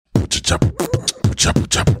Get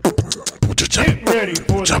ready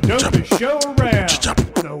for the dopest show around,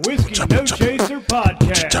 the Whiskey No Chaser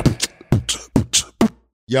Podcast.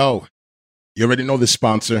 Yo, you already know this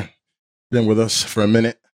sponsor. Been with us for a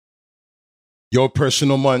minute. Your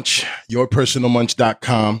Personal Munch,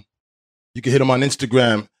 yourpersonalmunch.com. You can hit them on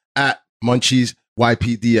Instagram at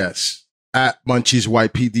MunchiesYPDS, at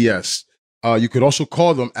MunchiesYPDS. You could also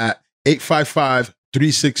call them at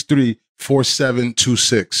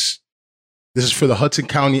 855-363-4726. This is for the Hudson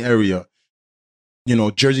County area. You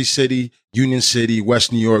know, Jersey City, Union City,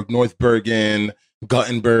 West New York, North Bergen,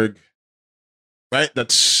 Guttenberg. Right? I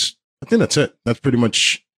think that's it. That's pretty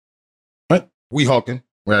much, right? Weehawken,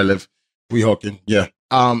 where I live. Weehawken, yeah.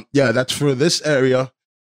 Yeah, that's for this area.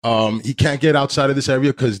 He can't get outside of this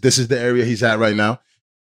area because this is the area he's at right now.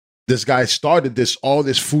 This guy started all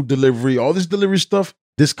this food delivery, all this delivery stuff.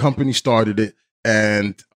 This company started it,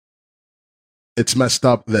 and it's messed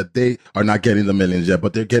up that they are not getting the millions yet,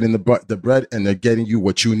 but they're getting the bread, and they're getting you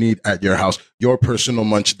what you need at your house.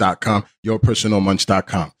 Yourpersonalmunch.com,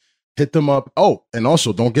 yourpersonalmunch.com. Hit them up. Oh, and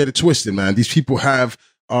also don't get it twisted, man. These people have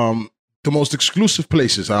the most exclusive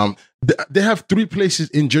places. They have 3 places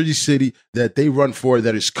in Jersey City that they run for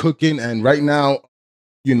that is cooking. And right now,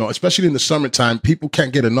 you know, especially in the summertime, people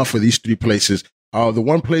can't get enough of these 3 places.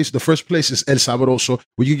 The first place is El Sabroso,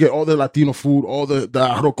 where you get all the Latino food, all the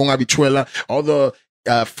arroz con habichuela, all the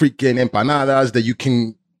freaking empanadas that you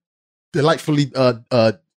can delightfully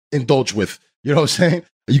indulge with. You know what I'm saying?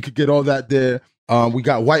 You could get all that there. We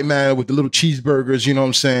got White Man with the little cheeseburgers, you know what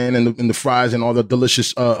I'm saying, and the fries and all the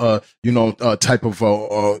delicious, type of,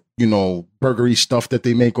 burgery stuff that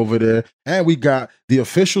they make over there. And we got the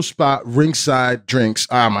official spot, Ringside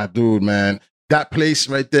Drinks. My dude, man. That place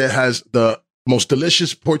right there has the most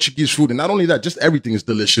delicious Portuguese food. And not only that, just everything is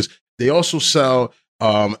delicious. They also sell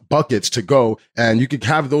buckets to go, and you can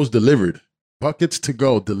have those delivered. Buckets to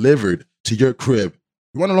go delivered to your crib.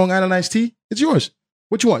 You want a Long Island iced tea? It's yours.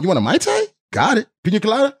 What you want? You want a Mai Tai? Got it. Pina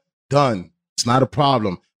colada? Done. It's not a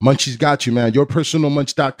problem. Munchies got you, man.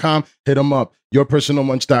 Yourpersonalmunch.com. Hit them up.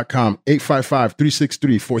 Yourpersonalmunch.com.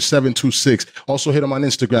 855-363-4726. Also hit them on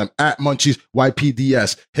Instagram at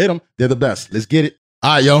MunchiesYPDS. Hit them. They're the best. Let's get it.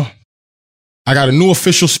 All right, yo. I got a new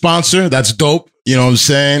official sponsor. That's dope. You know what I'm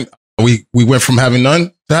saying? We went from having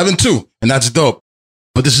none to having 2, and that's dope.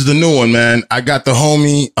 But this is the new one, man. I got the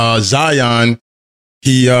homie Zion.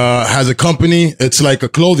 He has a company. It's like a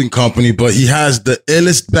clothing company, but he has the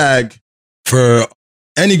illest bag for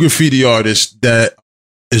any graffiti artist that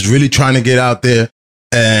is really trying to get out there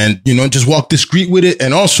and, you know, just walk the street with it.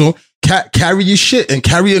 And also carry your shit and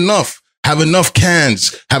carry enough. Have enough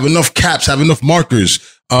cans, have enough caps, have enough markers.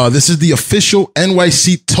 This is the official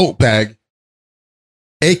NYC tote bag,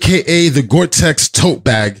 AKA the Gore-Tex tote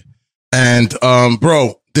bag. And,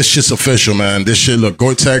 bro, this shit's official, man. This shit, look,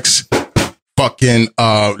 Gore-Tex. Fucking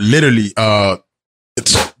literally,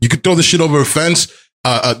 you could throw the shit over a fence,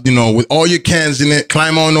 with all your cans in it,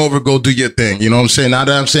 climb on over, go do your thing. You know what I'm saying? Not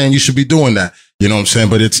that I'm saying you should be doing that. You know what I'm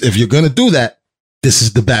saying? But if you're gonna do that, this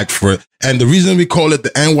is the bag for it. And the reason we call it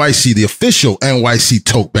the NYC, the official NYC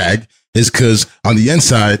tote bag, is because on the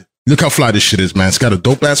inside, look how fly this shit is, man. It's got a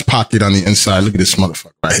dope ass pocket on the inside. Look at this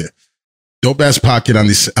motherfucker right here. Dope ass pocket on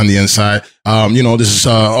the inside. This is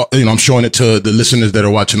I'm showing it to the listeners that are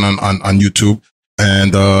watching on YouTube,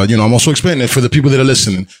 and I'm also explaining it for the people that are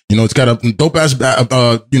listening. You know, it's got a dope ass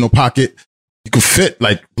pocket. You can fit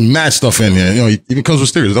like mad stuff in here. You know, it even comes with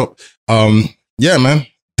stickers. Dope. Yeah, man.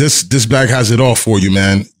 This bag has it all for you,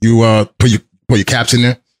 man. You put your caps in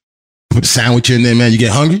there, put the sandwich in there, man. You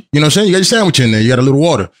get hungry, you know what I'm saying? You got your sandwich in there. You got a little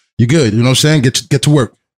water. You good. You know what I'm saying? Get to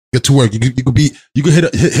work. Get to work. You could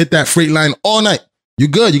hit that freight line all night. You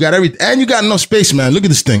good. You got everything, and you got enough space, man. Look at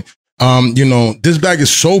this thing. This bag is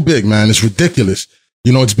so big, man. It's ridiculous.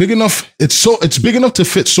 You know, it's big enough. It's big enough to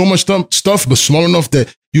fit so much stuff, but small enough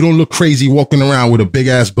that you don't look crazy walking around with a big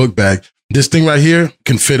ass book bag. This thing right here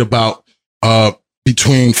can fit about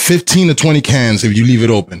between 15 to 20 cans if you leave it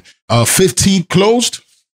open. 15 closed,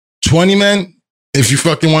 20, man. If you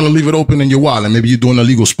fucking want to leave it open in your wallet, maybe you're doing a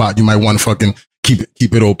legal spot, you might want to fucking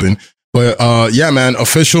keep it open. But yeah, man,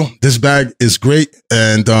 official. This bag is great,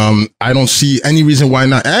 and I don't see any reason why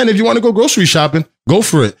not. And if you want to go grocery shopping, go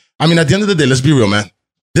for it. I mean, at the end of the day, let's be real, man.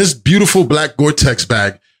 This beautiful black Gore-Tex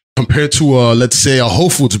bag compared to let's say a Whole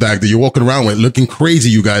Foods bag that you're walking around with, looking crazy,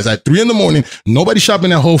 you guys. At 3 a.m, nobody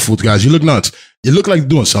shopping at Whole Foods, guys. You look nuts. You look like you're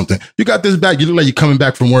doing something. You got this bag. You look like you're coming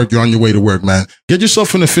back from work. You're on your way to work, man. Get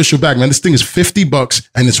yourself an official bag, man. This thing is $50,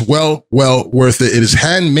 and it's well worth it. It is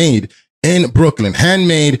handmade in Brooklyn,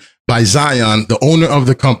 handmade by Zion, the owner of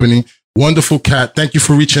the company. Wonderful cat. Thank you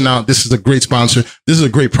for reaching out. This is a great sponsor. This is a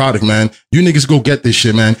great product, man. You niggas go get this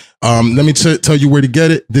shit, man. Let me tell you where to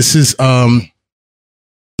get it. This is the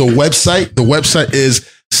website. The website is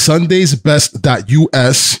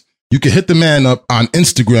sundaysbest.us. You can hit the man up on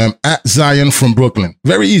Instagram at Zion from Brooklyn.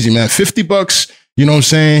 Very easy, man. $50. You know what I'm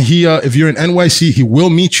saying? He, if you're in NYC, he will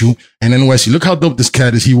meet you in NYC. Look how dope this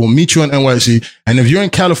cat is. He will meet you in NYC. And if you're in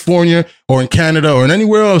California or in Canada or in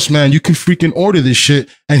anywhere else, man, you can freaking order this shit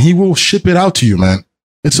and he will ship it out to you, man.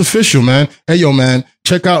 It's official, man. Hey, yo, man,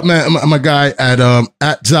 check out my guy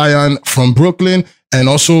at Zion from Brooklyn. And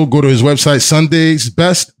also go to his website,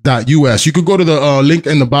 sundaysbest.us. You could go to the link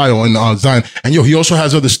in the bio in Zion. And yo, he also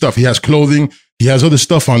has other stuff. He has clothing. He has other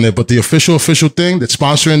stuff on there. But the official thing that's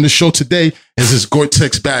sponsoring the show today is his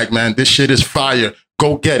Gore-Tex bag, man. This shit is fire.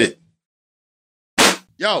 Go get it.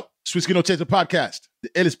 Yo, Whiskey No Chaser Podcast. The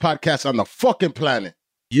illest podcast on the fucking planet.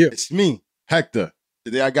 Yeah. It's me, Hector.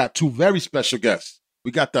 Today I got two very special guests.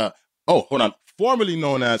 We got formerly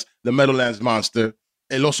known as the Meadowlands Monster,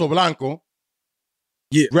 El Oso Blanco.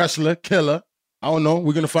 Yeah. Wrestler, killer. I don't know.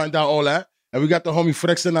 We're going to find out all that. And we got the homie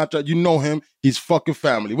Freck Sinatra. You know him. He's fucking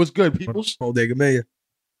family. What's good, peoples? Bodega Mayor.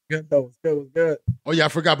 Good, though. Was good. Oh, yeah, I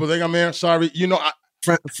forgot Bodega Mayor. Sorry. You know, I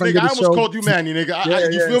almost show. called you Manny,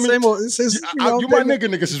 nigga. You feel me? Same old, you my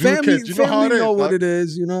nigga since we were kids. You know how it is. Know what it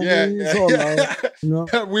is, you know? Yeah. It's all out, you know?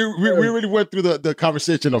 we really went through the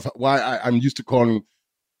conversation of why I'm used to calling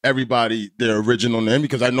everybody their original name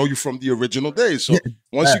because I know you from the original days. So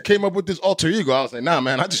once you came up with this alter ego, I was like, nah,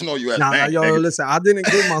 man, I just know you as man. Yo, listen, I didn't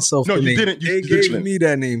give myself no, the you name. Didn't. They gave me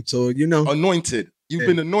that name, so you know. Anointed. You've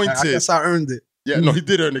been anointed. I guess I earned it. Yeah, no, he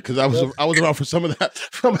did earn it because I was around for some of that.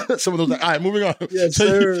 Some of those. All right, moving on. Yes,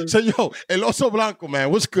 so sir. Yo, El Oso Blanco,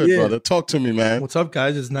 man, what's good, brother? Talk to me, man. What's up,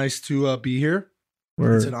 guys? It's nice to be here.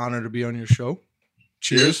 Word. It's an honor to be on your show.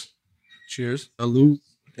 Cheers. Salute.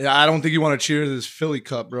 Yeah, I don't think you want to cheers this Philly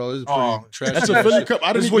cup, bro. This is pretty trash. That's a Philly cup.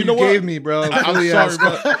 I This didn't is what even you know gave me, bro. I'm Philly sorry, ass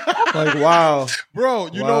bro. cup. Like, wow.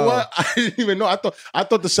 Bro, you know what? I didn't even know. I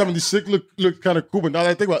thought the 76 looked kind of cool, but now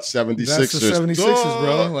that I think about 76ers. That's the 76ers,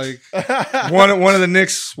 bro. Like, one of the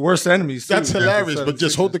Knicks' worst enemies, too. That's hilarious, but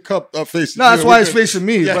just hold the cup facing. No, that's why it's facing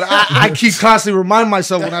me. Yeah. But I keep constantly remind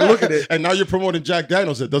myself when I look at it. And now you're promoting Jack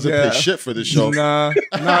Daniels that doesn't pay shit for this show. Nah,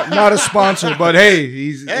 not a sponsor, but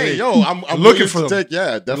hey, I'm looking for them.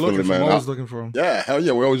 Yeah, definitely, man. I'm always looking for them. Yeah, hell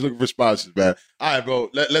yeah. We're always looking for sponsors, man. All right, bro.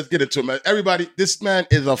 Let's get into it, man. Everybody, this man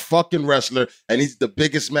is a fucking wrestler, and he's the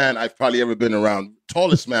biggest man I've probably ever been around.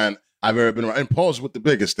 Tallest man I've ever been around. And pause with the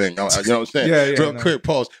biggest thing. You know what I'm saying? Yeah. Real quick,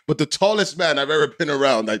 pause. But the tallest man I've ever been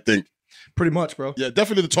around, I think. Pretty much, bro. Yeah,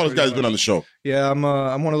 definitely the tallest guy who's been on the show. Yeah, I'm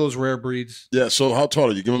one of those rare breeds. Yeah, so how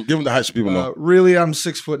tall are you? Give him the height so people know. Really, I'm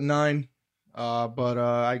 6'9". But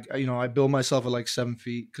I build myself at like 7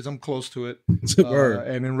 feet because I'm close to it.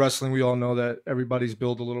 And in wrestling, we all know that everybody's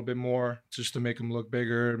built a little bit more just to make them look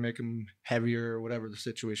bigger, make them heavier, or whatever the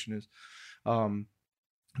situation is.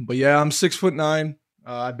 But yeah, I'm 6'9".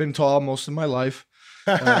 I've been tall most of my life.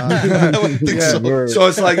 So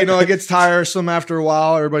it's like, it gets tiresome after a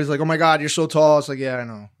while. Everybody's like, oh my God, you're so tall. It's like, yeah, I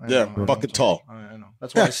know. Fucking tall. I know.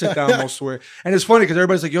 That's why I sit down most of where. And it's funny because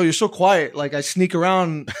everybody's like, yo, you're so quiet. Like I sneak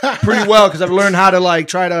around pretty well because I've learned how to like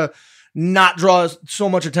try to not draw so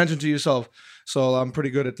much attention to yourself. So I'm pretty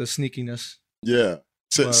good at the sneakiness. Yeah.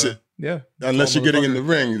 Yeah. Unless you're getting in the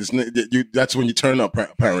ring, that's when you turn up,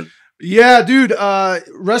 apparently. Yeah, dude.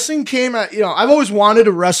 Wrestling came at, I've always wanted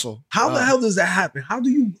to wrestle. How the hell does that happen? How do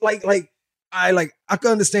you I can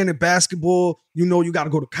understand in basketball, you got to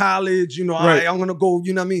go to college, right. I'm going to go,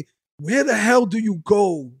 you know what I mean? Where the hell do you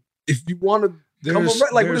go if you want to come around?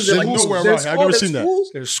 Like, what is it? Like, nowhere around. I've never seen that.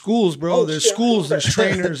 There's schools, bro. There's schools. There's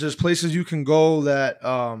trainers. There's places you can go that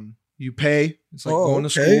you pay. It's like going to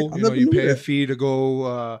school. You pay a fee to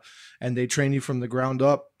go, and they train you from the ground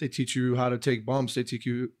up. They teach you how to take bumps. They teach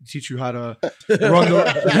you how to run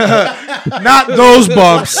the not those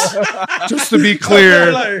bumps. Just to be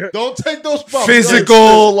clear, don't take those bumps.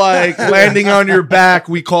 Physical, like landing on your back.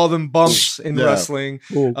 We call them bumps in wrestling.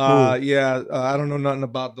 Cool. I don't know nothing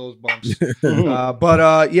about those bumps.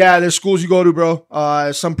 But there's schools you go to, bro.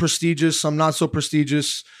 Some prestigious, some not so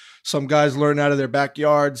prestigious. Some guys learn out of their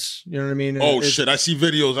backyards. You know what I mean? Shit! I see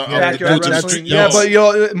videos. Backyard wrestling. Yeah,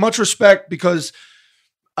 but much respect because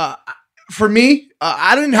for me,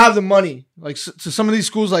 I didn't have the money. Like to some of these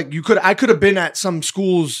schools, like I could have been at some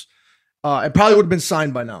schools. It probably would have been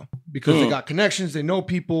signed by now because they got connections. They know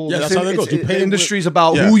people. Yeah, that's how that goes. The industry's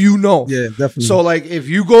about who you know. Yeah, definitely. So like, if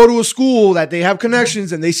you go to a school that they have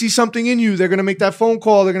connections and they see something in you, they're gonna make that phone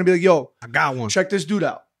call. They're gonna be like, "Yo, I got one. Check this dude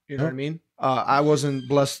out." You know what I mean? I wasn't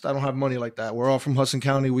blessed. I don't have money like that. We're all from Hudson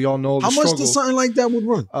County. We all know the How much struggle. does something like that would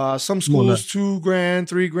run? Some schools, $2,000,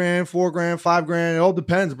 $3,000, $4,000, $5,000. It all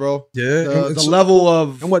depends, bro. Yeah. The level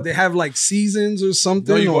of... And what, they have like seasons or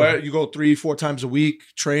something? No, you go 3-4 times a week,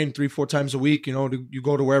 train 3-4 times a week, you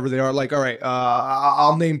go to wherever they are. Like, all right,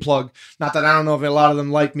 I'll name plug. Not that I don't know if a lot of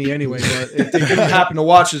them like me anyway, but if they didn't happen to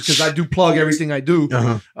watch this, because I do plug everything I do.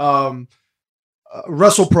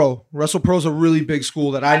 WrestlePro. WrestlePro is a really big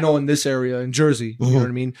school that I know in this area in Jersey. You know what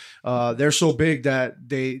I mean? They're so big that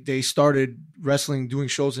they started wrestling, doing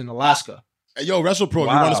shows in Alaska. Hey, yo, WrestlePro, you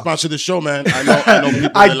want to sponsor the show, man? I know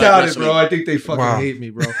people. I that doubt like it, bro. I think they fucking hate me,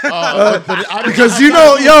 bro. Because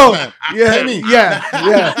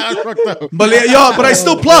but I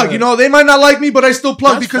still plug. They might not like me, but I still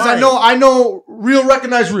plug. That's because fine. I know real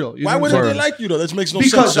recognize real. Why wouldn't they like you though? That makes no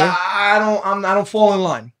sense. Because I don't fall in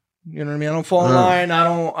line. You know what I mean? I don't fall in line.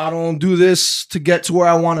 I don't do this to get to where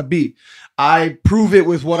I want to be. I prove it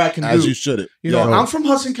with what I can do. As you should. I'm from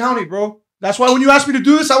Hudson County, bro. That's why when you asked me to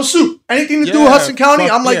do this, I was soup. Anything to do with Hudson County,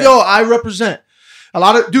 I'm like, yo, I represent.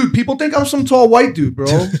 People think I'm some tall white dude, bro.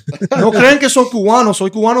 No creen que soy cubano. Soy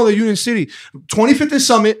cubano de Union City. 25th and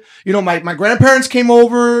Summit. My grandparents came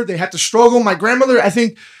over. They had to struggle. My grandmother, I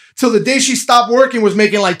think, till the day she stopped working was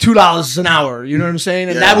making like $2 an hour. You know what I'm saying?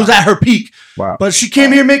 And that was at her peak. Wow. But she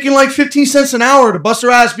came here making like 15 cents an hour to bust her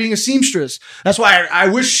ass being a seamstress. That's why I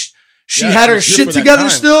wish she had her shit together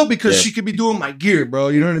still, because she could be doing my gear, bro.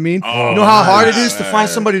 You know what I mean? You know how hard it is to find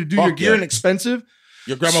somebody to do your gear and expensive?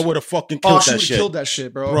 Your grandma would have fucking killed that shit. She would have killed that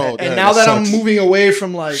shit, bro. And now that I'm moving away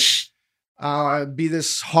from like... be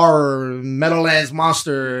this horror, Meadowlands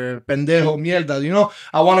monster, pendejo, mierda,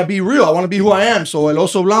 I want to be real. I want to be who I am. So El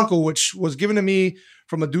Oso Blanco, which was given to me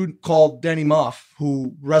from a dude called Danny Moff,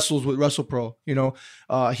 who wrestles with WrestlePro,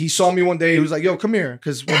 he saw me one day. He was like, yo, come here.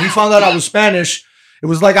 Because when he found out I was Spanish, it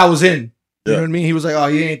was like I was in. You know what I mean? He was like, oh,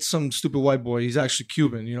 he ain't some stupid white boy. He's actually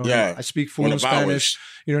Cuban. I speak fluent Spanish.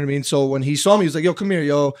 You know what I mean? So when he saw me, he was like, yo, come here,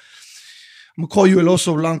 yo. I'm going to call you El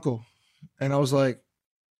Oso Blanco. And I was like,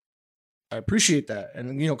 I appreciate that.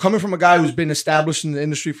 And, coming from a guy who's been established in the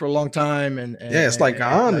industry for a long time. It's like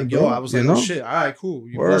honor, yo, I was like, oh, shit. All right, cool.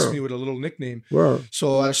 You blessed me with a little nickname.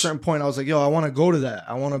 So at a certain point, I was like, yo, I want to go to that.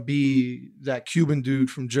 I want to be that Cuban dude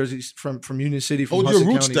from Jersey, from Union City, from Hudson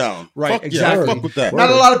your roots County. Down. Right, fuck exactly. Yeah, fuck with that. Not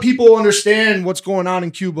a lot of people understand what's going on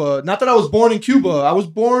in Cuba. Not that I was born in Cuba. I was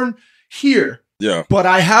born here. Yeah. But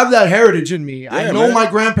I have that heritage in me. I know my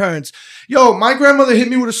grandparents. Yo, my grandmother hit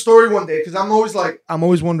me with a story one day because I'm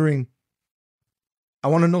always wondering, I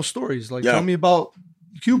want to know stories. Like, tell me about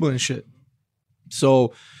Cuba and shit.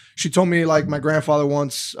 So she told me, like, my grandfather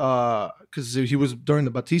once, because he was during the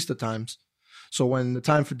Batista times. So when the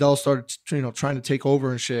time Fidel started, trying to take over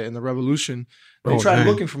and shit in the revolution, they tried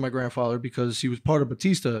looking for my grandfather because he was part of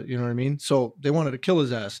Batista. You know what I mean? So they wanted to kill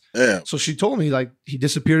his ass. Yeah. So she told me, like, he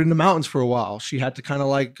disappeared in the mountains for a while. She had to kind of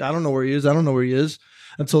like, I don't know where he is. I don't know where he is,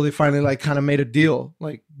 until they finally like kind of made a deal.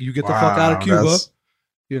 Like, you get the fuck out of Cuba.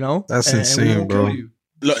 That's insane, bro.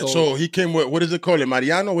 So he came with, what is it called?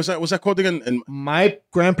 Mariano? What's that called again? And my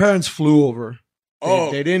grandparents flew over.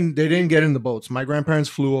 They didn't get in the boats. My grandparents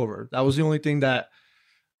flew over. That was the only thing that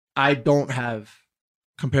I don't have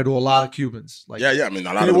compared to a lot of Cubans. Like, I mean,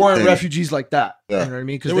 a lot they weren't refugees like that. You know what I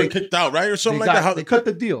mean? Because they were kicked out, right, or something like that. They cut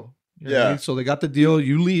the deal. You know what I mean? So they got the deal.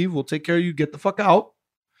 You leave. We'll take care of you. Get the fuck out.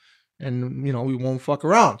 And we won't fuck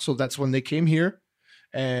around. So that's when they came here.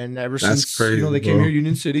 And ever since they came here,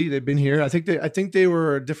 Union City, they've been here. I think they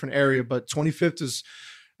were a different area, but 25th is,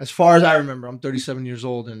 as far as I remember, I'm 37 years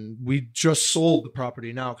old, and we just sold the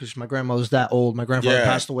property now because my grandmother's that old. My grandfather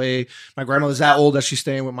passed away. My grandmother's that old that she's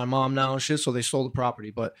staying with my mom now and shit. So they sold the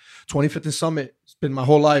property. But 25th and Summit, it's been my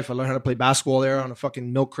whole life. I learned how to play basketball there on a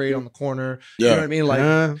fucking milk crate on the corner. You know what I mean?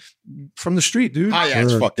 Like from the street, dude.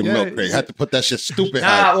 High-ass fucking milk crate. Had to put that shit stupid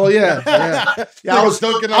high. Well, yeah.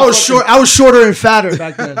 I was shorter and fatter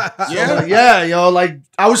back then.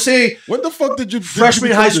 I would say. When the fuck did you?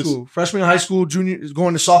 Freshman in high school, junior,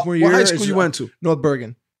 going to sophomore year. What high school you went to? North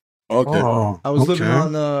Bergen. Okay. I was living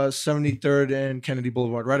on 73rd and Kennedy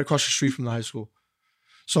Boulevard, right across the street from the high school.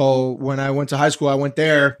 So when I went to high school, I went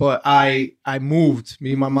there, but I moved.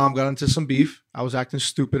 Me and my mom got into some beef. I was acting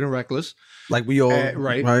stupid and reckless. Like we all.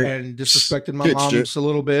 Right. And disrespected my mom just a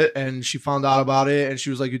little bit. And she found out about it. And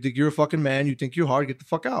she was like, you think you're a fucking man? You think you're hard? Get the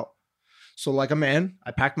fuck out. So like a man,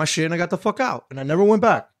 I packed my shit and I got the fuck out. And I never went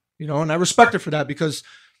back. And I respect her for that because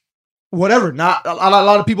whatever, not a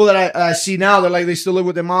lot of people that I see now, they're like, they still live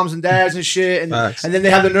with their moms and dads and shit. And then they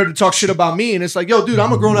have the nerve to talk shit about me. And it's like, yo, dude,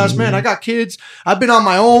 I'm a grown ass man. I got kids. I've been on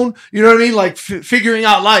my own. You know what I mean? Like figuring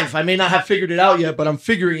out life. I may not have figured it out yet, but I'm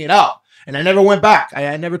figuring it out. And I never went back.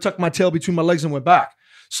 I never tucked my tail between my legs and went back.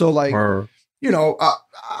 So like, you know,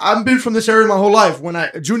 I've been from this area my whole life. When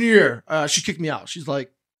junior year, she kicked me out. She's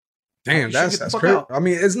like, damn, that's crazy. I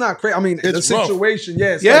mean, it's not crazy. I mean, it's the situation,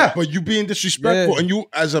 yes. Yeah. But you being disrespectful, and you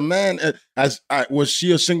as a man, was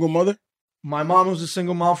she a single mother? My mom was a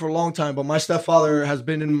single mom for a long time, but my stepfather has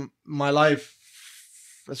been in my life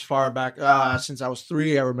as far back since I was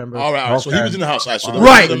 3. I remember. All right. So he was in the house.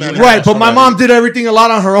 Right. But my mom did everything a lot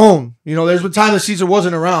on her own. You know, there's been time that Caesar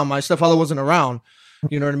wasn't around. My stepfather wasn't around.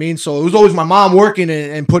 You know what I mean? So it was always my mom working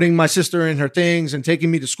and putting my sister in her things and taking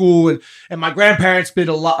me to school. And my grandparents played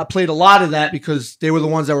a lot of that because they were the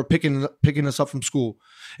ones that were picking us up from school.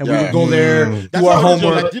 And we would go there, do our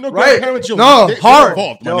homework. Like, you know, grandparents, hard. Hard.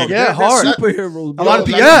 Superheroes. A lot of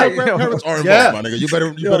people. Grandparents are involved, my nigga. You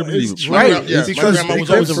better believe it. Right. My grandma was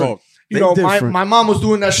always involved. You know, my mom was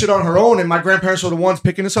doing that shit on her own, and my grandparents were the ones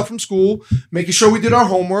picking us up from school, making sure we did our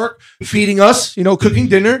homework, feeding us, you know, cooking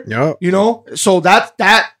dinner. Yeah. You know, so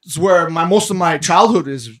that's where most of my childhood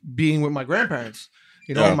is, being with my grandparents.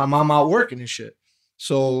 You know, my mom out working and shit.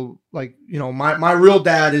 So like, you know, my real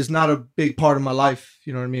dad is not a big part of my life.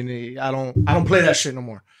 You know what I mean? I don't play that shit no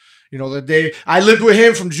more. You know, the day I lived with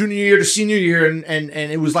him from junior year to senior year, and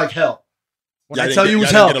it was like hell. When I tell you it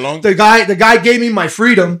was hell, the guy gave me my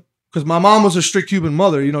freedom. Because my mom was a strict Cuban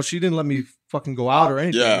mother, you know, she didn't let me fucking go out or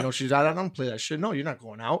anything. Yeah. You know, I don't play that shit. No, you're not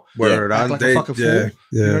going out. Word, act like a fucking fool. Yeah.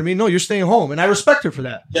 You know what I mean? No, you're staying home, and I respect her for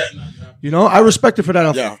that. Yeah. You know, I respect her for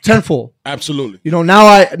that tenfold. Absolutely. You know,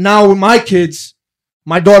 now with my kids,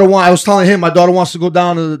 my daughter I was telling him my daughter wants to go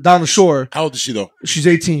down the shore. How old is she though? She's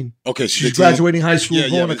 18. Okay, she's graduating high school,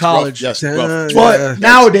 going to college. Rough. Yes, rough. But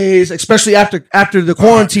nowadays, especially after the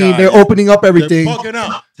quarantine, they're opening up everything. They're bugging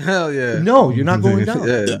out. Hell yeah. No, you're not going down.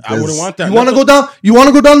 I wouldn't want that. You want to go down? You want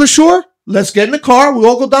to go down the shore? Let's get in the car. We'll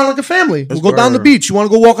all go down like a family. We'll go down the beach. You want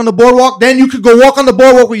to go walk on the boardwalk? Then you could go walk on the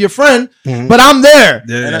boardwalk with your friend. Mm-hmm. But I'm there.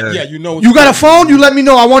 Yeah, you know. You got a phone? You let me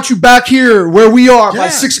know. I want you back here where we are by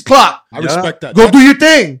 6 o'clock. I respect that. Go do your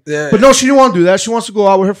thing. Yeah. But no, she didn't want to do that. She wants to go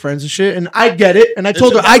out with her friends and shit. And I get it. And I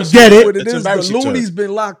told her, I get it. The Looney's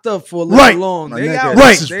been locked up for a little long. They out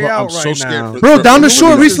right now. Bro, down the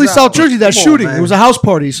shore recently, South Jersey, that shooting. It was a house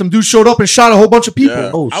party. Some dude showed up and shot a whole bunch of people.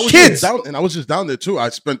 Yeah. Oh, kids. I was just down there too. I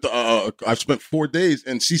spent 4 days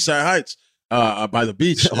in Seaside Heights by the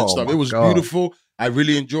beach and stuff. It was beautiful. I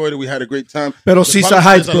really enjoyed it. We had a great time. Pero Seaside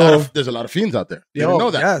Heights, bro. There's a lot of fiends out there. Didn't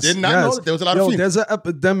know that. Did not know that there was a lot of fiends. There's an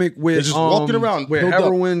epidemic with just walking around with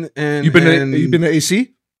heroin and you been to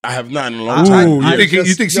AC? I have not in a long time. You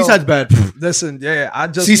think Seaside's bad? Listen, I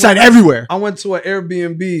just Seaside everywhere. I went to an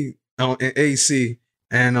Airbnb in AC,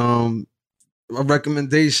 and a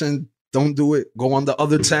recommendation: don't do it. Go on the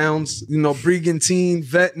other towns. You know, Brigantine,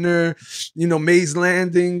 Ventnor, you know, Mays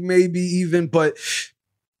Landing, maybe even, but.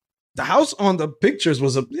 The house on the pictures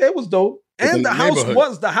was dope. And the house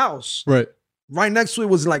was the house. Right. Right next to it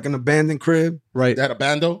was like an abandoned crib. Right. They had a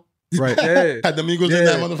bando. Right. Yeah. Had the Migos in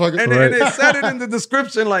that motherfucker. And it said it in the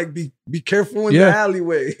description, like, be careful in the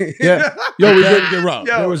alleyway. Yeah. Yo, we didn't get robbed.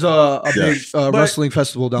 There was a big wrestling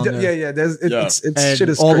festival down there. Yeah. It's shit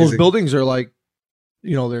is all crazy. those buildings are like,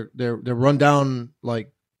 you know, they're run down like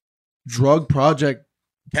drug project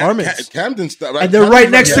apartments. Camden stuff, right? And they're right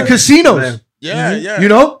next to casinos. Yeah. You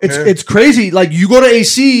know, it's crazy. Like you go to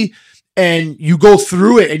AC and you go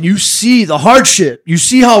through it and you see the hardship. You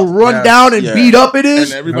see how run down and beat up it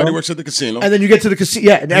is. And everybody works at the casino. And then you get to the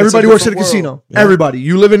casino. Yeah, and everybody works at the casino. Yeah. Everybody.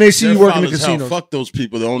 You live in AC, you work in the casino. Fuck those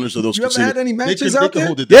people, the owners of those casinos. You ever had any matches out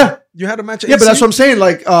there? Yeah. You had a match at AC? AC? But that's what I'm saying.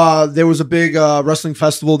 Like, there was a big wrestling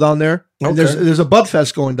festival down there. And there's a Bud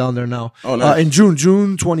Fest going down there now. Oh, nice. In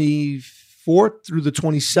June 24th through the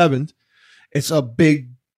 27th. It's a big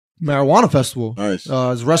marijuana festival. Nice.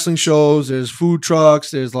 There's wrestling shows, there's food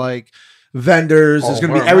trucks, there's like vendors, there's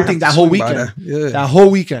gonna be everything that whole weekend. That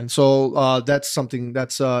whole weekend. So that's something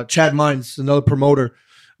that's Chad Mines, another promoter.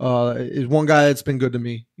 Is one guy that's been good to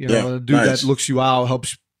me. You know, a dude that looks you out,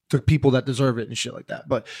 helps the people that deserve it and shit like that.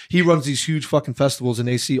 But he runs these huge fucking festivals in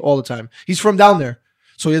AC all the time. He's from down there.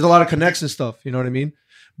 So he has a lot of connects and stuff. You know what I mean?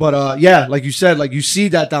 But like you said, like you see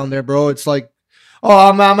that down there, bro. It's like,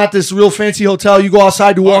 oh, I'm at this real fancy hotel. You go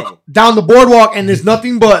outside to walk down the boardwalk, and there's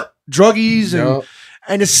nothing but druggies,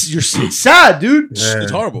 and it's sad, dude.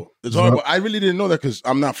 It's horrible. It's horrible. I really didn't know that because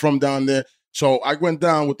I'm not from down there. So I went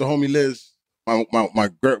down with the homie Liz, my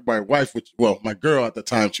wife, my girl at the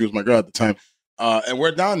time. She was my girl at the time, and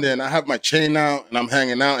we're down there, and I have my chain out, and I'm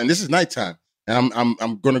hanging out, and this is nighttime, and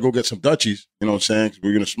I'm gonna go get some Dutchies. You know what I'm saying? 'Cause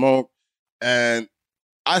we're gonna smoke, and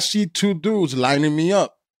I see 2 dudes lining me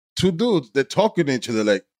up. 2 dudes, they're talking to each other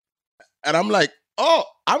like, and I'm like, oh,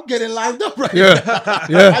 I'm getting lined up right now.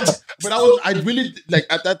 Yeah. But I really like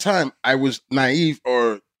at that time I was naive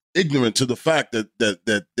or ignorant to the fact that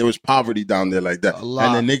there was poverty down there like that,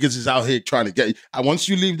 and the niggas is out here trying to get you. Once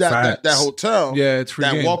you leave that hotel, it's free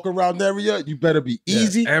that game. walk around area, you better be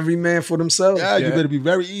easy. Every man for themselves. Yeah, you better be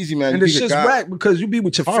very easy, man. And it's just whack because you be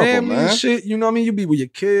with your family and shit. You know what I mean? You be with your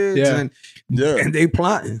kids and they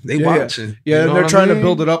plotting, they watching. Yeah, and they're trying to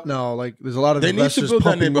build it up now. Like there's a lot of investors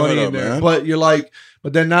pumping money in there, man. But you're like.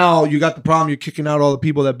 But then now you got the problem. You're kicking out all the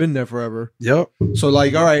people that've been there forever. Yep. So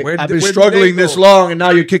like, all right, I've been struggling this long, and now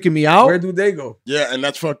you're kicking me out. Where do they go? Yeah, and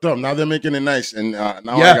that's fucked up. Now they're making it nice, and now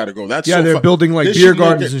I gotta go. That's they're building like beer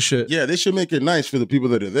gardens and shit. Yeah, they should make it nice for the people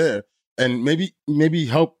that are there, and maybe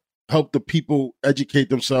help the people educate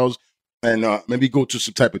themselves, and maybe go to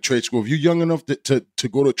some type of trade school. If you're young enough to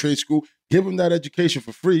go to a trade school, give them that education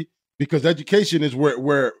for free, because education is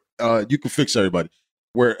where you can fix everybody.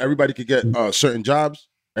 Where everybody could get certain jobs,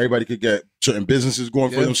 everybody could get certain businesses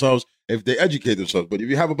going for themselves if they educate themselves. But if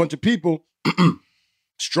you have a bunch of people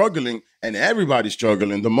struggling and everybody's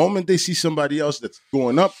struggling, the moment they see somebody else that's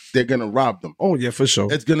going up, they're gonna rob them. Oh yeah, for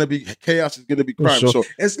sure. It's gonna be chaos. It's gonna be crime. Sure. So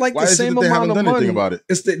it's like the same amount of money. About it?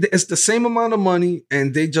 It's the same amount of money,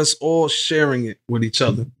 and they just all sharing it with each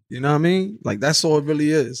other. You know what I mean? Like that's all it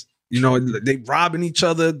really is. You know, they robbing each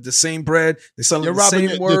other, the same bread, they selling the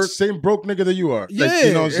same work. The same broke nigga that you are. Yeah, like,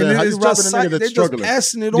 you know what I'm saying? How you robbing a nigga that's struggling? Just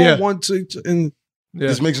passing it on one to and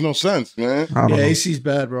this makes no sense, man. AC's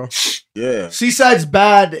bad, bro. Yeah. Seaside's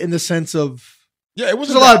bad in the sense of it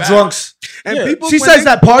wasn't a lot of drunks. And people Seaside's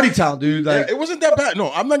that party town, dude. Like it wasn't that bad.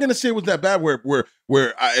 No, I'm not gonna say it was that bad where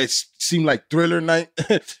it seemed like Thriller night.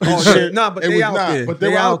 But they out there. But they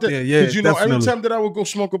were out there. Yeah, because every time that I would go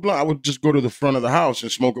smoke a blunt, I would just go to the front of the house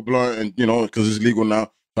and smoke a blunt, and because it's legal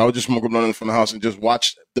now. So I would just smoke a blunt in the front of the house and just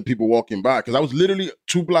watch the people walking by. Because I was literally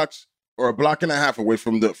 2 blocks or a block and a half away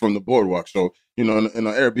from the boardwalk. So in an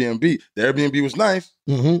Airbnb, the Airbnb was nice,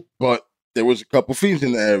 but there was a couple fiends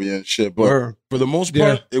in the area and shit. But for the most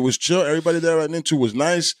part, it was chill. Everybody that I ran into was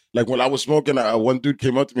nice. Like when I was smoking, one dude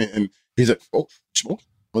came up to me and he's like, "Oh, you smoke?"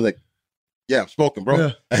 I was like, "Yeah, I'm smoking, bro."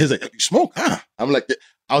 Yeah. And he's like, "You smoke, huh?" I'm like,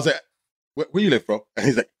 I was like, "Where you live, bro?" And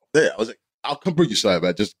he's like, "There." I was like, "I'll come bring you side,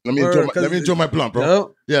 man. Just let me enjoy my blunt,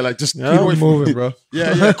 bro." Yeah, like just keep away from me, bro.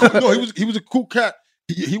 Yeah. Cool. No, he was a cool cat.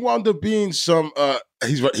 He wound up being some.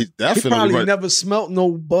 He's definitely. He probably never smelt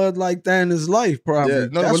no bud like that in his life. Probably. Yeah,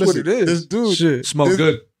 that's what it is. This dude smells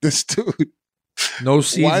good. This dude, no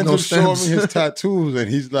seeds, no stems. Showing me his tattoos, and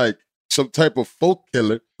he's like some type of folk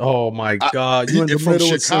killer. Oh my god! He's from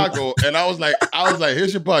Chicago, and I was like,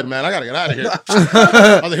 "Here's your bud, man. I gotta get out of here."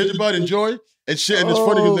 I was like, "Here's your bud. Enjoy." And shit, and it's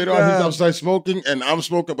funny because later on he's outside smoking and I'm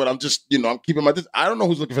smoking, but I'm just, I'm keeping my distance. I don't know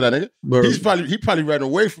who's looking for that nigga. He probably ran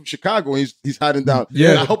away from Chicago. He's hiding down.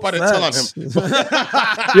 Yeah, and I hope I didn't tell on him.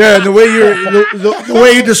 Yeah, the way the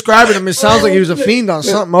way you're describing him, it sounds like he was a fiend on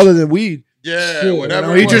something other than weed. Yeah,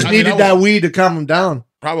 whatever. He just needed that weed to calm him down.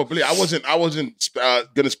 Probably. I wasn't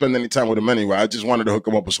gonna spend any time with him anyway. I just wanted to hook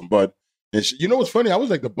him up with some bud. And you know what's funny? I was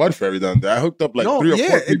like the bud fairy down there. I hooked up like 3 or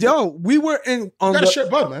 4 people. Yo, we were in on the shit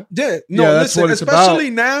bud, man. Yeah, no, listen, especially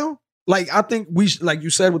now. Like I think like you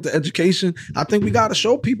said with the education, I think we got to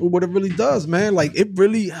show people what it really does, man. Like it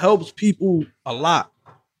really helps people a lot.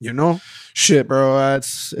 Shit, bro.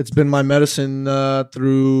 It's been my medicine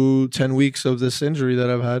through 10 weeks of this injury that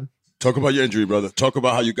I've had. Talk about your injury, brother. Talk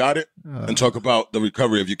about how you got it, and talk about the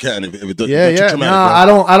recovery if you can. If it doesn't, traumatic,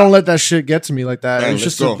 nah, I don't let that shit get to me like that. It's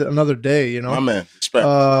just another day, My man, respect.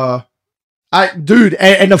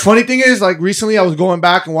 And the funny thing is, like recently, I was going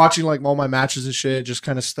back and watching like all my matches and shit, just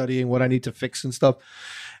kind of studying what I need to fix and stuff.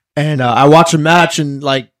 And I watch a match, and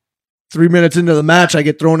like 3 minutes into the match, I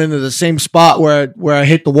get thrown into the same spot where I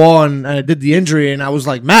hit the wall and I did the injury, and I was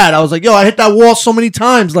like mad. I was like, yo, I hit that wall so many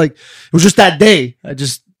times. Like it was just that day.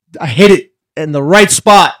 I hit it in the right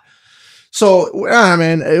spot. So,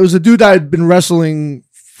 man, it was a dude that I'd been wrestling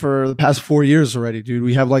for the past 4 years already, dude.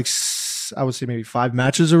 We have like, I would say maybe 5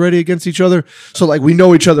 matches already against each other. So like we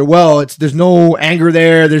know each other well. There's no anger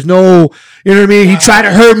there. There's no, you know what I mean? He tried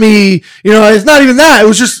to hurt me. It's not even that. It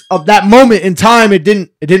was just of that moment in time. It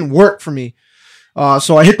didn't work for me.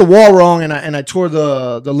 So I hit the wall wrong and I tore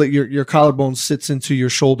your collarbone sits into your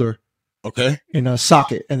shoulder. Okay. In a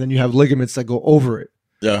socket. And then you have ligaments that go over it.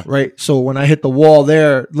 Yeah. Right. So when I hit the wall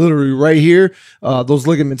there, literally right here, those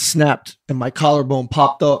ligaments snapped and my collarbone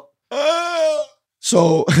popped up.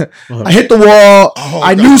 So I hit the wall.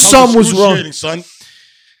 I knew something was wrong. Son.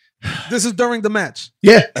 This is during the match.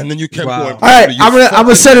 Yeah. And then you kept going. All right. I'm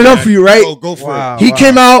gonna set it up for you, right? Go for it. He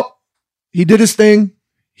came out. He did his thing.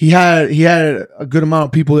 He had a good amount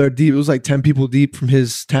of people there deep. It was like 10 people deep from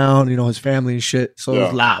his town, his family and shit. So it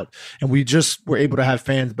was loud. And we just were able to have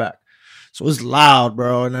fans back. So it was loud,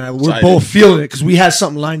 bro. And we're Excited. both feeling it because we had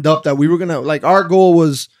something lined up that we were gonna like. Our goal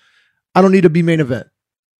was, I don't need to be main event.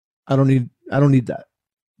 I don't need that,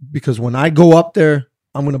 because when I go up there,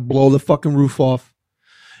 I'm gonna blow the fucking roof off,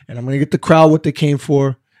 and I'm gonna get the crowd what they came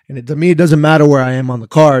for. And to me, it doesn't matter where I am on the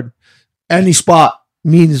card. Any spot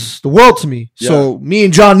means the world to me. Yeah. So me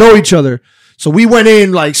and John know each other. So we went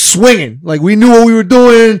in like swinging, like we knew what we were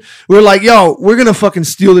doing. We were like, yo, we're going to fucking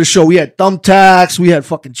steal this show. We had thumbtacks. We had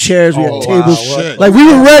fucking chairs. We had tables. Wow. Like we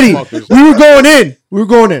were ready. We were going in. We were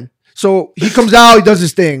going in. So he comes out. He does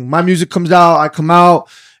his thing. My music comes out. I come out.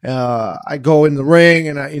 I go in the ring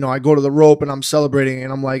and I go to the rope and I'm celebrating.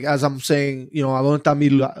 And I'm like, as I'm saying, "Donde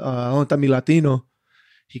está mi Latino?"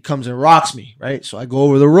 He comes and rocks me, right? So I go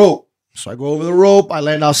over the rope. I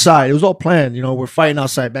land outside. It was all planned. We're fighting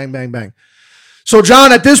outside. Bang, bang, bang. So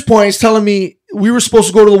John, at this point, is telling me we were supposed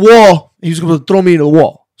to go to the wall. He was going to throw me into the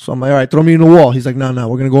wall. So I'm like, all right, throw me in the wall. He's like, no,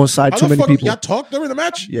 we're going to go inside. Too many people. Y'all talk during the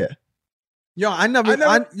match? Yeah. Yo, I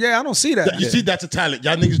don't see that. You see, that's a talent.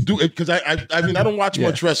 Y'all niggas do it because I mean, I don't watch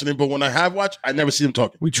much wrestling, but when I have watched, I never see them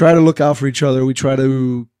talking. We try to look out for each other. We try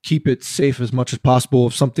to keep it safe as much as possible.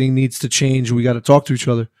 If something needs to change, we got to talk to each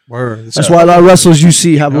other. Word. That's why a lot of wrestlers you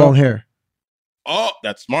see have long hair. Oh,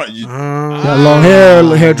 that's smart. Long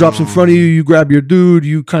hair drops in front of you. You grab your dude.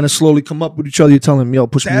 You kind of slowly come up with each other. You tell him, yo,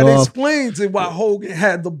 push me off. That explains it why Hogan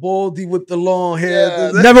had the baldy with the long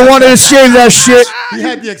hair. Yeah. Never wanted to shave that shit. He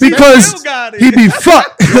had the because he'd be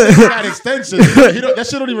fucked. He got extensions. That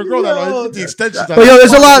shit don't even grow that long. The extensions. But yo,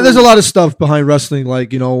 there's a lot of stuff behind wrestling.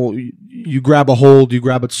 Like, you grab a hold. You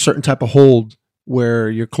grab a certain type of hold where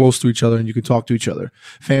you're close to each other and you can talk to each other.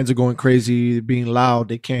 Fans are going crazy, being loud.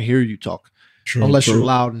 They can't hear you talk. Unless you're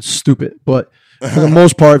loud and stupid. But for the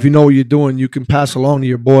most part, if you know what you're doing, you can pass along to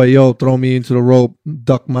your boy, yo, throw me into the rope,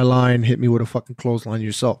 duck my line, hit me with a fucking clothesline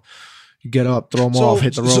yourself. You get up, throw them off,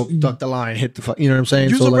 hit the rope, duck the line, hit the you know what I'm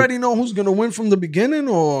saying? You already know who's going to win from the beginning,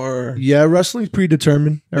 or? Yeah, wrestling's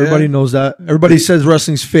predetermined. Everybody knows that. Everybody says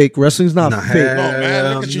wrestling's fake. Wrestling's not fake. No,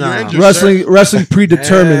 man, look at you. Wrestling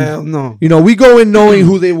predetermined. No. We go in knowing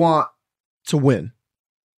who they want to win.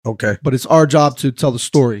 Okay. But it's our job to tell the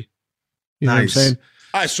story. You know what I'm saying?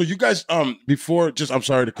 All right, so you guys, I'm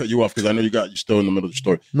sorry to cut you off because I know you're still in the middle of the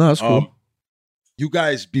story. No, that's cool. You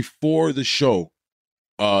guys, before the show,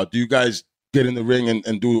 do you guys get in the ring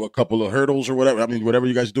and do a couple of hurdles or whatever? I mean, whatever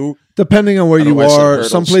you guys do? Depending on where you are.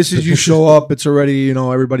 Some places you show up, it's already,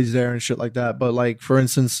 everybody's there and shit like that. But like, for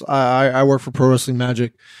instance, I work for Pro Wrestling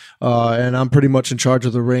Magic, and I'm pretty much in charge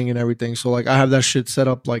of the ring and everything. So like, I have that shit set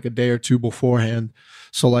up like a day or two beforehand.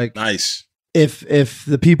 So like, nice. If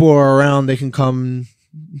the people are around, they can come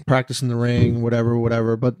practice in the ring,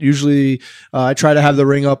 whatever. But usually I try to have the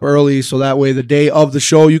ring up early so that way the day of the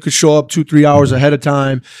show, you could show up 2-3 hours ahead of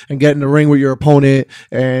time and get in the ring with your opponent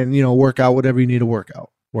and, work out whatever you need to work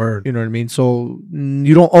out. Word. You know what I mean? So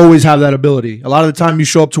you don't always have that ability. A lot of the time you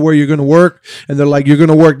show up to where you're going to work and they're like, you're going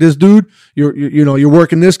to work this dude. You're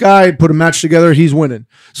working this guy, put a match together. He's winning.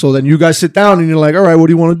 So then you guys sit down and you're like, all right, what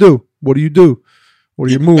do you want to do? What do you do? What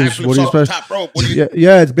are your moves? What are you special?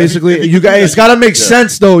 Yeah, it's basically you guys. It's got to make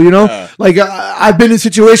sense though, Yeah. Like I've been in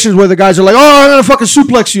situations where the guys are like, "Oh, I'm gonna fucking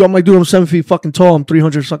suplex you." I'm like, "Dude, I'm 7 feet fucking tall. I'm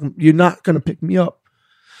 300 fucking. You're not gonna pick me up.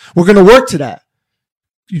 We're gonna work to that.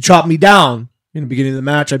 You chop me down in the beginning of the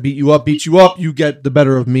match. I beat you up. You get the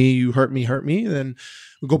better of me. You hurt me. And then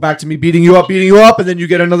we go back to me beating you up, and then you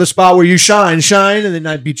get another spot where you shine, and then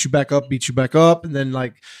I beat you back up, and then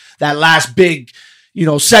like that last big."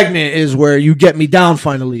 Segment is where you get me down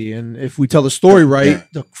finally. And if we tell the story right,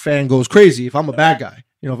 the fan goes crazy. If I'm a bad guy,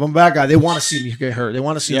 they want to see me get hurt. They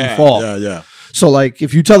want to see me fall. Yeah. So like,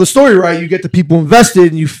 if you tell the story right, you get the people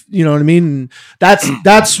invested and you know what I mean? And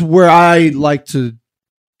that's where I like to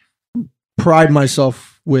pride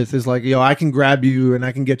myself with is like, I can grab you and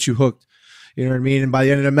I can get you hooked. You know what I mean? And by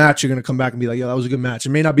the end of the match, you're going to come back and be like, that was a good match. It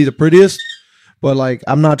may not be the prettiest, but like,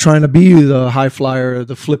 I'm not trying to be the high flyer,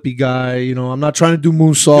 the flippy guy. I'm not trying to do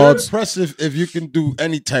moonsaults. You're impressive if you can do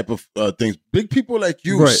any type of things. Big people like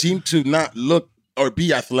you seem to not look or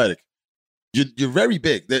be athletic. You're very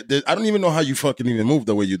big. I don't even know how you fucking even move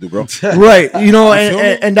the way you do, bro. Right.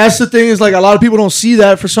 And that's the thing is like a lot of people don't see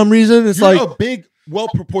that for some reason. It's you're like a big,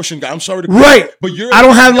 well-proportioned guy. I'm sorry to but I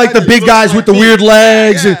don't have like the big guys with the weird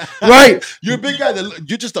legs. Yeah. And, you're a big guy.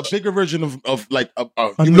 You're just a bigger version of like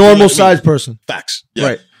a normal sized person. Facts. Yeah.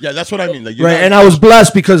 Right. Yeah, that's what I mean. Like, and I was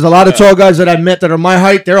blessed because a lot of tall guys that I met that are my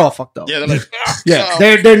height, they're all fucked up. Yeah, they're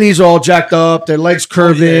like, their knees are all jacked up, their legs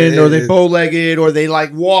curving, or they bow-legged, or they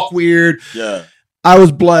like walk weird. Yeah. I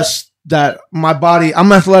was blessed that my body,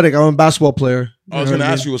 I'm athletic. I'm a basketball player. I was going to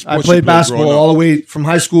ask you a sports I played basketball all the way from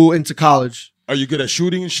high school into college. Are you good at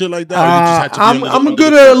shooting and shit like that? Or you just had to be I'm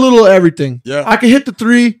good at a little everything. Yeah. I can hit the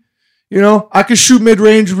three. You know, I can shoot mid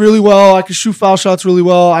range really well. I can shoot foul shots really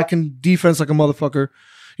well. I can defense like a motherfucker.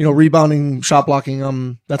 You know, rebounding, shot blocking.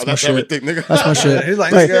 That's my shit. Nigga. That's my shit. He's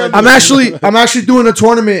like, I'm actually doing a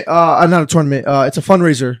tournament. Not a tournament. It's a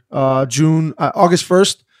fundraiser. August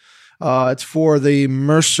 1st. It's for the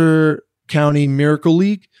Mercer County Miracle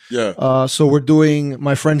League. Yeah. So we're doing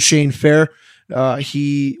my friend Shane Fair.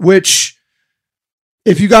 Which,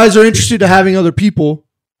 if you guys are interested in having other people,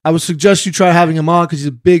 I would suggest you try having him on because he's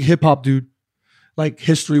a big hip hop dude, like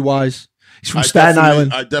history wise. He's from Staten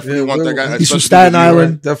Island. I definitely want that guy. He's from Staten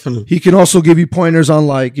Island. Definitely. He can also give you pointers on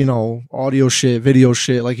like, you know, audio shit, video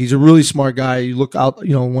shit. Like he's a really smart guy. You look out,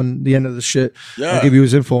 you know, when the end of the shit, I'll give you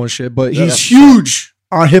his info and shit. But he's huge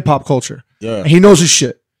on hip hop culture. Yeah. And he knows his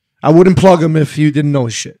shit. I wouldn't plug him if you didn't know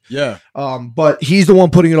his shit. Yeah. But he's the one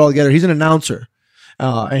putting it all together. He's an announcer.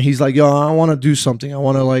 And he's like, yo, I want to do something. I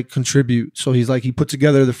want to like contribute. So he's like, he put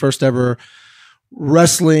together the first ever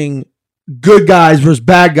wrestling good guys versus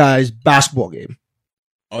bad guys basketball game.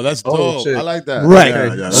 Oh, that's dope. Shit. I like that.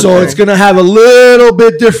 Right. Yeah. So it's going to have a little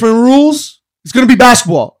bit different rules. It's going to be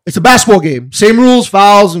basketball. It's a basketball game. Same rules,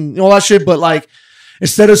 fouls, and all that shit. But like,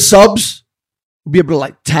 instead of subs, we'll be able to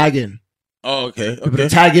like tag in. Oh, okay.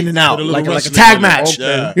 Tag in and out, like a wrestling tag on it. match.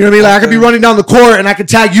 Yeah. You know what I mean? Like I could be running down the court and I could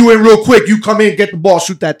tag you in real quick. You come in, get the ball,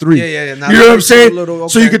 shoot that three. Yeah. You know what I'm saying?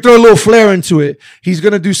 So you could throw a little flair into it. He's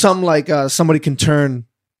gonna do something like somebody can turn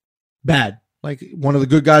bad, like one of the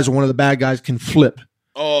good guys or one of the bad guys can flip.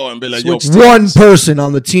 Oh, and be like, yo, One person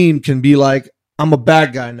on the team can be like, I'm a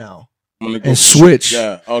bad guy now. I'm gonna go And switch.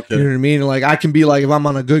 Yeah, okay. You know what I mean? Like I can be like, if I'm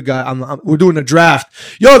on a good guy, we're doing a draft.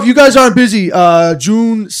 Yo, if you guys aren't busy,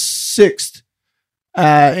 June 6th.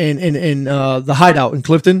 In the Hideout in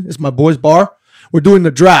Clifton. It's my boy's bar. We're doing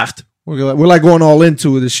the draft. We're like going all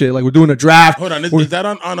into this shit. Like we're doing a draft. Hold on, is that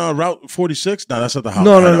on Route 46? No, that's at the house.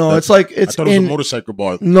 No. It's like it's I thought it was a motorcycle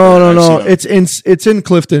bar. No. It's in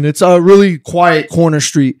Clifton. It's a really quiet corner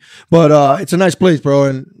street, but it's a nice place, bro.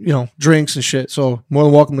 And you know, drinks and shit. So more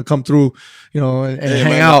than welcome to come through. You know, and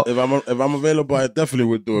hang out. If I'm available, I definitely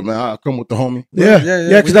would do it, man. I'll come with the homie.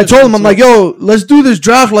 Yeah. Because I told him, I'm like, yo, let's do this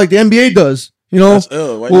draft like the NBA does. You know,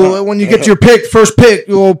 well, when you get your first pick,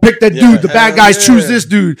 you'll pick that dude. The bad guys choose this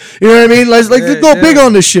dude. You know what I mean? Let's go big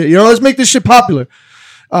on this shit. You know, let's make this shit popular.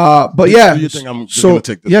 But yeah, do you think I'm gonna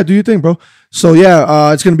take this? Yeah, do you think, bro? So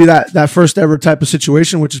yeah, it's gonna be that first ever type of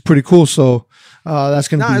situation, which is pretty cool. So that's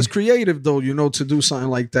gonna be. It's creative though, you know, to do something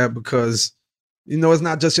like that because you know it's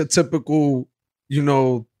not just your typical, you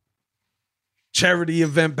know, charity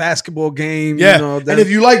event basketball game. Yeah, you know, and if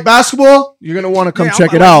you like basketball, you're gonna want to come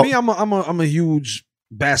check it out. Me, I'm a huge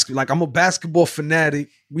I'm a basketball fanatic.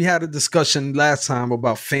 We had a discussion last time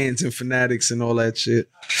about fans and fanatics and all that shit.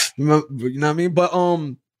 You know what I mean? But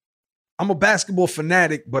I'm a basketball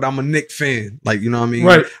fanatic, but I'm a Knicks fan. Like, you know what I mean?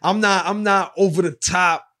 Right. I'm not over the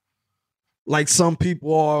top like some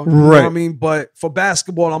people are. You right. know what I mean? But for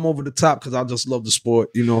basketball, I'm over the top because I just love the sport.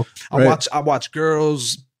 You know, I watch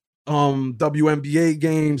girls. WNBA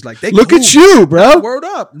games, like they look at you, bro. Word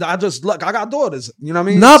up. I got daughters. You know what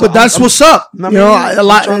I mean? No, but that's what's up. You know,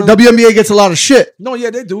 WNBA gets a lot of shit. No,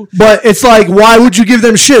 yeah, they do. But it's like, why would you give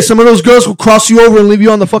them shit? Some of those girls will cross you over and leave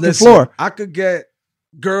you on the fucking floor. I could get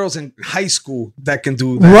girls in high school that can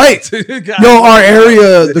do that. Right. Yo, our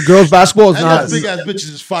area, the girls basketball is not. Big ass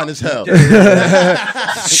bitches is fine as hell.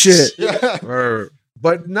 Shit.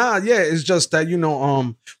 But it's just that, you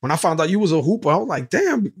know, when I found out you was a hooper, I was like,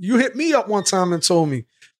 damn, you hit me up one time and told me.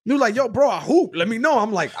 You like, yo, bro, I hoop. Let me know.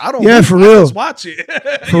 I'm like, I don't. Yeah, hoop. for real. I just watch it.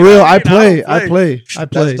 For real, I play.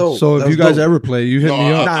 So if you guys dope. ever play, you hit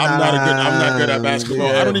me up. I'm not good at basketball.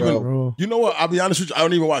 Yeah, I don't even. Bro. You know what? I'll be honest with you. I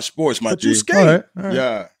don't even watch sports, my But G. you skate. All right.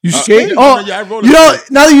 Yeah. You skate? I roll you know,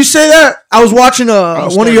 now that you say that, I was watching one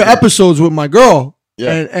of your starting. episodes with my girl,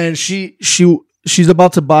 Yeah. and she's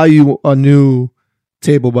about to buy you a new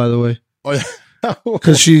table, by the way. Oh yeah.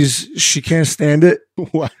 Because she can't stand it.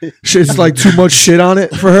 Why? It's like too much shit on it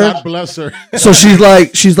for her. God bless her. So she's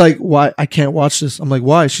like, why? I can't watch this. I'm like,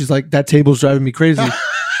 why? She's like, that table's driving me crazy.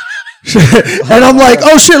 And I'm like,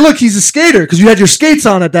 oh shit, look, he's a skater. Because you had your skates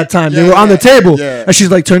on at that time. They were on the table. Yeah. And she's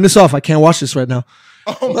like, turn this off. I can't watch this right now.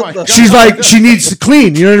 Oh my God. She's like, she needs to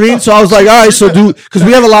clean. You know what I mean? So I was like, all right, so because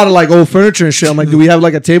we have a lot of like old furniture and shit. I'm like, do we have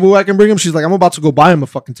like a table where I can bring him? She's like, I'm about to go buy him a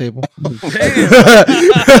fucking table. But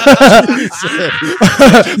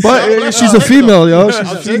she's a female, yo.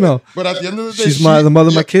 She's a female. But at the end of the day, she's the mother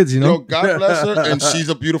of my kids, you know? Yo, God bless her, and she's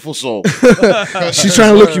a beautiful soul. She's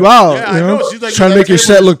trying to look you out. Yeah, you know? I know. She's like, trying to make your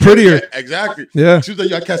set look prettier. Yeah, exactly. Yeah. She was like,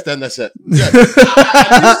 yo, I can't stand that set.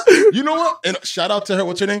 Yeah. You know what? And shout out to her.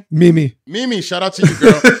 What's her name? Mimi, shout out to you,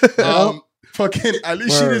 girl. Fucking, at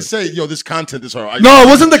least she didn't say, yo, this content is her. No, it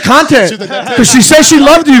wasn't the content. Because she said she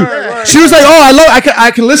loved you. She was like, oh,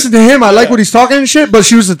 I can listen to him. I like what he's talking and shit. But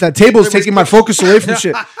she was at that table taking my focus away from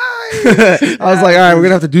shit. I was like, all right, we're going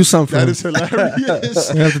to have to do something. That is hilarious. We're going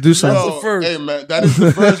to have to do something. Yo, hey, man, that is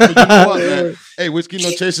the first. But you know what, man? Hey, Whiskey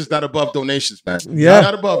No Chasers not above donations, man. Yeah.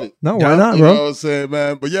 Not above it. No, why not, You bro? know what I'm saying,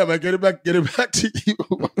 man? But yeah, man, get it back to you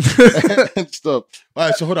and stuff. All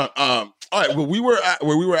right, so hold on. All right, where we were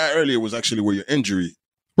at earlier was actually where your injury.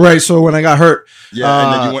 Right, so when I got hurt. Yeah,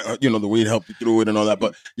 and then you went, the weed helped you through it and all that.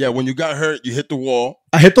 But yeah, when you got hurt, you hit the wall.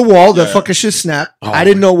 I hit the wall. The fucking shit snapped. I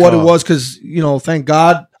didn't know what it was because, thank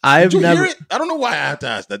God, I've never. Hear it? I don't know why I had to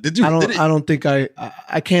ask that. Did you? I don't think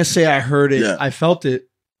I can't say I heard it. Yeah. I felt it,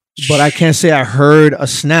 but I can't say I heard a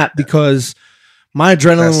snap because my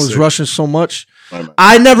adrenaline was rushing so much.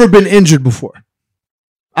 I never been injured before.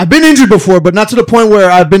 I've been injured before, but not to the point where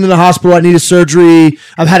I've been in the hospital. I needed surgery.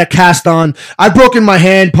 I've had a cast on. I've broken my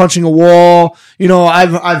hand punching a wall.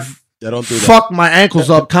 I've fucked my ankles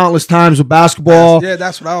up countless times with basketball. Yeah,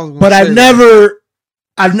 that's what I was. But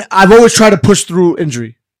I've always tried to push through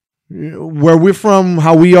injury. Where we're from,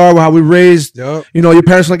 how we are, how we're raised. Yep. Your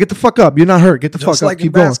parents are like, get the fuck up. You're not hurt. Get the Just fuck like up.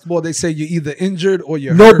 Keep in basketball, they say you're either injured or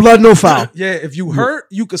you're no hurt. blood, no foul. Yeah, if you hurt,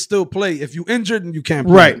 you could still play. If you injured, you can't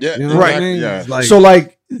play. Right. Yeah. You know Right. what I mean? Yeah. So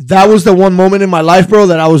that was the one moment in my life, bro,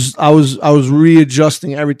 that I was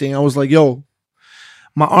readjusting everything. I was like, yo,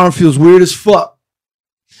 my arm feels weird as fuck.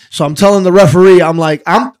 So I'm telling the referee, I'm like,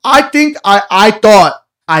 I thought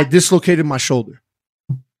I dislocated my shoulder.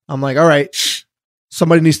 I'm like, all right,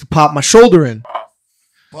 somebody needs to pop my shoulder in.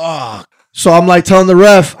 Fuck. So I'm like telling the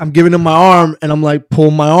ref, I'm giving him my arm, and I'm like, pull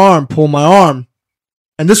my arm.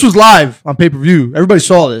 And this was live on pay-per-view. Everybody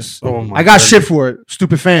saw this. I got shit for it.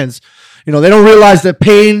 Stupid fans. They don't realize the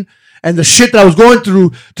pain and the shit that I was going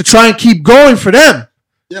through to try and keep going for them.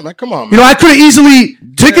 Yeah, man, come on, man. I could have easily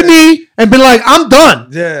taken a knee and been like, I'm done.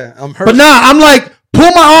 yeah, I'm hurt. But nah, I'm like,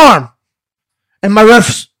 pull my arm. And my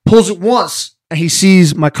ref pulls it once, and he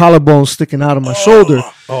sees my collarbone sticking out of my shoulder.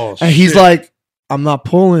 And he's like, I'm not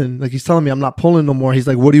pulling. Like, he's telling me I'm not pulling no more. He's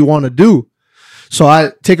like, what do you want to do? So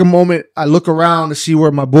I take a moment. I look around to see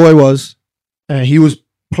where my boy was, and he was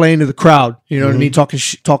playing to the crowd. You know what I mean?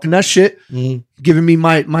 Talking that shit, giving me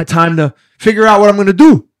my time to figure out what I'm going to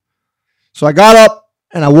do. So I got up,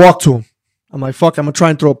 and I walked to him. I'm like, fuck, I'm going to try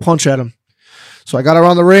and throw a punch at him. So I got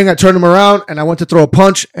around the ring. I turned him around, and I went to throw a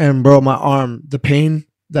punch. And, bro, my arm, the pain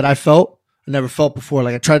that I felt, I never felt before.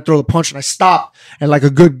 Like, I tried to throw the punch, and I stopped. And like a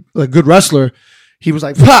good wrestler, he was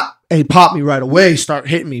like, pop! And he popped me right away, start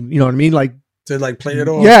hitting me. You know what I mean? Like, to play it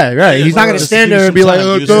off. yeah, right. He's not going to stand there and be like,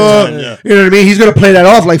 You you know know what I mean? He's going to play that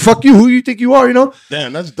off like, fuck you. Who you think you are,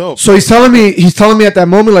 Damn, that's dope. So he's telling me at that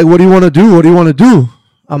moment, like, what do you want to do? What do you want to do?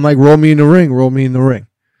 I'm like, roll me in the ring.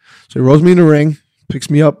 So he rolls me in the ring, picks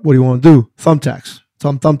me up. What do you want to do? Thumbtacks.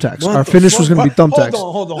 Thumbtacks. Our finish was going to be thumbtacks.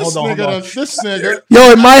 Hold on. This nigga.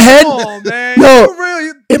 Yo, in my head,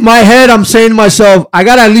 in my head, I'm saying to myself, I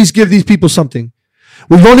got to at least give these people something.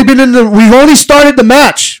 We've only started the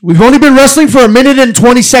match. We've only been wrestling for 1 minute and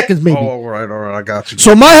 20 seconds, maybe. All right, I got you.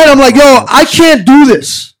 So in my head, I'm like, yo, I can't do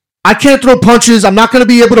this. I can't throw punches. I'm not going to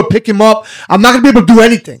be able to pick him up. I'm not going to be able to do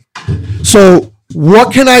anything. So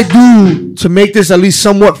what can I do to make this at least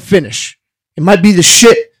somewhat finish? It might be the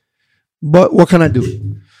shit, but what can I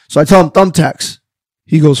do? So I tell him thumbtacks.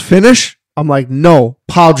 He goes, finish? I'm like, no,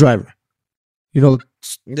 pile driver.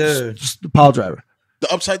 Just the pile driver.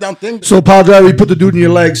 The upside down thing. So pile driver, you put the dude in your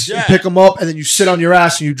legs, you pick him up, and then you sit on your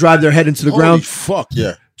ass and you drive their head into the ground. Fuck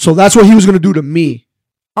yeah. So that's what he was going to do to me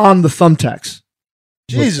on the thumbtacks.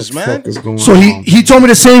 Jesus, man. So he told me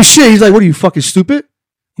the same shit. He's like, what are you, fucking stupid?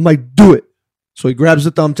 I'm like, do it. So he grabs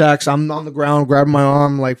the thumbtacks. I'm on the ground, grabbing my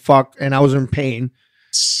arm, like, fuck. And I was in pain.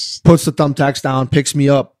 Puts the thumbtacks down, picks me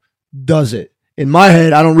up, does it. In my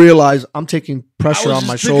head, I don't realize I'm taking pressure on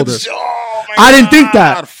my shoulder. I didn't think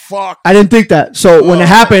that. Fuck. I didn't think that. So when it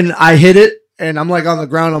happened, I hit it, and I'm like on the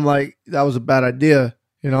ground. I'm like, that was a bad idea.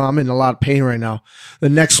 I'm in a lot of pain right now. The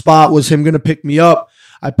next spot was him going to pick me up.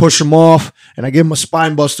 I push him off, and I give him a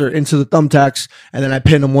spine buster into the thumbtacks, and then I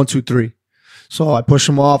pin him 1, 2, 3. So I push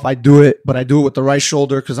him off. I do it, but I do it with the right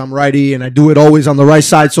shoulder because I'm righty, and I do it always on the right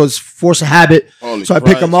side. So it's force of habit. Holy So I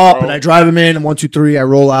pick him Christ, up bro. and I drive him in, and 1, 2, 3, I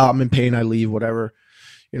roll out. I'm in pain. I leave, whatever.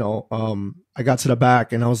 You know, I got to the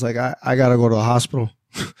back and I was like, I gotta go to the hospital.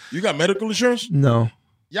 You got medical insurance? No.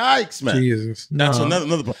 Yikes, man. Jesus. That's No.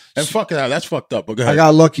 another point. And fuck it out. That's fucked up. But go ahead. I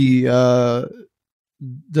got lucky. The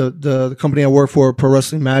company I work for, Pro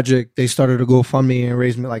Wrestling Magic, they started a GoFundMe and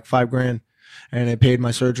raised me like $5,000, and it paid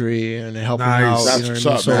my surgery and it helped me out. Nice. That's you know what's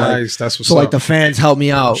what I mean? up, So, man. like, Nice. That's what's so up. like the fans helped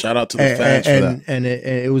me out. Shout out to the fans for that. And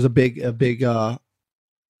it was a big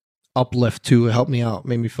uplift too. It helped me out,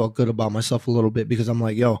 made me feel good about myself a little bit because I'm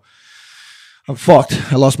like, yo, I'm fucked.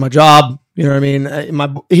 I lost my job. You know what I mean?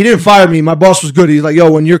 He didn't fire me. My boss was good. He's like, yo,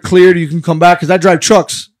 when you're cleared, you can come back because I drive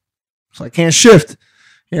trucks, so I can't shift.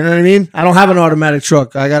 You know what I mean? I don't have an automatic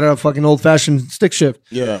truck. I got a fucking old fashioned stick shift.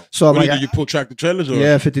 Yeah. So I'm What do like, you pull tractor trailers or?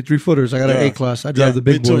 yeah, 53 footers. I got an Yeah. A class. I drive the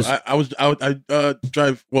big me too. boys. I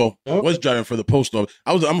drive. Well, I was driving for the post office.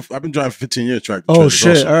 I've been driving for 15 years tractor. Oh trailers shit!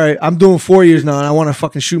 also. All right, I'm doing 4 years now, and I want to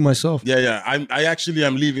fucking shoot myself. Yeah. I actually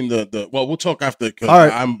am leaving the. Well, we'll talk after because All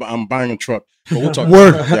right. I'm buying a truck. But we'll talk.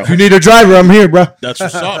 Word. Yeah. If you need a driver, I'm here, bro. That's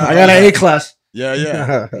what's up. I got an A class.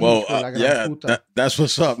 Yeah. Well, I got a yeah, puta. that's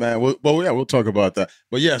what's up, man. We'll talk about that.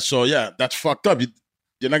 But yeah, so yeah, that's fucked up.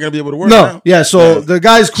 You're not gonna be able to work No, now? yeah. So Yeah. the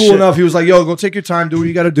guy's cool Shit. enough. He was like, "Yo, go take your time, do what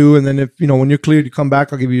you got to do, and then if when you're cleared, you come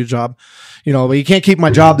back. I'll give you a job." You know, but you can't keep my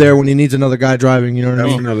job there when he needs another guy driving. You know what I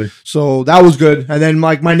mean? Definitely. So that was good. And then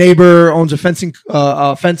like my neighbor owns a fencing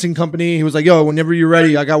company. He was like, "Yo, whenever you're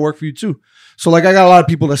ready, I got work for you too." So like I got a lot of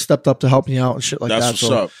people that stepped up to help me out and shit like That's that. what's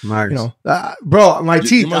So, up. Nice. you know, bro, my You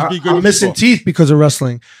teeth. must be good I'm with missing people. teeth because of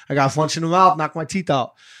wrestling. I got flinch in the mouth, knock my teeth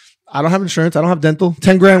out. I don't have insurance. I don't have dental.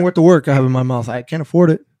 $10,000 worth of work I have in my mouth. I can't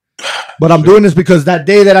afford it. But I'm doing this because that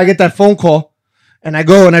day that I get that phone call and I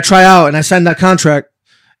go and I try out and I sign that contract,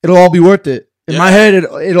 it'll all be worth it. In my head,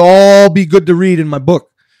 it'll all be good to read in my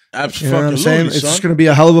book. Absolutely, You know what I'm saying? It's just gonna be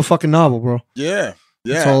a hell of a fucking novel, bro. Yeah.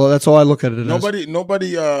 That's all I look at it as.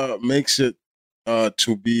 Nobody makes it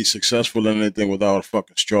to be successful in anything without a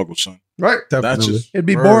fucking struggle, son. Right. That's Definitely. just It'd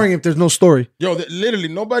be boring if there's no story. yo. Literally,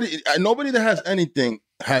 nobody that has anything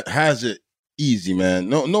has it easy, man.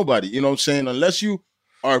 Nobody. You know what I'm saying? Unless you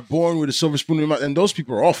are born with a silver spoon in your mouth, and those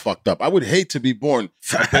people are all fucked up. I would hate to be born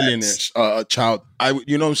a billionaire child.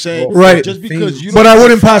 You know what I'm saying? Right. Just because you. But don't I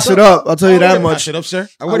wouldn't fucked pass it up. I'll tell you that much. Pass it up, sir.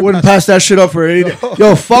 I wouldn't pass that shit up for any.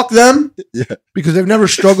 Yo, fuck them. Yeah. Because they've never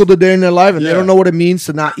struggled a day in their life, and Yeah. they don't know what it means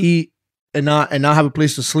to not eat and not have a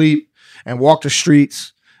place to sleep and walk the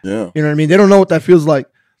streets. Yeah. You know what I mean? They don't know what that feels like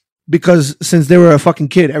because since they were a fucking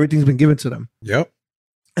kid, everything's been given to them. Yep.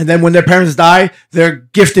 And then when their parents die, they're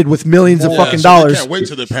gifted with millions of Yeah, fucking so dollars. They can't wait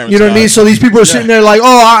till their parents. You know what I mean? die. So these people are sitting there like,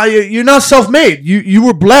 "Oh, you're not self-made. You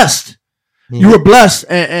were blessed. You were blessed."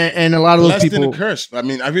 And a lot of those Blessed people. and a curse. I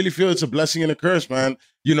mean, I really feel it's a blessing and a curse, man.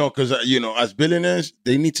 You know, because as billionaires,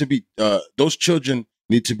 they need to be. Those children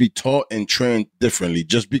need to be taught and trained differently,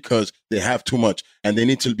 just because they have too much, and they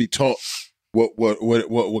need to be taught what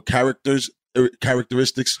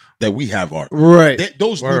characteristics that we have are. Right.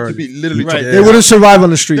 Those need to be literally Right. taught. They wouldn't survive on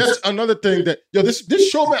the streets. That's another thing that this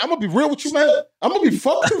show, man. I'm gonna be real with you, man. I'm gonna be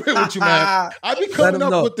fucking real with you, man. I be coming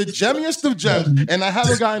up with the gemmiest of gems, and I have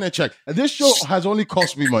a guy in a check. And this show has only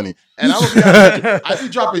cost me money, and I be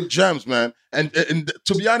dropping gems, man. And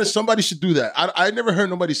to be honest, somebody should do that. I never heard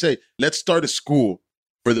nobody say, "Let's start a school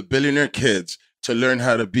for the billionaire kids to learn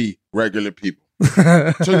how to be regular people."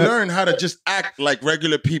 To learn how to just act like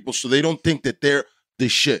regular people so they don't think that they're the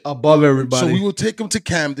shit. Above everybody. So we will take them to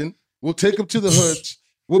Camden. We'll take them to the hoods.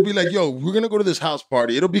 We'll be like, yo, we're going to go to this house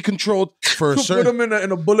party. It'll be controlled for a Put certain... them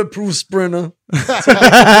in a bulletproof sprinter.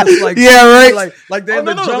 Yeah, right. Like they're in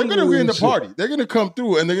the They're jungle. going to be in the and shit. party. They're going to come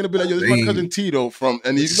through and they're going to be like, yo, this is my Damn. cousin Tito from...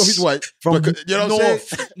 And even though he's white, From but, you know what I'm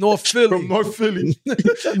saying? North Philly. From North Philly.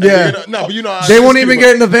 Yeah. No, but you know... They won't even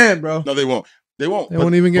get in the van, bro. No, they won't. They won't. They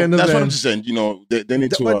won't even get in the That's what van. I'm just saying. You know, they need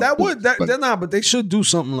to... But they're not, but they should do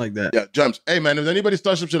something like that. Yeah, Gems. Hey, man, if anybody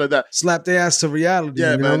starts some shit like that, Slap their ass to reality.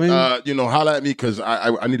 yeah, you know man, what I mean? holla at me because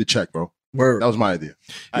I need a check, bro. Word. That was my idea.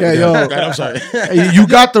 Yeah, yo. I'm sorry. Hey, you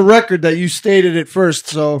got the record that you stated it first,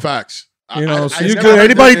 so Facts. you know. So you never could. heard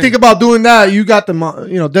Anybody that think thing. about doing that? You got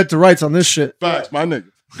the dead to rights on this shit. Facts, my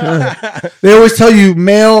nigga. They always tell you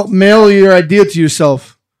mail your idea to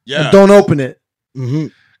yourself. Yeah. And don't open it. Mm-hmm.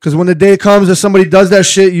 Because when the day comes that somebody does that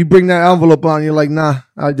shit, you bring that envelope on. You're like, nah,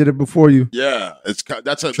 I did it before you. Yeah,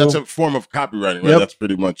 that's a form of copywriting, right? Yep. That's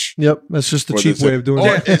pretty much. Yep, that's just the what cheap they way say. of doing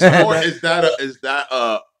Or it. is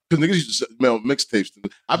that because niggas used to mail mixtapes.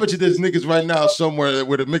 I bet you there's niggas right now somewhere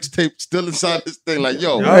with a mixtape still inside this thing. Like,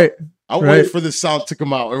 yo, Right. I'll Right. wait for the sound to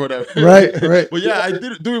come out or whatever. Right. But yeah, I do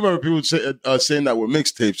remember people saying that with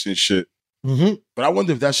mixtapes and shit. Mm-hmm. But I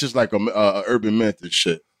wonder if that's just like a urban myth and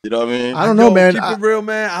shit. You know what I mean? I don't know, man. Keep it real,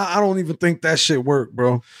 man. I don't even think that shit worked,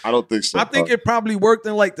 bro. I don't think so. I think it probably worked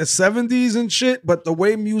in like the 70s and shit, but the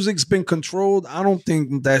way music's been controlled, I don't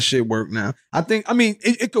think that shit worked now. I mean,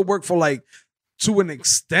 it could work for like to an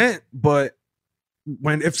extent, but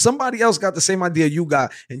if somebody else got the same idea you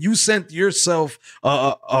got and you sent yourself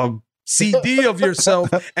a CD of yourself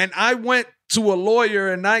and I went to a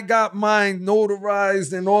lawyer and I got mine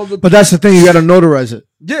notarized and all the But that's the thing. You got to notarize it.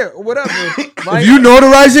 yeah, whatever. If you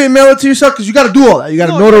notarize it and mail it to yourself, because you got to do all that. You got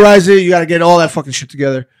to notarize it. You got to get all that fucking shit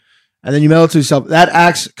together. And then you mail it to yourself. That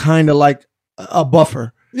acts kind of like a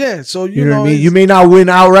buffer. Yeah, so You know what I mean? You may not win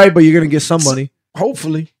outright, but you're going to get some money.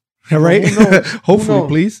 hopefully. Right? Who knows? Hopefully, Who knows?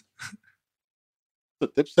 plees. The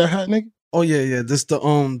Dipset hat, nigga. Oh yeah. This the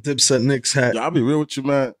Dipset Knicks hat. Yeah, I'll be real with you,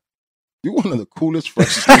 man. You one of the coolest,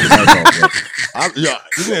 freshest niggas I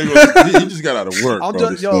know, bro. He just got out of work,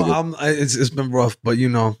 bro. It's been rough, but you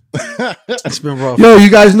know, it's been rough. Yo,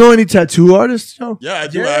 you guys know any tattoo artists? Yo? Yeah, I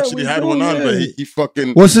do. Yeah, I actually we had do, one on, yeah. but he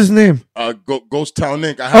fucking What's his name? Ghost Town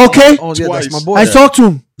Inc. I had Okay. him Oh yeah, twice. that's my boy. I talked to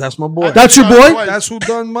him. That's my boy. That's your boy? Twice. That's who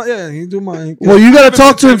done my. Yeah, he do my. Well, you got to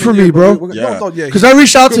talk to him for me, bro. Yeah. Because I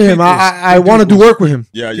reached out to him. I want to do work with him.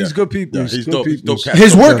 Yeah, He's good people. Yeah, he's dope. He's dope cat.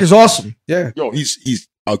 His work is awesome. Yeah. Yo, he's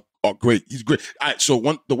great. He's great. All right,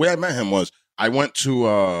 so the way I met him was I went to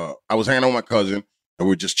I was hanging out with my cousin and we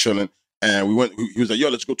were just chilling and we went. He was like, "Yo,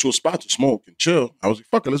 let's go to a spot to smoke and chill." I was like,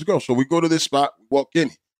 "Fuck it, let's go." So we go to this spot. We walk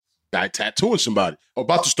in. Guy tattooing somebody.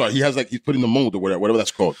 About to start. He has like he's putting the mold or whatever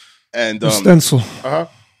that's called. And Stencil.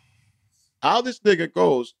 how this nigga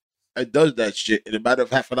goes and does that shit in a matter of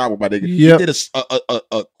half an hour, my nigga. Yep. He did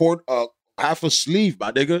a cord, half a sleeve,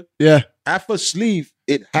 my nigga. Yeah. Half a sleeve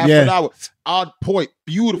in half Yeah. an hour. Odd point.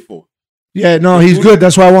 Beautiful. Yeah, no, he's good.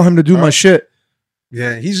 That's why I want him to do my shit.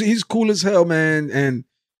 Yeah, he's cool as hell, man, and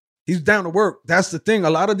he's down to work. That's the thing. A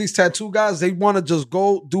lot of these tattoo guys, they want to just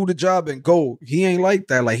go do the job and go. He ain't like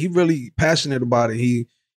that. Like he really passionate about it. He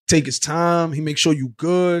take his time. He makes sure you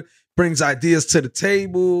good. Brings ideas to the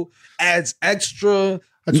table. Adds extra.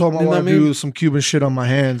 I told him I You know want what to I mean? do some Cuban shit on my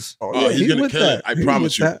hands. Oh, he's gonna with kill it. I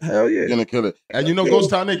promise you. Hell yeah. He's gonna kill it. And you know, Ghost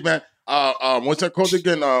Town Nick, man. What's that called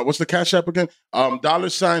again? What's the cash app again?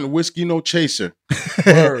 $ whiskey no chaser.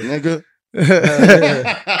 Word, nigga.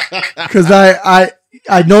 Because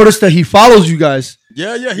I noticed that he follows you guys.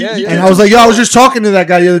 Yeah. And I was like, yo, I was just talking to that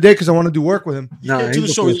guy the other day because I want to do work with him. He came to the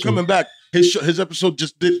show. He's coming back. His episode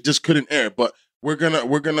just couldn't air, but we're gonna you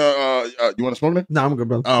want to smoke it? Nah, I'm good,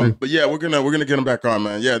 brother. But yeah, we're gonna get him back on,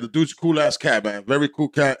 man. Yeah, the dude's a cool ass cat, man. Very cool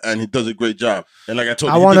cat, and he does a great job. And like I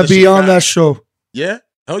told you, I want to be on that show. Yeah,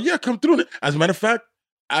 hell yeah, come through. As a matter of fact,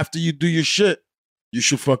 after you do your shit, you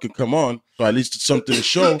should fucking come on. So at least it's something to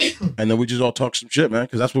show, and then we just all talk some shit, man.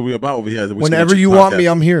 Because that's what we're about over here. Whenever you want me,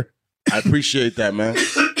 I'm here. I appreciate that, man.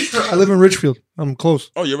 I live in Richfield. I'm close.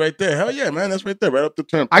 Oh, you're right there. Hell yeah, man. That's right there, right up the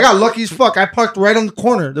turn. I got lucky as fuck. I parked right on the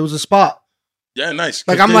corner. There was a spot. Yeah, nice.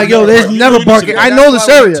 Like I'm like, yo, there's never parking. I know this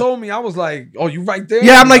area. Told me, I was like, oh, you right there?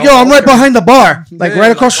 Yeah, I'm like, yo, I'm right behind the bar, like Yeah,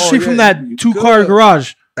 right across the like, street oh, from yeah, that you 2-car good.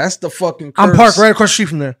 garage. That's the fucking curse. I'm parked right across the street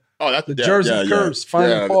from there. Oh, that's The Jersey curse.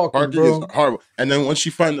 Find the parking, bro. is horrible. And then once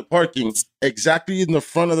you find the parking, exactly in the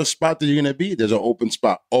front of the spot that you're gonna be, there's an open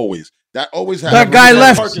spot always. That always happens. That guy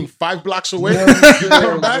left. Parking 5 blocks away. Yeah, You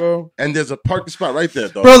come back, bro. and there's a parking spot right there,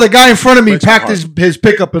 though. Bro, the guy in front of me Breaks packed my his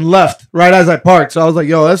pickup and left right as I parked. So I was like,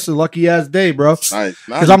 yo, that's a lucky ass day, bro. Nice.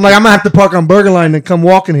 Because I'm like, I'm gonna have to park on Burger Line and come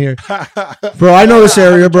walking here. Bro, I know this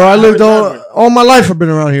area, bro. I lived all my life. I've been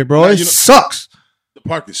around here, bro. Now, It you know- sucks. The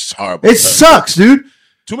park is horrible. It sucks, dude.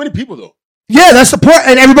 Too many people, though. Yeah, that's the point.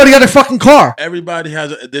 And everybody got their fucking car. Everybody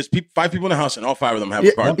has. There's 5 people in the house, and all 5 of them have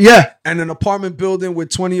a car. Yeah. And an apartment building with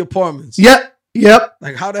 20 apartments. Yep.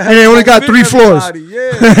 Like how the And hell? they only you got fit 3 floors. everybody?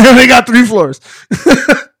 Yeah. They got 3 floors.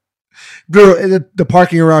 Bro, the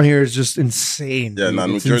parking around here is just insane. Yeah, dude. no,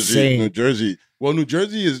 New It's Jersey. insane. New Jersey. Well, New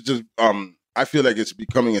Jersey is just. I feel like it's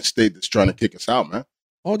becoming a state that's trying to kick us out, man.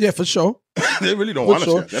 Oh yeah, for sure. They really don't For want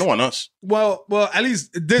sure. us here. They don't want us. Well, at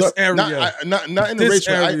least this area. Not in the This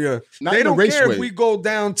raceway. area. Not They in the don't care raceway. if we go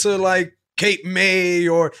down to like Cape May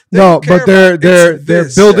or they No, don't care but they're about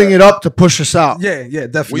this. building it up to push us out. Yeah,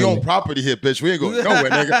 definitely. We own property here, bitch. We ain't going nowhere,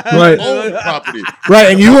 nigga. Right. We own property.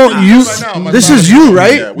 Right, and you won't Right now, my this is property. you,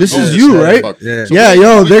 right? Yeah, we This own is this you, shit. right? Fuck. Yeah. So Yeah, we-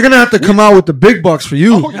 yo, they're gonna have to come out with the big bucks for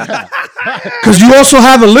you. Oh, yeah. Because you also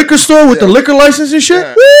have a liquor store with the liquor license and shit.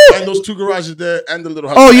 Yeah. And those 2 garages there and the little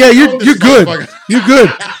house. Oh yeah, you're good. You're good.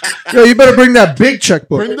 Yo, you better bring that big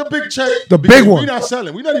checkbook. Bring the big check. The big one. We're not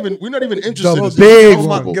selling. We're not even interested. The in big this.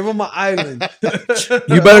 one. Give him an island.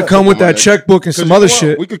 You better come with that checkbook and some other what?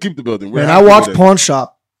 shit. We could keep the building. Man, I watch Pawn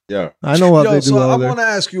Shop. Yeah. I know what they do so I over want there.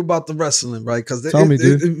 to ask you about the wrestling, right? Because Tell me,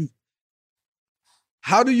 dude.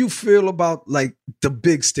 How do you feel about like the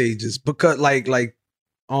big stages? Because like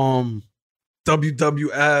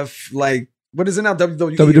WWF, like what is it now? WWE,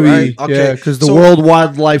 right? WWE, yeah, because the World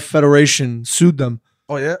Wildlife Federation sued them.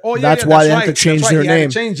 Oh yeah, that's why they have to change their name.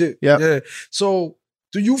 Change it. Yep. Yeah. So,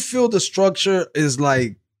 do you feel the structure is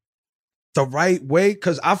like the right way?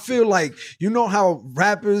 Because I feel like you know how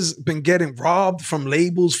rappers been getting robbed from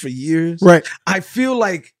labels for years, right? I feel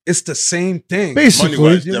like it's the same thing,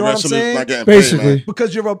 basically. You know what I'm saying? Basically,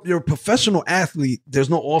 because you're a professional athlete. There's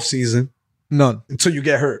no off season, none until you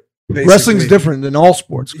get hurt. Basically. Wrestling's different than all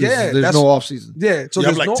sports. Yeah, there's no off season. Yeah, so you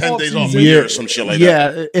have there's like no 10 days off a off-season. year or some shit like that.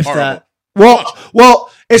 Yeah, if Horrible. that. Well,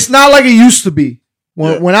 it's not like it used to be.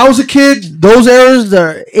 When I was a kid, those eras,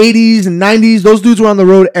 the 80s and 90s, those dudes were on the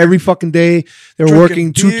road every fucking day. They were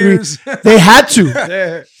working 2-3. They had to.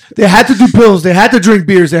 Yeah. They had to do pills. They had to drink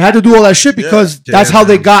beers. They had to do all that shit because that's how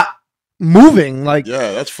they got moving. Like,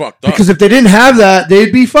 yeah, that's fucked up. Because if they didn't have that,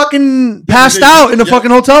 they'd be fucking passed out in the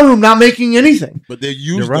fucking hotel room, not making anything. But they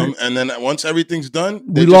used them, and then once everything's done,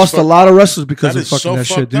 we lost a lot of wrestlers because of fucking that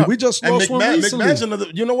shit, dude. We just lost one recently. McMahon's another.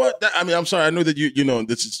 You know what? I mean, I'm sorry. I know that you know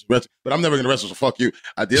this is wrestling, but I'm never gonna wrestle. So fuck you.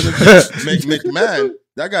 At the end of the day, McMahon,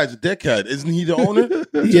 that guy's a dickhead, isn't he? The owner?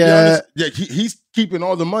 Yeah, he's keeping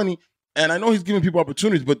all the money. And I know he's giving people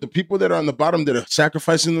opportunities, but the people that are on the bottom that are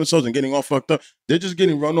sacrificing themselves and getting all fucked up, they're just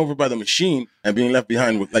getting run over by the machine and being left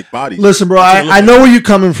behind with like bodies. Listen, bro, I know where you're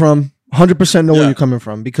coming from. 100% know where you're coming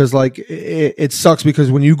from because like it sucks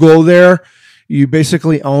because when you go there, you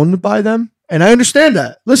basically owned by them. And I understand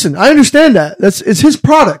that. Listen, I understand that. It's his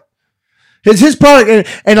product. It's his product.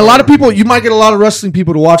 And a lot of people, you might get a lot of wrestling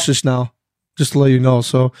people to watch this now. Just to let you know.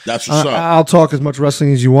 So that's what's up. I'll talk as much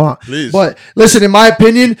wrestling as you want. Please. But listen, in my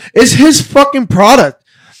opinion, it's his fucking product.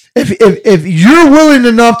 If you're willing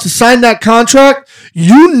enough to sign that contract,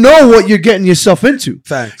 you know what you're getting yourself into.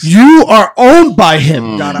 Facts. You are owned by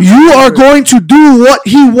him. You are going to do what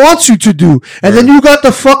he wants you to do. And then you got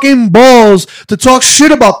the fucking balls to talk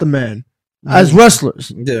shit about the man. As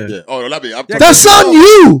wrestlers, Oh, that's on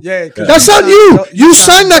you. That's on you. You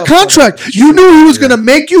signed that contract. You knew he was going to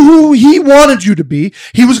make you who he wanted you to be.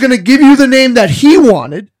 He was going to give you the name that he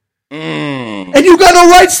wanted, and you got no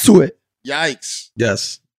rights to it. Yikes!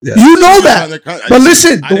 Yes. You know that. But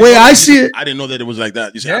listen, the way I see it, I didn't know that it was like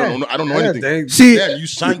that. You see, I don't know anything. See, you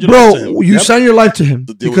signed your life to him. You signed your life to him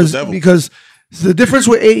because the difference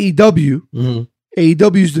with AEW.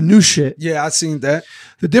 AEW is the new shit. Yeah, I seen that.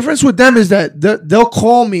 The difference with them is that they'll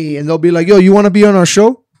call me and they'll be like, yo, you want to be on our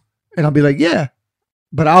show? And I'll be like, yeah.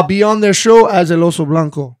 But I'll be on their show as El Oso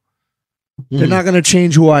Blanco. They're not going to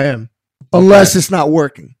change who I am unless it's not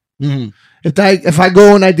working. If I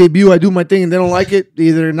go and I debut, I do my thing and they don't like it,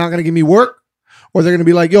 either they're not going to give me work or they're going to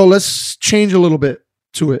be like, yo, let's change a little bit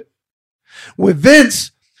to it. With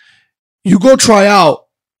Vince, you go try out.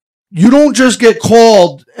 You don't just get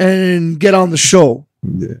called and get on the show.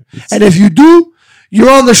 Yeah. And if you do, you're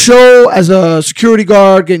on the show as a security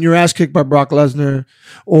guard getting your ass kicked by Brock Lesnar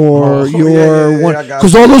or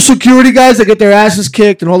because all those security guys that get their asses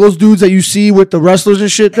kicked and all those dudes that you see with the wrestlers and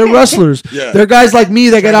shit, they're wrestlers. They're guys like me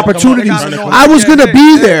that get opportunities. I was going to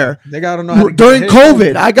be there they gotta know during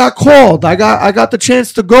COVID. I got called. I got the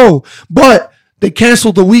chance to go, but they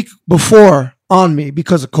canceled the week before on me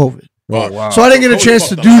because of COVID. Oh, wow. So I didn't get a chance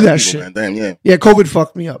to do that shit. Man. Damn, yeah, COVID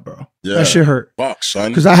fucked me up, bro. Yeah. That shit hurt. Fuck,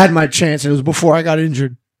 son. Because I had my chance. It was before I got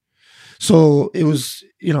injured. So it was,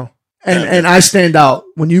 and I stand out.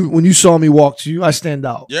 When you saw me walk to you, I stand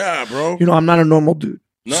out. Yeah, bro. I'm not a normal dude.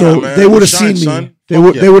 Nah, so man. they would have seen me. Son. They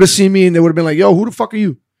would have seen me and they would have been like, yo, who the fuck are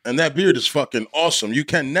you? And that beard is fucking awesome. You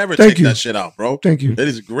can never take that shit out, bro. Thank you. It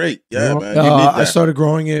is great. Yeah, man. You need that. I started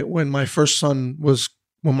growing it when my first son was,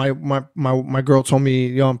 when my girl told me,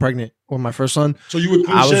 yo, I'm pregnant with my first son. So you would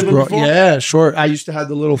clean shave before? Yeah, sure. I used to have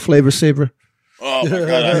the little Flavor Saver. Oh my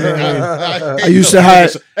god! I used to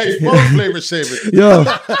have. Hey, Flavor Saver. Yo,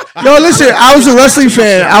 listen. I was a wrestling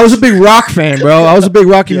fan. I was a big rock fan, bro. I was a big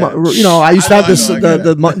Rocky. I used to have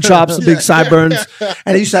the mutton chops, the big sideburns, and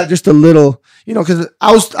I used to have just a little. Because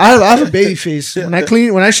I have a baby face. When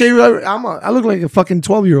I shave, I look like a fucking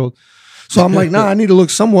 12-year-old. So I'm like, nah, I need to look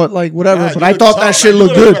somewhat like whatever. Nah, but you I look thought tough, that shit man.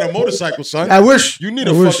 looked You look good. like a motorcycle, son. I wish. You need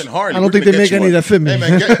I a wish. fucking Harley. I don't We're think gonna they make get you any one. that fit me. Hey,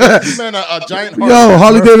 man, get this man a giant Harley. Yo,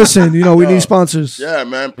 Harley bro. Davidson. You know, we Yo. need sponsors. Yeah,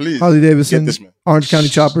 man, please. Harley Davidson, Get this man. Orange County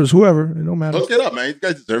Choppers, whoever. It don't matter. Hook it up, man. You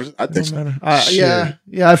guys deserve it. I think Don't so. matter.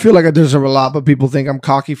 Yeah. I feel like I deserve a lot, but people think I'm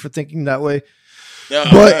cocky for thinking that way. Yeah,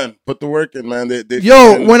 But- man. Put the work in, man. They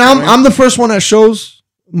Yo, when I'm the first one at shows,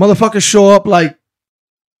 motherfuckers show up like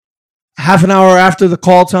half an hour after the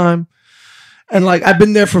call time, and like I've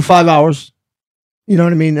been there for 5 hours. You know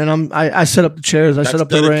what I mean? And I set up the chairs, I That's set up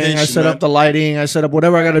the ring, I dedication, set man. up the lighting, I set up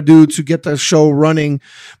whatever I got to do to get the show running.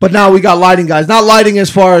 But now we got lighting guys, not lighting as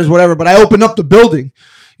far as whatever, but I open up the building.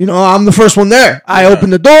 You know, I'm the first one there. I open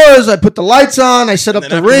the doors, I put the lights on, I set up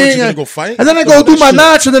the ring, You're gonna go fight, and then I go do my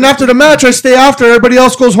match. And then after the match, I stay after. Everybody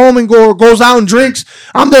else goes home and goes out and drinks.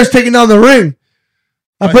 I'm there taking down the ring.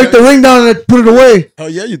 I break the ring down and I put it away. Oh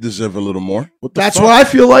yeah, you deserve a little more. What the That's fuck? what I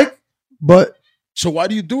feel like. But So why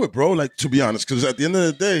do you do it, bro? Like, to be honest, because at the end of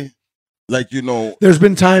the day, like, you know, there's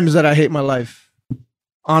been times that I hate my life.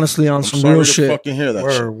 Honestly, on I'm some sorry real to shit. fucking hear that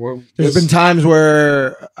shit. There's been times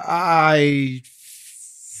where I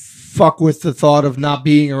fuck with the thought of not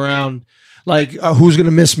being around. Like, who's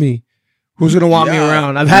gonna miss me? Who's gonna want me Yeah.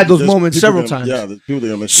 around? I've had those There's moments people several gonna- times. Yeah, there's people that are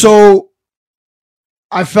gonna miss you. So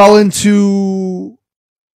I fell into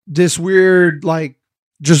this weird, like,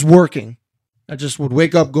 just working. I just would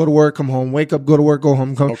wake up, go to work, come home, wake up, go to work, go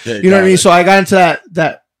home, come. Okay, You know what I got mean? it. So I got into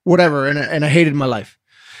that whatever, and I hated my life.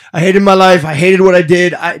 I hated my life. I hated what I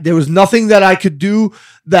did. There was nothing that I could do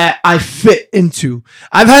that I fit into.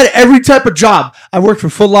 I've had every type of job. I worked for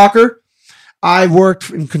Foot Locker. I've worked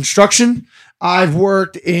in construction. I've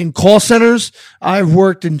worked in call centers. I've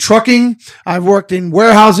worked in trucking. I've worked in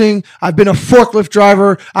warehousing. I've been a forklift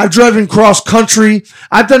driver. I've driven cross country.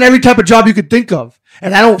 I've done every type of job you could think of.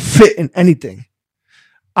 And I don't fit in anything.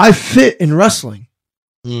 I fit in wrestling.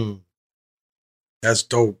 That's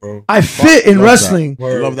dope, bro. I fit in Love wrestling.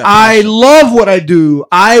 that. Love that I passion. love what I do.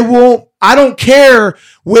 I don't care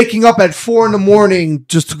waking up at 4 a.m.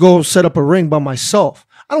 just to go set up a ring by myself.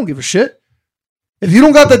 I don't give a shit. If you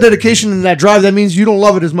don't got that dedication and that drive, that means you don't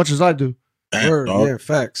love it as much as I do. Word, dog. yeah,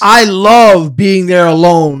 facts. I love being there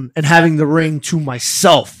alone and having the ring to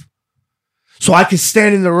myself. So I can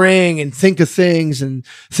stand in the ring and think of things and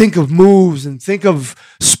think of moves and think of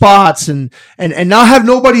spots and not have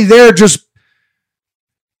nobody there just.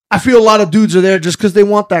 I feel a lot of dudes are there just because they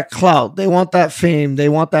want that clout. They want that fame. They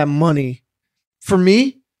want that money. For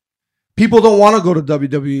me, people don't want to go to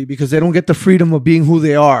WWE because they don't get the freedom of being who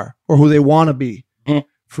they are or who they want to be.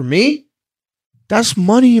 For me, that's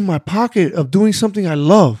money in my pocket of doing something I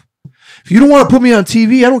love. If you don't want to put me on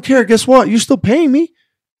TV, I don't care. Guess what? You're still paying me.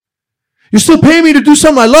 You're still paying me to do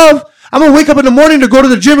something I love. I'm going to wake up in the morning to go to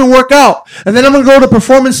the gym and work out. And then I'm going to go to the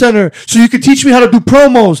performance center so you can teach me how to do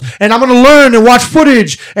promos. And I'm going to learn and watch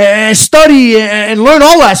footage and study and learn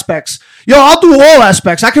all aspects. Yo, I'll do all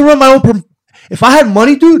aspects. I can run my own. If I had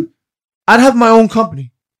money, dude, I'd have my own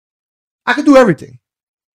company. I could do everything.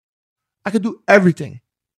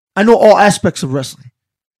 I know all aspects of wrestling.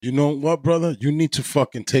 You know what, brother? You need to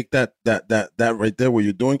fucking take that right there. What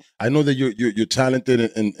you're doing. I know that you're talented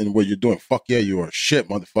in what you're doing. Fuck yeah, you are shit,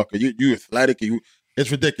 motherfucker. You athletic. It's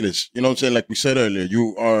ridiculous. You know what I'm saying? Like we said earlier,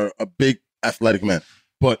 you are a big athletic man.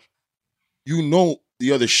 But you know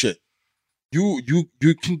the other shit. You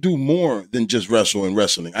can do more than just wrestle and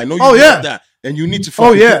wrestling. I know you know that, and you need to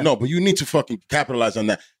fucking but you need to fucking capitalize on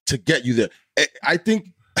that to get you there. I think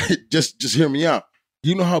just hear me out.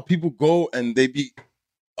 You know how people go and they be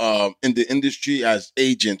in the industry as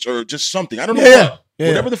agents or just something. I don't know what.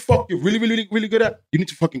 Whatever the fuck you're really, really, really good at, you need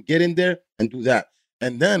to fucking get in there and do that.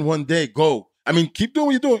 And then one day go. I mean, keep doing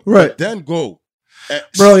what you're doing. Right. But then go.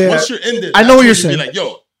 Bro, yeah. Once you're in there, I know what you're that's when saying. you be like,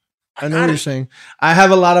 yo. I know what you're saying. I have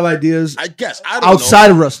a lot of ideas I guess. I don't outside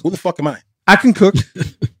know. of wrestling. Who the fuck am I? I can cook.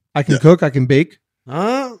 I can cook. I can bake.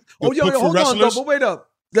 Huh? Oh, You cook for hold on, wrestlers? though, but wait up.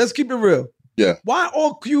 Let's keep it real. Yeah. Why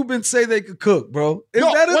all Cubans say they could cook, bro? Is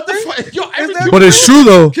Yo, that a what the thing? fuck? Yo, every Is that Cuban But it's true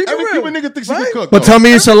though. Keep it Every real. Cuban nigga thinks he Right? can cook. But though. tell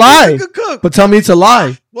me it's a Every lie. Cuban could cook. But tell me it's a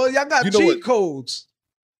lie. Well, y'all got You know cheat what? codes.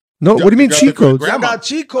 No, what do you mean got cheat the codes? Y'all grandma. got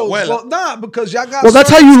cheat codes. Abuela. Well, nah, because y'all got. Well, that's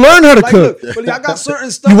how certain- you learn how to like, cook. look, but y'all got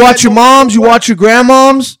certain stuff. You watch that your no matter moms, you what- watch your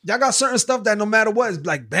grandmoms. Y'all got certain stuff that no matter what is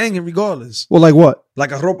like banging regardless. Well, like what?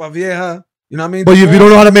 Like a ropa vieja. You know what I mean? But if you don't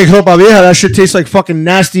know how to make ropa vieja, that shit tastes like fucking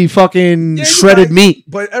nasty fucking Yeah, you shredded right. meat.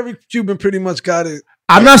 But every Cuban pretty much got it.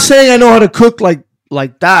 I'm not saying I know how to cook like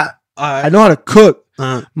that. I know how to cook.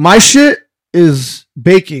 My shit is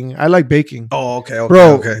baking. I like baking. Oh, okay,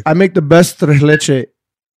 Bro, okay. I make the best tres leche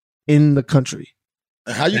in the country.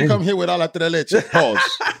 How you come here with all that leche?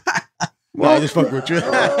 Pause. No, I just fuck with you.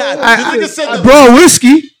 Bro,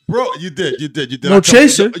 whiskey. Bro, you did. No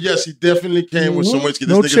chaser. Yes, he definitely came with some whiskey.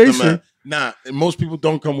 This No nigga's chaser. the man. Nah, and most people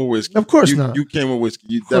don't come with whiskey. Of course you, not. You came with whiskey.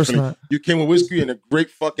 You course definitely. not. You came with whiskey and a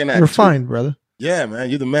great fucking attitude. You're fine, brother. Yeah, man,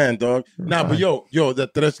 you're the man, dog. Nah, but yo, the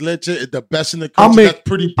tres leche is the best in the I'll country. make- That's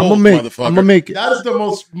pretty I'm bold, gonna make- motherfucker. I'm gonna make it. That is the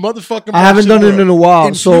most motherfucking. I haven't done it in a while.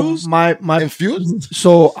 Infused? So my infused.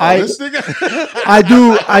 so This nigga.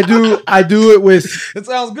 I do it with It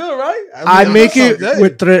sounds good, right? I make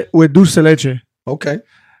it with dulce leche. Okay.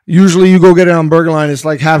 Usually you go get it on Burger Line. It's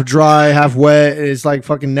like half dry, half wet. It's like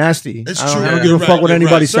fucking nasty. It's I true. don't give a fuck what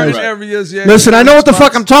anybody Certain says. areas, yeah. Listen, I know what the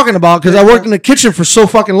fuck I'm talking about because I worked in the kitchen for so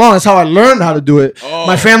fucking long. That's how I learned how to do it. Oh,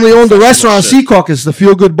 My family owned the restaurant shit. Sea Caucus, the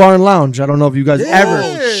Feel Good Bar and Lounge. I don't know if you guys ever.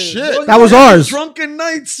 shit. That was ours. Drunken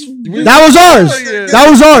nights. That was ours. Yeah. That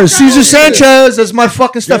was ours. Caesar Sanchez is my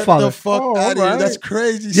fucking Get stepfather. the fuck Oh, out of here. alright. That's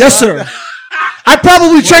crazy. Yes, son. sir. I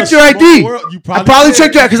probably checked your a small ID. world. You I probably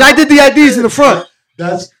checked your because I did the IDs in the front.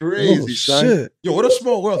 That's crazy, Oh, son. shit. Yo, what a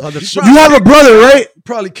small world. Huh? You have a brother, right?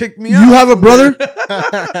 Probably kicked me You out. have a brother.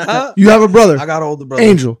 Huh? You have a brother. I got an older brother.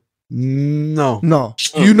 Angel. No. No,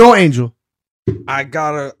 you know Angel. I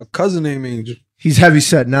got a cousin named Angel. He's heavy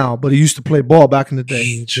set now, but he used to play ball back in the day.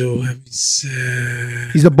 Angel, let me see.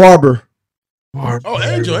 He's a barber. Oh,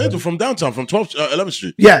 Angel from downtown, from 12th, 11th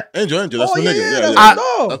Street. Yeah, Angel, that's Oh, the yeah, nigga. yeah, Yeah, that's yeah.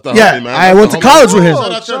 dope. That's the yeah. homie, man. I That's went the to homie. college with him.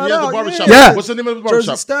 Shout out to him. He has a barbershop. Yeah. What's the name of the Jersey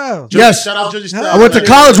barbershop? Style. Yes. Shout out Jersey Style. I went to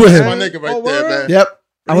college with That's him. my nigga right Oh, there, word? man. Yep.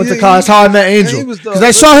 I went to Yeah, college. That's how I met he Angel. was the Because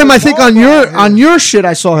I saw him, I think, on barber. your shit.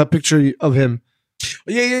 I saw a picture of him.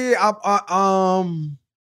 Yeah.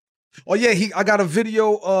 Oh yeah, I got a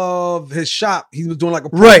video of his shop. He was doing like a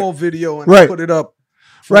promo video and I Right. put it up.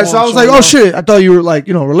 Right. So I was like, oh shit. I thought you were like,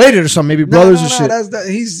 related or something, maybe brothers and shit.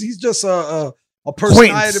 He's just a person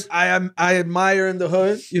Acquaintance. I admire in the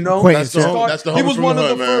hood. You know, Acquaintance, That's the he homie was from one the of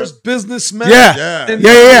hood, the man. first businessmen. Yeah. in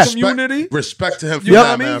Yeah. the community. Respect to him for You know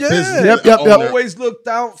that, what I mean? man. Yeah. Business. Yep. Always looked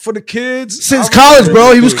out for the kids Since I college, remember-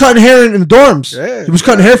 bro, he was cutting hair in the dorms. Yeah. He was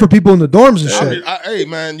cutting hair for people in the dorms and I shit. mean, hey,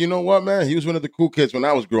 man, you know what, man? He was one of the cool kids when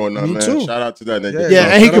I was growing up, Me man. too. Shout out to that nigga. Yeah,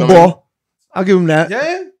 and he could ball. I'll give him that.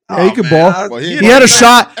 Yeah. Yeah, he could ball. Well, He had a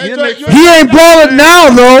shot. Hey, He ain't balling now,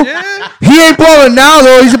 though. Yeah. He ain't balling now,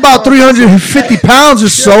 though. He's about 350 pounds or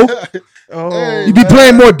so. Oh, He'd be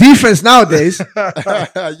playing more defense nowadays.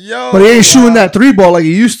 Yo, But he ain't shooting that 3-ball like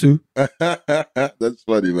he used to. That's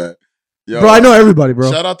funny, man. Yo, Bro, I know everybody,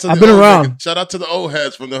 bro. Shout out to I've the been old around. nigga. Shout out to the old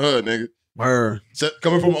heads from the hood, nigga. Word.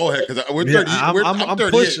 Coming from old head because we're 30. Yeah, I'm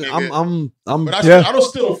 38, pushing. nigga. I'm. But I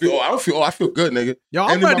still don't feel old. I don't feel old. I feel good, nigga. Yo,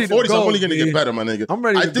 I'm and in ready my to 40s, go, I'm only gonna B. get better, my nigga. I'm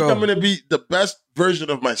ready I to think go. I'm gonna be the best version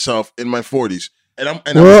of myself in my 40s. And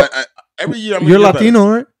Well, every year I'm You're gonna get better. Latino,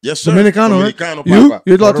 right? Yes, sir. Dominicano, right? Dominicano, You? papa.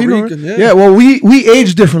 You're Puerto Latino, Rican, right? yeah. Yeah, well, we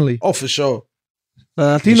age differently. Oh, for sure.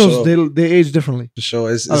 Latinos, sure. they age differently. For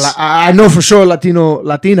sure. It's I know for sure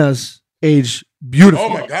Latinas age beautiful. Oh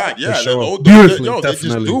my God, yeah. For sure. Beautifully, They just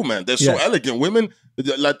definitely. do, man. They're so Yeah. elegant. Women,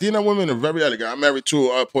 the Latina women are very elegant. I'm married to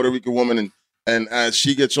a Puerto Rican woman, and as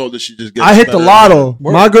she gets older, she just gets I hit the better. lotto.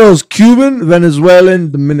 Word. My girl's Cuban,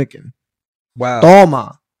 Venezuelan, Dominican. wow.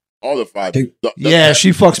 Toma. All the five. Hey, Yeah,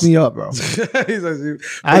 she fucks me up, bro. He's like,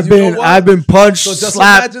 I've you know what? I've been punched, So just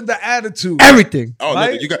slapped, imagine the attitude. everything. Oh,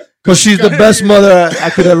 Right? nigga, you got. Because she's the best mother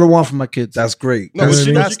I could ever want for my kids. That's great. No, but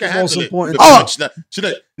she knows That's she can the handle most it. important. Oh. She's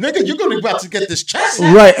like, nigga, you're gonna be about to get this chest.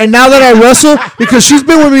 Right. And now that I wrestle, because she's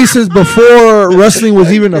been with me since before wrestling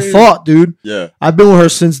was even a thought, dude. Yeah. I've been with her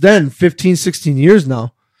since then, 15, 16 years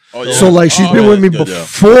now. Oh, yeah. So, like, she's Oh, been yeah, with me good, yeah.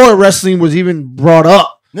 before wrestling was even brought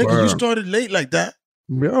up. Nigga, you Word. started late like that.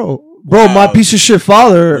 Bro, Wow. my piece of shit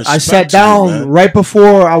father, I Respect sat to you, down man. right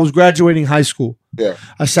before I was graduating high school. Yeah.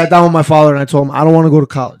 I sat down with my father and I told him, I don't want to go to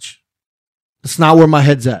college. That's not where my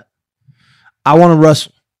head's at. I want to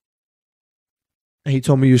wrestle. And he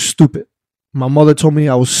told me, you're stupid. My mother told me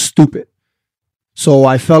I was stupid. So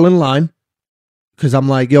I fell in line because I'm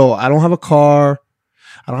like, yo, I don't have a car.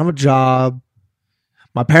 I don't have a job.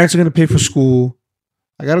 My parents are going to pay for school.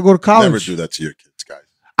 I got to go to college. Never do that to your kids, guys.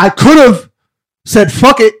 I could have said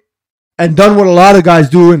fuck it and done what a lot of guys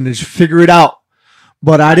do and just figure it out.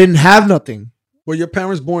 But I didn't have nothing. Were your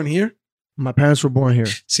parents born here? My parents were born here.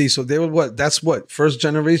 See, so they were what? That's what first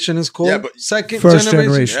generation is called. Yeah, but second First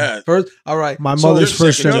generation. generation. Yeah. First. All right. My So mother's You're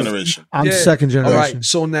first second generation. generation. I'm Yeah. second All generation. right.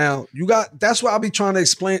 So now you got. That's what I'll be trying to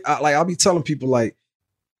explain. Like I'll be telling people, like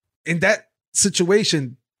in that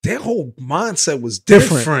situation, their whole mindset was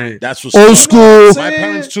Different. different. That's what's Old up. school. My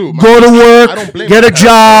parents too. Go to I don't work, blame get my a parents.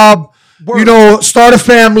 job, you know, start a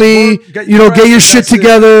family, Get you know, get your shit that's it.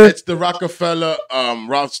 together. It's the Rockefeller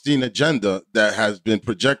Rothstein agenda that has been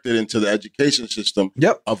projected into the education system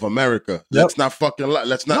of America. Let's not fucking lie.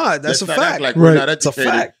 Let's not. That's let's a not fact. act like we're not It's a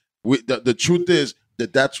educated. fact. The truth is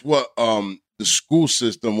that's what the school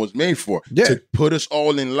system was made for. Yeah. To put us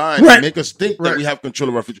all in line Right. and make us think that we have control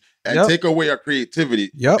of our future and take away our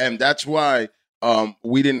creativity. And that's why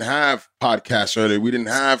we didn't have podcasts earlier. We didn't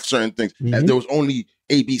have certain things. There was only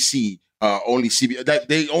ABC, only CB. That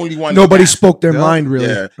they only wanted. Nobody spoke their mind, really.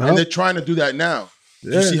 Yeah, and they're trying to do that now.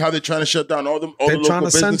 You see how they're trying to shut down all the local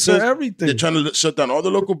businesses? Censor everything. They're trying to shut down all the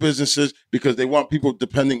local businesses because they want people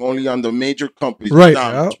depending only on the major companies. Right.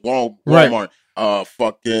 Walmart,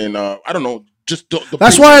 fucking, I don't know. Just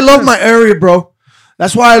That's why I love my area, bro.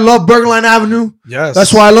 That's why I love Bergline Avenue. Yes.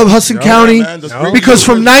 That's why I love Hudson County. Because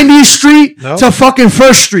from 90th Street to fucking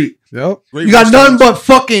First Street, you got nothing but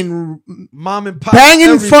fucking mom and pop, banging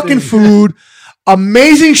everything. fucking food,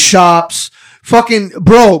 amazing shops, fucking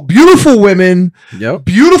bro, beautiful women,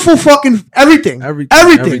 beautiful fucking everything.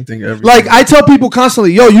 Like I tell people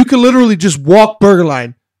constantly, yo, you can literally just walk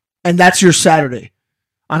Bergline, and that's your Saturday.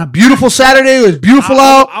 On a beautiful Saturday, it was beautiful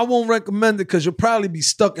out. I won't recommend it because you'll probably be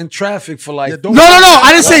stuck in traffic for like. No.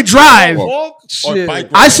 I didn't say drive. Shit.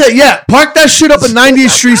 I said, park that shit up at 90th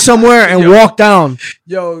Street somewhere and walk down.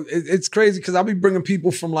 Yo, it's crazy because I'll be bringing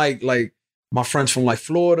people from like my friends from like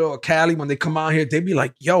Florida or Cali. When they come out here, they be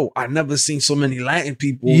like, yo, I never seen so many Latin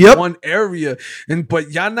people in one area.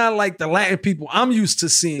 But y'all not like the Latin people I'm used to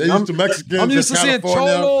seeing. I'm used to Mexicans. I'm used to seeing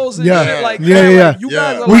cholos and Yeah. shit like Yeah. that. Yeah. Like, you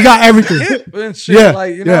guys are We like got everything. hip and shit. Yeah.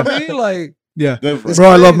 Like, you know what I mean? Like, yeah, It's bro,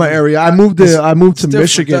 I love crazy. my area. I moved to different,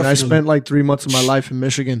 Michigan. I definitely. spent like 3 months of my life in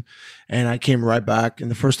Michigan, and I came right back.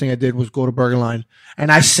 And the first thing I did was go to Burger Line,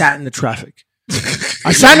 and I sat in the traffic.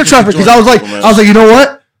 I sat in the traffic because I was like, you know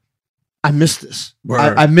what? I missed this.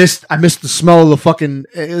 I missed the smell of the fucking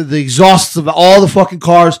the exhausts of all the fucking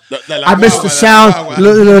cars. I missed the sound.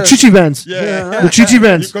 The chichi vans. The chichi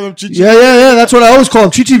vans. You call them chichi? Yeah. That's what I always call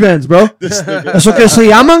them, chichi vans, bro. That's what se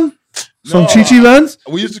llaman. Some chichi vans.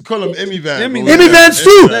 We used to call them Emmy vans. Emmy vans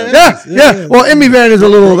too. Yeah. Well, Emmy van is a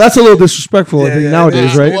little disrespectful, I think,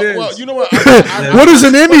 nowadays, right? Well, you know what? What is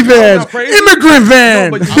an Emmy van? Immigrant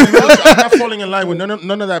van. I'm not falling in line with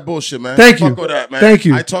none of that bullshit, man. Thank you. Fuck all that, man. Thank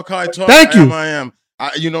you. I talk how I talk. Thank you. I am. Bro,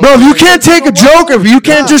 if you can't take a joke, if you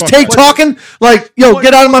can't just take talking, like, yo,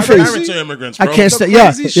 get out of my face. Parents are immigrants, I bro. can't The stay.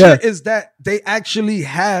 crazy Yeah. shit is that they actually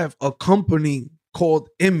have a company called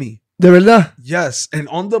Emmy. De verdad. Yes, and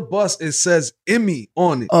on the bus it says Emmy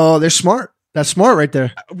on it. Oh, they're smart. That's smart right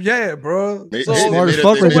there. Yeah, bro. Smart as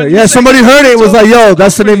fuck right there. Yeah, somebody heard it. Was like, yo,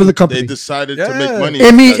 that's the name of the They company. decided to make money.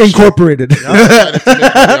 Emmy off that shit. Incorporated. They decided to make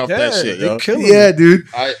money off that shit, yo. Yeah, dude.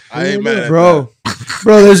 I ain't mad at Bro,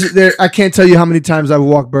 I can't tell you how many times I've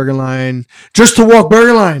walked Burger Line just to walk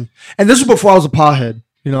Burger Line. And this was before I was a pothead.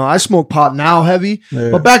 You know, I smoke pot now heavy,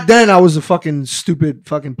 but back then I was a fucking stupid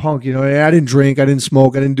fucking punk. You know, I didn't drink, I didn't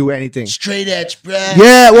smoke, I didn't do anything. Straight edge, bro.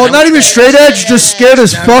 Yeah, well, not even straight edge, just scared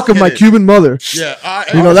as fuck of my Cuban mother. Yeah,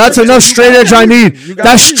 You know, that's enough straight edge I need.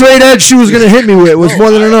 That straight edge she was gonna hit me with was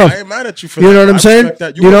more than enough. I ain't mad at you for You that. know what I'm I saying? respect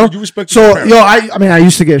that. You know, you respect so your parents. yo, I mean, I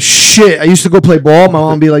used to get shit. I used to go play ball. My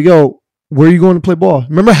mom would be like, "Yo, where are you going to play ball?"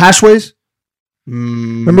 Remember Hashways?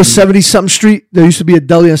 Remember 70-something Street? There used to be a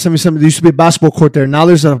deli on 70-something. There used to be a basketball court there. Now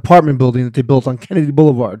there's an apartment building that they built on Kennedy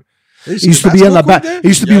Boulevard. It used to be on the back. It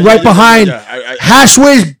used to be right behind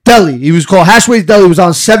Hashways Deli. It was called Hashways Deli. It was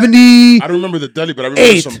on 70. I don't remember the deli, but I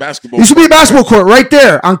remember some basketball. It used to be a basketball court right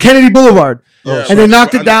there on Kennedy Boulevard. And they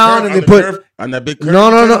knocked it down and they put on that big curve. No.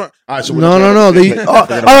 All right, so No.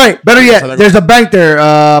 All right, better yet, there's a bank there,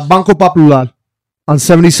 Banco Popular, on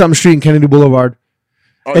 70-something Street in Kennedy Boulevard.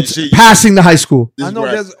 Oh, It's passing the high school. I know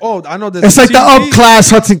there's It's like the TD.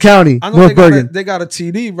 upclass Hudson County, I know North they got, Bergen. they got a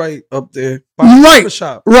TD right up there. By the Right,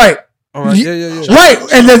 barbershop. right. All right, yeah. Right,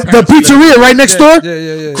 and the pizzeria right next door,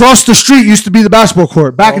 Yeah. across the street used to be the basketball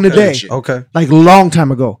court back in the day, Okay. like a long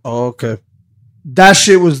time ago. Oh, okay. That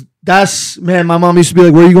shit was, man, my mom used to be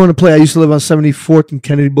like, where are you going to play? I used to live on 74th and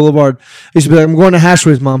Kennedy Boulevard. I used to be like, I'm going to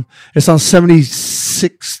Hashways, Mom. It's on 76th,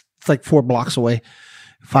 it's like 4 blocks away,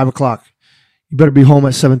 5 o'clock. You better be home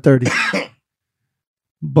at 7:30.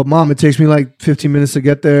 But Mom, it takes me like 15 minutes to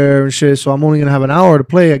get there and shit, so I'm only going to have an hour to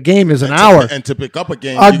play. A game is an hour. And to pick up a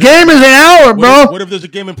game. A game is an hour, bro. What if there's a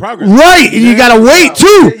game in progress? Right, and you got to wait,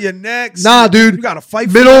 too. Your next. Nah, dude. You got to fight.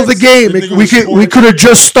 Middle of the game. We could have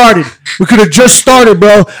just started. We could have just started,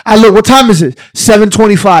 bro. Look, what time is it?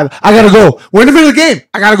 7:25. I gotta go. We're in the middle of the game.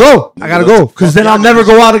 I gotta go. Because then I'll never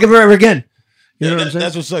go out ever again. You know what I'm saying?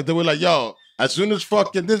 That's what's like. They were like, yo, as soon as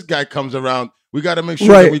fucking this guy comes around, We got to make sure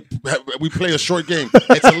Right. that we play a short game.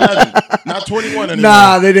 It's 11, not 21 anymore.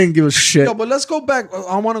 Nah, they didn't give a shit. Yo, but let's go back.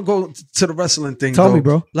 I want to go to the wrestling thing. Tell though. me,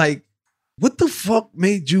 bro. Like, what the fuck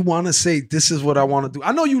made you want to say this is what I want to do?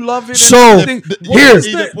 I know you love it. So, and here. Y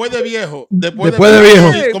después de viejo. Después de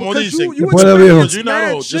viejo. Yeah, Como because dicen. you Después de viejo. experienced You're not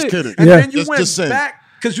mad old. Just shit. kidding. And Yeah. then you Just went saying. back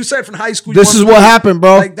because you said from high school. This is what happened,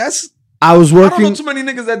 bro. Like that's. I was I don't know working too many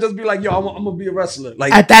niggas that just be like, yo, I'm gonna be a wrestler.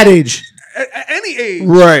 Like at that age. at any age,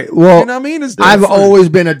 Right. Well, you know what I mean? It's I've different. always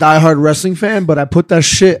been a diehard wrestling fan, but I put that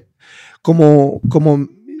shit como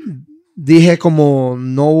dije como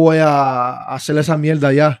no voy a hacer esa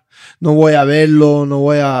mierda ya. No voy a verlo, no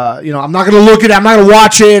voy a, I'm not going to look at it, I'm not going to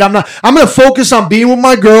watch it. I'm going to focus on being with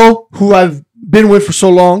my girl who I've been with for so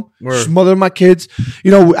long. She's the mother of my kids.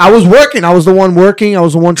 I was working. I was the one working. I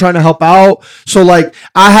was the one trying to help out. So like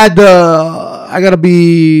I got to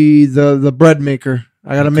be the bread maker.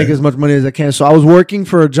 I got to make as much money as I can. So I was working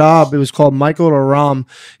for a job. It was called Michael Aram.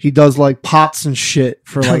 He does like pots and shit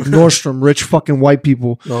for like Nordstrom, rich fucking white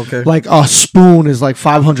people. Okay. Like a spoon is like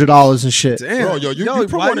 $500 and shit. Damn. Bro, you're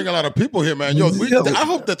promoting a lot of people here, man. I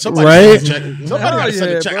hope that somebody Right? sends a check. Somebody got to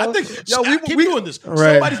send a check. bro. I think Yo, keep we doing this.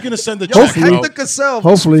 Right. Somebody's going to send a check. Hopefully. Hector could sell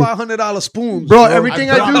Hopefully. $500 spoons. Bro, bro. everything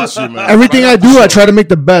I I promise do, you, man. everything I Right do, on the I show. try to make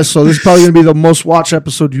the best. So this is probably gonna be the most watched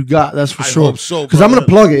episode you got. That's for I sure. hope so, Because I'm brother.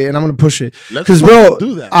 gonna plug it and I'm gonna push it. Let's Because bro, fucking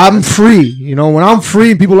do that, I'm man. free. When I'm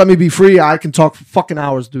free and people let me be free, I can talk for fucking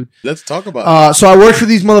hours, dude. Let's talk about it. So I worked for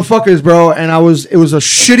these motherfuckers, bro, and it was a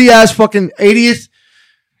shitty ass fucking 80th,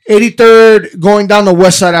 83rd going down to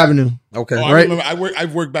West Side Avenue. Okay. I right. remember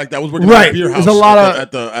I've worked back. That was working Right. at a beer There's house. a lot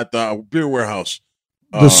at the beer warehouse.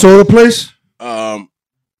 The soda place.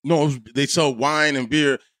 No, they sell wine and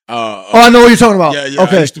beer. Oh, I know what you're talking about. Yeah. I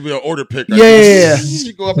Okay. used to be an order picker. Yeah.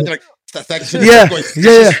 You go up and you're like,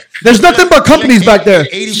 Yeah. There's nothing but companies back there.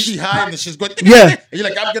 80 feet high, and it's just going. Yeah. And you're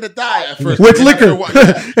like, I'm gonna die at first. With And liquor. after a while-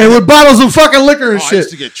 yeah. and with bottles of fucking liquor and Oh, I shit. used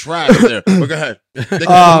to get trashed there. But go ahead. They can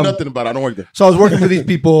do nothing about it. I don't work there. So I was working with these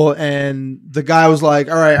people, and the guy was like,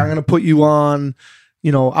 "All right, I'm gonna put you on."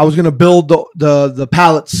 I was gonna build the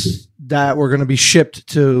pallets that were gonna be shipped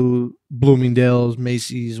to Bloomingdale's,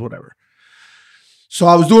 Macy's, whatever. So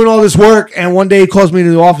I was doing all this work, and one day he calls me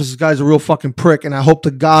into the office. This guy's a real fucking prick, and I hope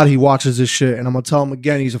to God he watches this shit. And I'm gonna tell him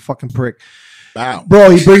again, he's a fucking prick, Wow. bro.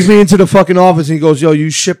 He brings me into the fucking office, and he goes, "Yo, you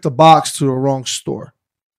shipped a box to the wrong store."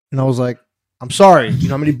 And I was like, I'm sorry. You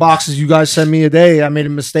know how many boxes you guys send me a day? I made a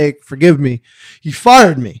mistake. Forgive me. He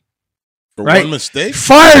fired me. For Right. one mistake?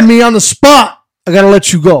 Fired me on the spot. I gotta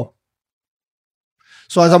let you go.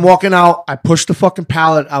 So as I'm walking out, I pushed the fucking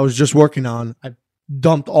pallet I was just working on. I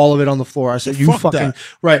dumped all of it on the floor. I said, "You Fuck fucking that.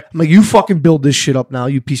 right." I'm like, "You fucking build this shit up now,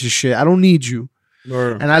 you piece of shit. I don't need you."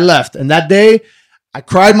 Word. And I left. And that day, I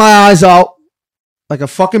cried my eyes out like a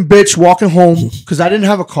fucking bitch walking home because I didn't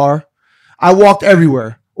have a car. I walked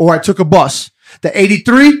everywhere, or I took a bus. The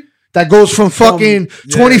 83 that goes from fucking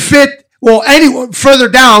 25th, well, anywhere further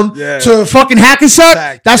down to fucking Hackensack.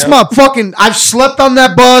 Back, That's my fucking. I've slept on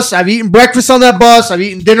that bus. I've eaten breakfast on that bus. I've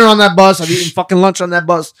eaten dinner on that bus. I've eaten fucking lunch on that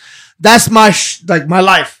bus. That's my my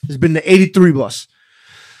life has been the 83 bus.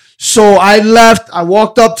 So I left. I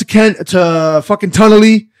walked up to fucking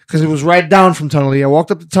Tunnelly because it was right down from Tunnelly. I walked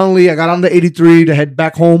up to Tunnelly. I got on the 83 to head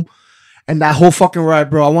back home. And that whole fucking ride,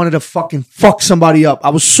 bro, I wanted to fucking fuck somebody up. I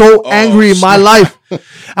was so angry in my life.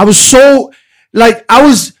 I was so,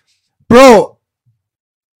 bro,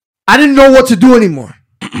 I didn't know what to do anymore.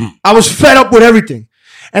 I was fed up with everything.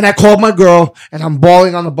 And I called my girl, and I'm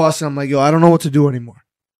bawling on the bus, and I'm like, yo, I don't know what to do anymore.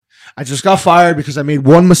 I just got fired because I made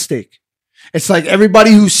one mistake. It's like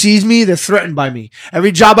everybody who sees me, they're threatened by me.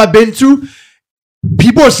 Every job I've been to,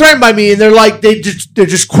 people are threatened by me, and they're like, they're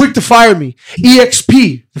just quick to fire me.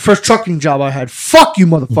 EXP, the first trucking job I had. Fuck you,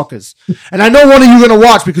 motherfuckers. And I know one of you gonna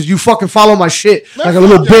watch because you fucking follow my shit like a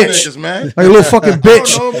little Fuck y'all bitch. niggas, man. Like a little fucking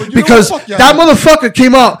bitch. know, but you know Because what? Fuck y'all that niggas. motherfucker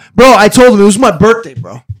came out. Bro, I told him it was my birthday,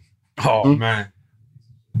 bro. Oh man.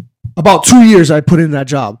 About 2 years I put in that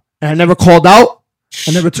job. And I never called out.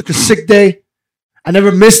 I never took a sick day. I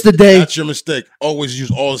never missed a day. That's your mistake. Always use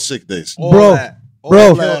all sick days. All Bro, that. All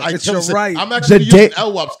bro. that. I It's tell your you, right. I'm actually The using day-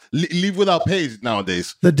 LWAPs. Leave without pays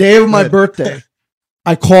nowadays. The day of my birthday,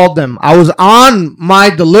 I called them. I was on my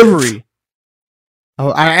delivery.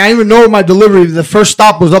 I didn't even know my delivery. The first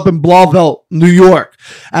stop was up in Blauvelt, New York,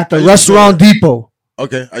 at the I used to Restaurant go Depot.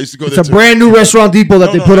 Okay, I used to go It's there a too. brand new Restaurant Depot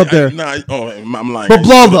that they put up there. I'm lying. But I used to go to-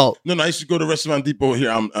 Blauvelt, No, I used to go to Restaurant Depot here.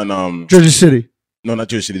 Jersey City. No, not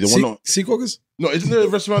Jersey City. The one. No, Sea Caucus? no, isn't there a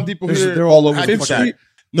Restaurant Depot here? They're all over the Hackensack. fucking-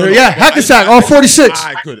 Hackensack, all 46.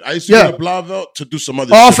 I could. I used to go to Blauville to do some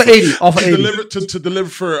other all shit. for 80. All for 80. To deliver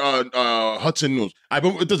for Hudson News.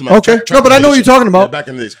 It doesn't matter. Okay. No, but I know what you're talking about. Yeah, back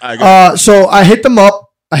in the days. So I hit them up.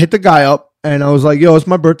 I hit the guy up, and I was like, yo, it's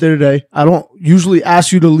my birthday today. I don't usually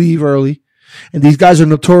ask you to leave early. And these guys are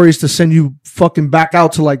notorious to send you fucking back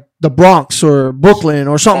out to like the Bronx or Brooklyn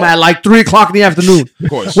or something at like 3 o'clock in the afternoon. Of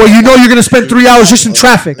course. Well, you know you're going to spend 3 hours just in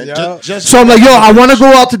traffic. So I'm like, yo, I want to go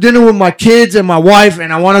out to dinner with my kids and my wife,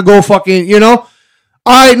 and I want to go fucking, all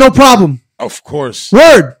right, no problem. Of course.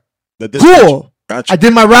 Word. Cool. Gotcha. I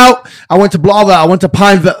did my route. I went to Blauville. I went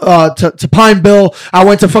to Pineville. I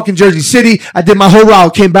went to fucking Jersey City. I did my whole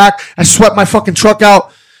route. Came back. I swept my fucking truck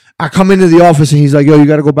out. I come into the office and he's like, yo, you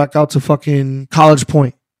got to go back out to fucking College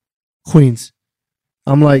Point, Queens.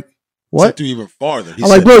 I'm like, what? To even farther. I'm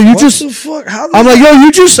like, bro, you just. The fuck? I'm like, yo,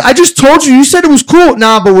 I just told you. You said it was cool.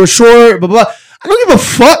 Nah, but we're short. Blah, blah. I don't give a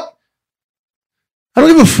fuck. I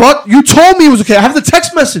don't give a fuck. You told me it was okay. I have the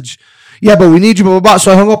text message. Yeah, but we need you, blah, blah, blah.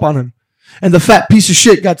 So I hung up on him. And the fat piece of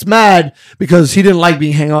shit got mad because he didn't like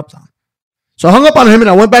being hung up on. So I hung up on him and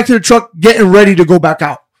I went back to the truck getting ready to go back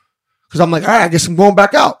out. Because I'm like, all right, I guess I'm going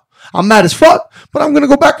back out. I'm mad as fuck, but I'm going to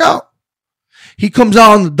go back out. He comes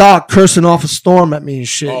out on the dock cursing off a storm at me and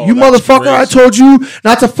shit. You motherfucker, crazy. I told you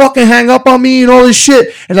not to fucking hang up on me and all this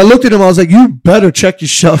shit. And I looked at him, I was like, you better check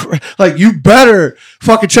yourself. Like, you better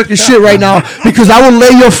fucking check your shit right now because I will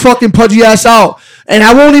lay your fucking pudgy ass out and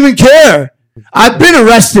I won't even care. I've been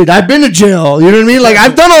arrested. I've been to jail. You know what I mean? Like,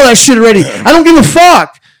 I've done all that shit already. I don't give a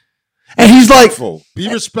fuck. And he's like, be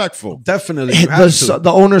respectful. Definitely.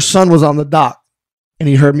 The owner's son was on the dock. And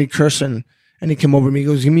he heard me cursing, and he came over to me. He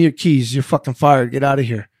goes, give me your keys. You're fucking fired. Get out of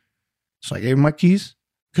here. So I gave him my keys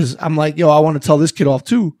because I'm like, yo, I want to tell this kid off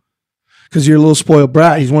too because you're a little spoiled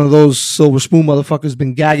brat. He's one of those silver spoon motherfuckers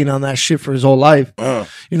been gagging on that shit for his whole life.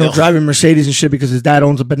 Driving Mercedes and shit because his dad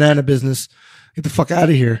owns a banana business. Get the fuck out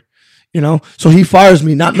of here. So he fires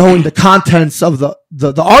me not knowing the contents of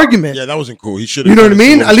the argument. Yeah, that wasn't cool. He should have. You know what I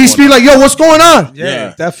mean? At least be like, yo, what's going on?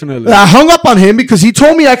 Yeah, definitely. I hung up on him because he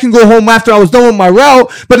told me I can go home after I was done with my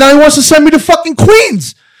route, but now he wants to send me to fucking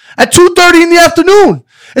Queens at 2:30 in the afternoon.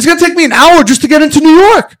 It's going to take me an hour just to get into New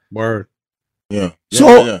York. Word. Yeah.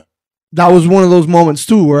 So that was one of those moments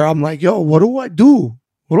too where I'm like, yo, what do I do?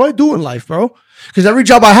 What do I do in life, bro? Because every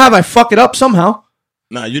job I have, I fuck it up somehow.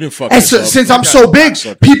 Nah, you didn't fuck it up. Since I'm so big,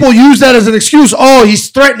 people use that as an excuse. Oh, he's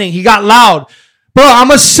threatening. He got loud. Bro,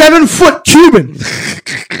 I'm a 7-foot Cuban.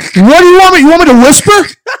 What do you want me? You want me to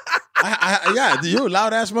whisper? Yeah, you're a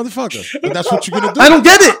loud ass motherfucker. But that's what you're gonna do. I don't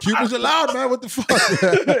get it. Cubans are loud, man. What the fuck?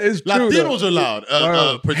 Latinos are loud.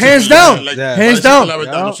 Hands down. Hands down.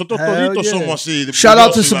 Shout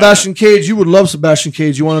out to Sebastian Cage. You would love Sebastian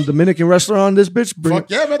Cage. You want a Dominican wrestler on this bitch?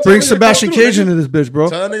 Bring Sebastian Cage into this bitch, bro.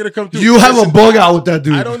 Tell that nigga to come through. You have a bug out with that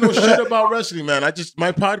dude. I don't know shit about wrestling, man.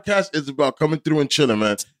 My podcast is about coming through and chilling,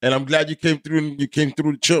 man. And I'm glad you came through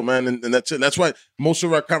to chill, man. And that's it. That's why most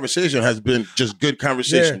of our conversation has been just good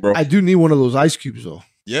conversation, bro. I do need one of those ice cubes, though.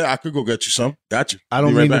 Yeah, I could go get you some. Got you. I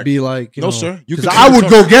don't mean to be like, no, sir. Because I would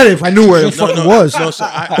go get it if I knew where it fucking was. No, sir.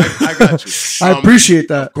 I got you. I appreciate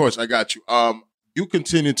that. Of course, I got you. You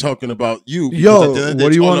continue talking about you. Yo, what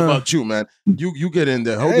do you want? All about you, man. You get in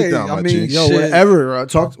there. Hold it down, my G. Yo, whatever.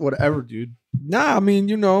 Talk whatever, dude. Nah, I mean,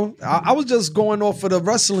 I was just going off of the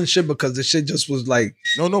wrestling shit because the shit just was like,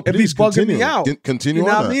 no, it be bugging me out. Continue. You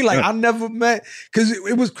know what I mean? Like I never met because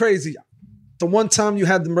it was crazy. The one time you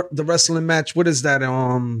had the wrestling match, what is that?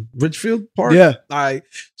 Ridgefield Park? Yeah. All right.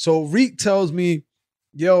 So Reek tells me,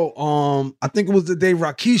 yo, I think it was the day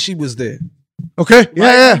Rikishi was there. Okay. Right?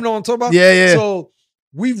 Yeah. You know what I'm talking about? Yeah. So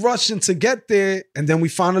we rushing to get there, and then we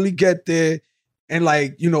finally get there. And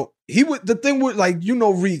like, he would the thing with like,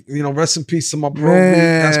 Reek, rest in peace to my bro. Reek,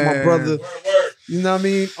 that's my brother. You know what I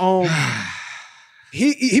mean?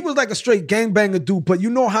 He was like a straight gangbanger dude, but you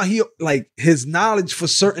know how he like his knowledge for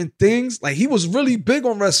certain things, like he was really big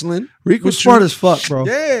on wrestling. Reek was smart as fuck, bro.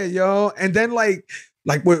 Yeah, yo. And then like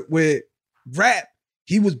with rap,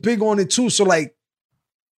 he was big on it too. So like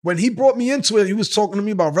when he brought me into it, he was talking to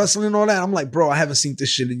me about wrestling and all that. I'm like, bro, I haven't seen this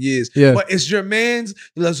shit in years. Yeah. But it's your man's.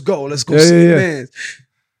 Let's go see your man's.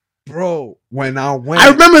 Bro, when I went, I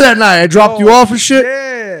remember that night. I dropped you off and shit.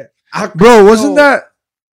 Yeah. Bro, wasn't that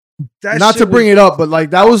not to bring it up, but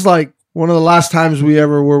like that was like one of the last times we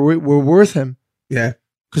ever were with him. Yeah.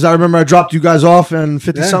 Because I remember I dropped you guys off on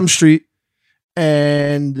 50-something Street,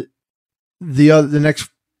 and the next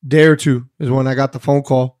day or two is when I got the phone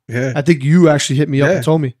call. Yeah. I think you actually hit me up and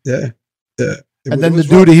told me. Yeah. And then the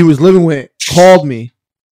dude that he was living with called me.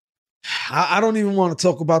 I don't even want to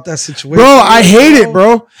talk about that situation. Bro, I hate it,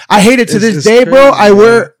 bro. I hate it to this day, bro.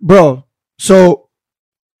 Crazy, bro. So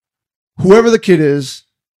whoever the kid is,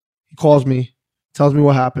 he calls me, tells me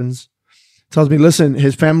what happens, tells me, listen,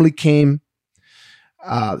 his family came,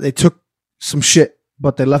 they took some shit,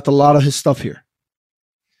 but they left a lot of his stuff here.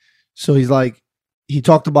 So he's like, he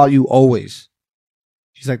talked about you always.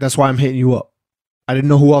 He's like, that's why I'm hitting you up. I didn't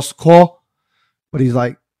know who else to call, but he's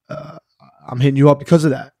like, I'm hitting you up because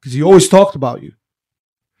of that, because he always talked about you.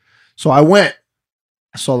 So I went,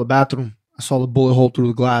 I saw the bathroom, I saw the bullet hole through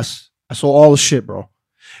the glass, I saw all the shit, bro.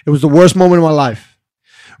 It was the worst moment of my life.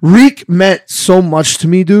 Reek meant so much to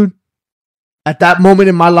me, dude, at that moment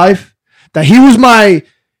in my life, that he was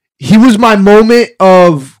my moment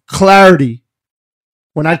of clarity.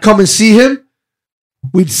 When I'd come and see him,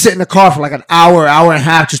 we'd sit in the car for like an hour and a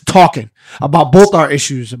half just talking about both our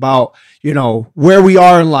issues, about, you know, where we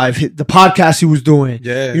are in life, the podcast he was doing,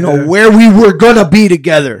 where we were going to be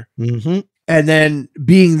together. Mm-hmm. And then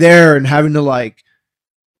being there and having to like,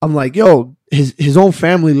 I'm like, yo, his own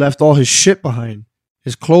family left all his shit behind.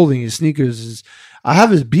 His clothing, his sneakers. I have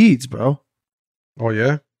his beads, bro. Oh,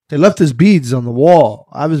 yeah? They left his beads on the wall.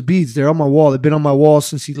 I have his beads. They're on my wall. They've been on my wall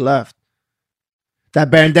since he left. That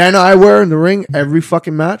bandana I wear in the ring every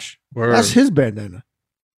fucking match, that's his bandana.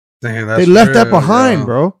 Damn, they left that behind,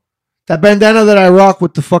 bro. That bandana that I rock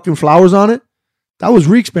with the fucking flowers on it, that was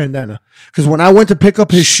Reek's bandana. Because when I went to pick up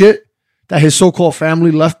his shit that his so-called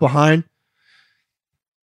family left behind,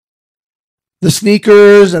 the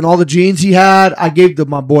sneakers and all the jeans he had, I gave to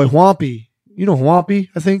my boy Juanpi. You know Juanpi,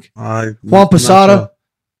 I think? Juan Posada. Sure.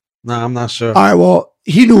 Nah, I'm not sure. All right, well,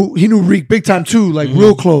 he knew Reek big time too, like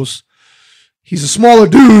real close. He's a smaller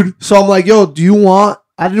dude, so I'm like, yo, I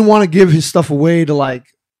didn't want to give his stuff away to, like,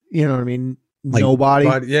 you know what I mean, like nobody.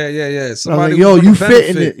 Yeah. So I was like, yo, you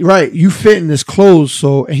fit in it, right? You fit in this clothes.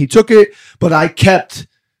 So, and he took it, but I kept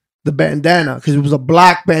the bandana because it was a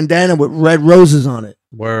black bandana with red roses on it.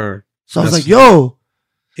 Word. So I was like, yo.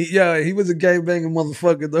 He was a gangbanging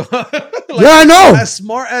motherfucker, though. Like, yeah, I know. As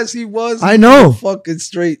smart as he was, I know. Fucking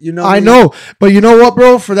straight, you know. I know. But you know what,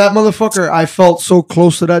 bro? For that motherfucker, I felt so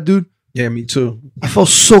close to that dude. Yeah, me too. I felt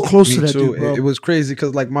so close to that dude, bro. It was crazy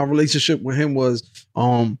because, like, my relationship with him was,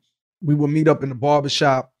 we would meet up in the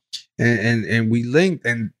barbershop and we linked,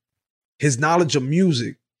 and his knowledge of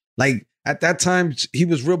music, like, at that time, he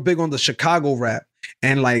was real big on the Chicago rap,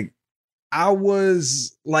 and, like, I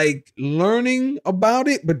was like learning about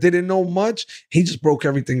it, but didn't know much. He just broke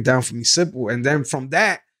everything down for me simple. And then from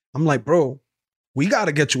that, I'm like, bro, we got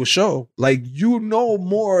to get you a show. Like, you know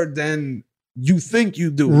more than you think you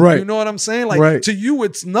do. Right. You know what I'm saying? Like, to you,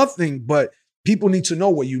 it's nothing, but people need to know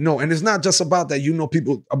what you know. And it's not just about that you know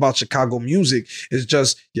people about Chicago music. It's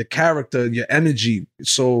just your character, your energy.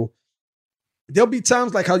 So there'll be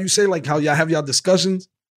times like how you say, like how y'all have y'all discussions.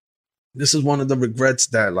 This is one of the regrets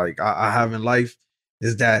that, like, I have in life,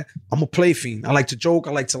 is that I'm a play fiend. I like to joke.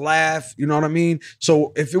 I like to laugh. You know what I mean?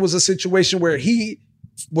 So if it was a situation where he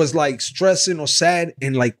was like stressing or sad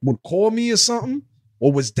and like would call me or something,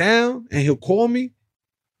 or was down and he'll call me,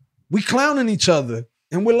 we clowning each other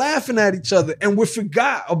and we're laughing at each other and we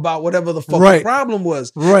forgot about whatever the fucking problem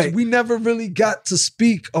was. Right. So we never really got to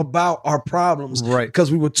speak about our problems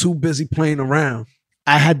because we were too busy playing around.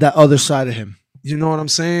 I had that other side of him. You know what I'm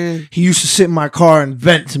saying? He used to sit in my car and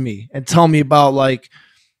vent to me and tell me about, like,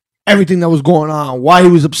 everything that was going on, why he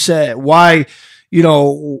was upset, why, you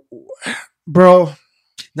know, bro.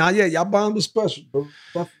 Nah, yeah, y'all bond was special, bro.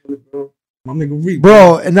 Definitely, bro. My nigga Reek.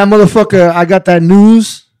 Bro, and that motherfucker, I got that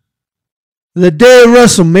news the day of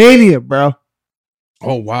WrestleMania, bro.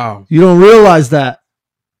 Oh, wow. You don't realize that.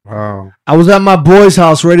 Wow. I was at my boy's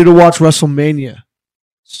house ready to watch WrestleMania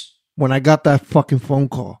when I got that fucking phone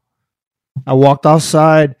call. I walked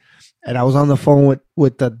outside and I was on the phone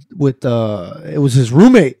with the it was his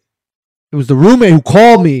roommate. It was the roommate who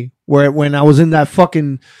called me when I was in that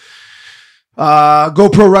fucking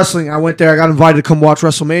GoPro Wrestling. I went there. I got invited to come watch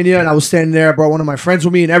WrestleMania, and I was standing there. I brought one of my friends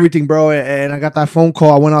with me and everything, bro. And I got that phone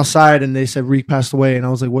call. I went outside and they said Reek passed away, and I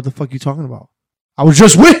was like, "What the fuck are you talking about?" I was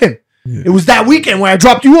just with him. Yeah. It was that weekend where I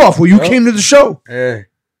dropped you off, where you came to the show. Hey.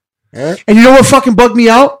 And you know what fucking bugged me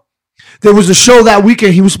out? There was a show that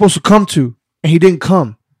weekend he was supposed to come to, and he didn't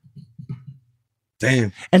come.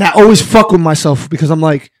 Damn. And I always fuck with myself because I'm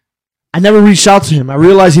like, I never reached out to him. I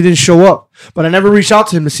realized he didn't show up, but I never reached out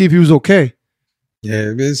to him to see if he was okay.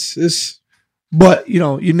 Yeah, it's. But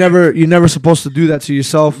you're never supposed to do that to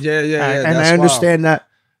yourself. Yeah. And I understand that,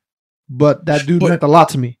 but that dude meant a lot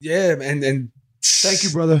to me. Yeah, and thank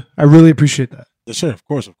you, brother. I really appreciate that. Yes, sir. Of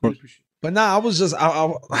course. But nah, I was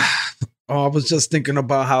just thinking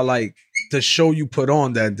about how, like, the show you put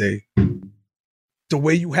on that day, the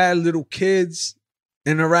way you had little kids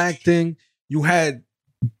interacting, you had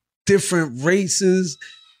different races,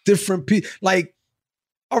 different people. Like,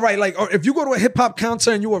 all right, like, or if you go to a hip hop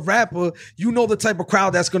concert and you're a rapper, you know the type of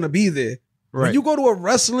crowd that's gonna be there. Right. When you go to a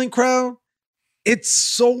wrestling crowd, it's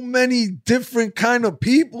so many different kind of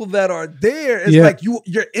people that are there. It's like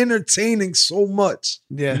you're entertaining so much.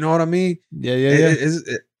 Yeah. You know what I mean? Yeah.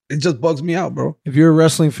 It just bugs me out, bro. If you're a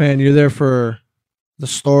wrestling fan, you're there for the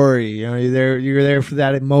story. You know, you're there for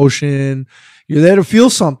that emotion. You're there to feel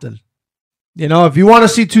something. You know, if you want to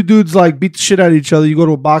see two dudes like beat the shit out of each other, you go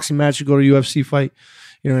to a boxing match, you go to a UFC fight.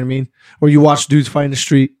 You know what I mean? Or you watch dudes fight in the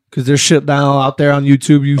street because there's shit now out there on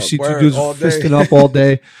YouTube. You see two dudes fisting up all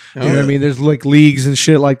day. You know what I mean? There's like leagues and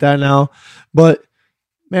shit like that now. But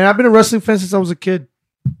man, I've been a wrestling fan since I was a kid.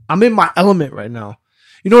 I'm in my element right now.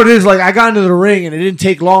 You know what it is? Like I got into the ring and it didn't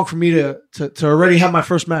take long for me to already have my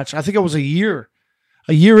first match. I think I was a year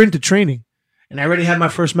into training, and I already had my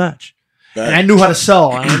first match. And I knew how to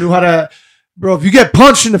sell. And I knew how to, bro. If you get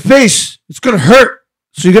punched in the face, it's gonna hurt.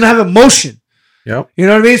 So you're gonna have emotion. Yep. You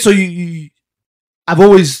know what I mean? So I've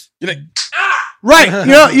always, you're like, right.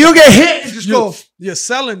 You know, you don't get hit and just go. You're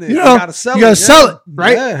selling it. You know, you gotta sell it. You gotta sell it,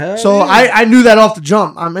 right? Yeah, so I knew that off the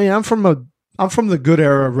jump. I mean, I'm from the good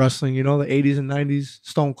era of wrestling. You know, the 80s and 90s,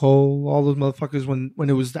 Stone Cold, all those motherfuckers when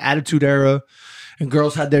it was the Attitude Era. And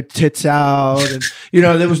girls had their tits out, and you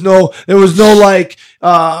know there was no like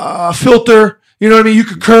filter. You know what I mean? You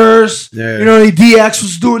could curse. Yeah. You know, DX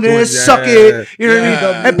was doing this, suck it. You know what I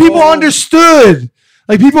mean? And people understood.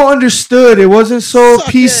 Like people understood. It wasn't so suck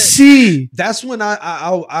PC. That's when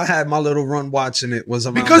I had my little run watching it. Was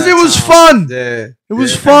because it was fun. Yeah, it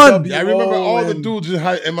was fun. Yeah, I remember all the dudes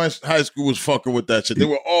in my high school was fucking with that shit. They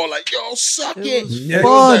were all like, "Yo, suck it." Was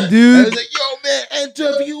fun, dude. I was like, "Yo, man,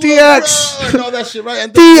 NWO, DX, bro," and all that shit, right?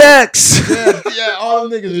 And DX, yeah, all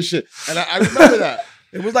them niggas and shit. And I remember that.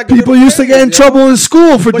 It was like people used to get in trouble in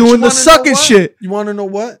school for doing the sucking shit. You want to know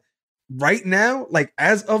what? Right now, like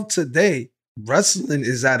as of today, wrestling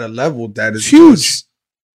is at a level that is huge,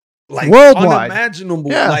 like worldwide,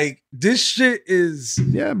 unimaginable. Yeah. Like this shit is,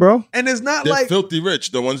 bro. And it's not they're like filthy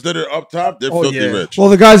rich. The ones that are up top, they're filthy rich. Well,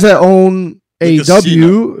 the guys that own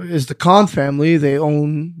AEW is the Khan family. They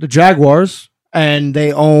own the Jaguars and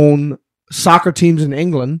they own soccer teams in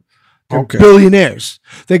England. They're billionaires.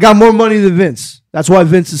 They got more money than Vince. That's why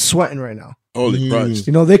Vince is sweating right now. Holy Christ.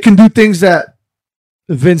 You know, they can do things that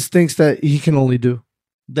Vince thinks that he can only do.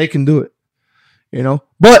 They can do it. You know?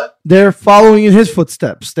 But they're following in his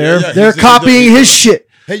footsteps. They're copying his shit.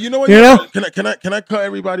 Hey, you know what? You know? Can I cut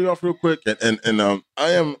everybody off real quick? And I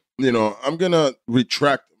am, you know, I'm gonna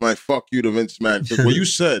retract my fuck you to Vince McMahon because what you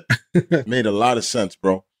said made a lot of sense,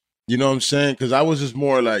 bro. You know what I'm saying? Because I was just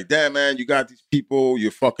more like, damn, man, you got these people,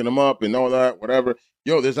 you're fucking them up and all that, whatever.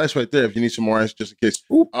 Yo, there's ice right there if you need some more ice, just in case.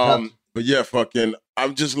 But yeah, fucking,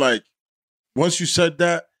 I'm just like, once you said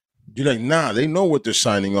that, you're like, nah, they know what they're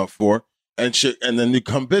signing up for and shit. And then you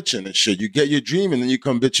come bitching and shit. You get your dream and then you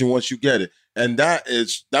come bitching once you get it. And that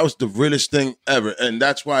was the realest thing ever. And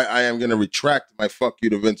that's why I am going to retract my fuck you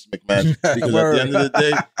to Vince McMahon. Because at the end of the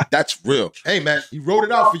day, that's real. Hey, man, he wrote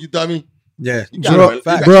it out for you, dummy. Yeah, you gotta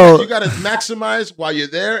maximize while you're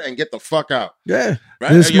there and get the fuck out. Yeah,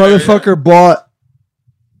 right? This motherfucker bought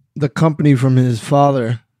the company from his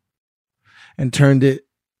father and turned it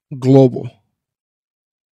global,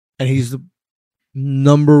 and he's the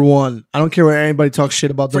number one. I don't care what anybody talks shit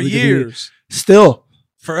about for WWE. Years, still,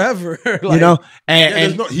 forever. Like, you know,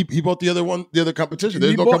 and he bought the other one, the other competition.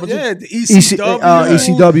 There's no competition. Yeah, the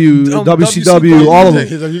ECW, WCW, all of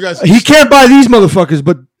them. He can't buy these motherfuckers,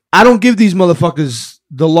 but I don't give these motherfuckers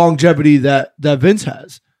the longevity that Vince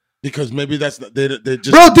has. Because maybe that's not, they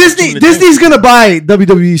just... Bro, Disney's going to buy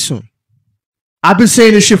WWE soon. I've been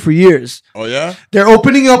saying this shit for years. Oh, yeah? They're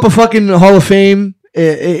opening up a fucking Hall of Fame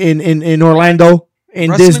in Orlando, in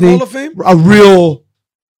wrestling Disney. Hall of Fame? A real...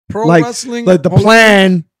 Pro wrestling? Like the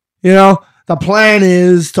plan, you know, the plan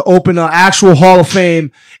is to open an actual Hall of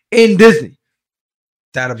Fame in Disney.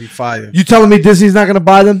 That'll be fire. You telling me Disney's not going to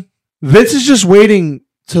buy them? Vince is just waiting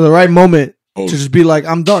to the right moment to just be like,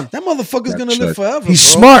 I'm done. That motherfucker's gonna live forever. He's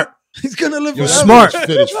smart. He's gonna live forever. Smart.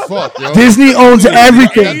 Fuck, yo. Disney owns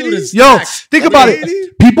everything. Yo, think about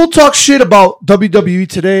it. People talk shit about WWE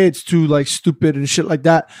today. It's too like stupid and shit like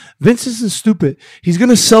that. Vince isn't stupid. He's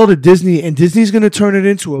gonna sell to Disney, and Disney's gonna turn it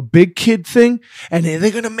into a big kid thing, and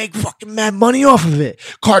they're gonna make fucking mad money off of it.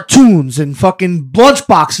 Cartoons and fucking lunch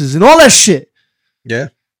boxes and all that shit. Yeah.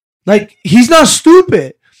 Like, he's not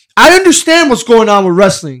stupid. I understand what's going on with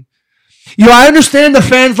wrestling. You know, I understand the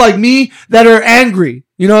fans like me that are angry.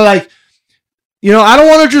 You know, like, you know, I don't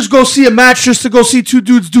want to just go see a match just to go see two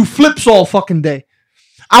dudes do flips all fucking day.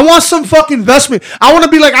 I want some fucking investment. I want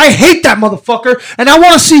to be like, I hate that motherfucker, and I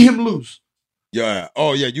want to see him lose. Yeah.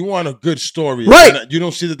 Oh, yeah. You want a good story. Right. You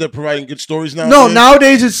don't see that they're providing good stories now? No,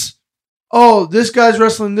 nowadays it's, this guy's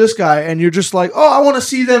wrestling this guy, and you're just like, I want to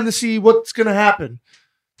see them to see what's going to happen.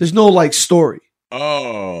 There's no, like, story.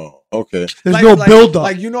 Oh, okay. There's no build-up.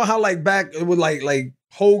 Like, you know how, like, back with, like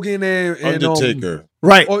Hogan and Undertaker.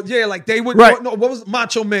 Right. Or, yeah, like, they would, right. no, what was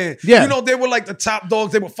Macho Man? Yeah. You know, they were, like, the top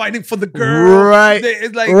dogs. They were fighting for the girl. Right.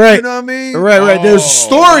 It's like, right. you know what I mean? Right. There's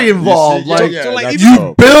story involved. So, like,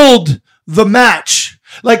 you build the match.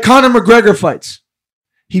 Like Conor McGregor fights.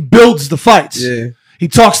 He builds the fights. Yeah. He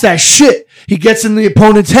talks that shit. He gets in the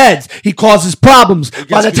opponent's heads. He causes problems.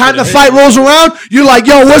 By the time the fight rolls around, you're like,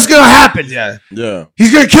 yo, what's going to happen? Yeah.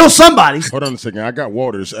 He's going to kill somebody. Hold on a second. I got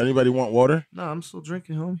water. Does anybody want water? No, I'm still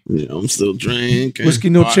drinking, homie. Yeah, I'm still drinking. Whiskey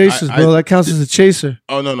no chasers, bro. That counts as a chaser.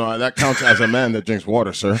 Oh, no. That counts as a man that drinks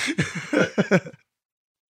water, sir.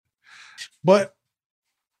 But,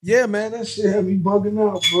 yeah, man, that shit had me bugging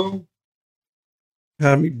out, bro.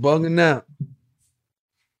 Had me bugging out.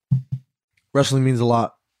 Wrestling means a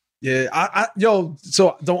lot. Yeah,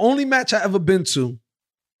 so the only match I ever been to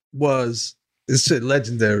was this shit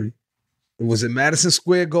legendary. It was in Madison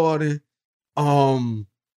Square Garden. Stone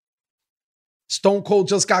Cold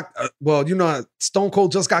just got Stone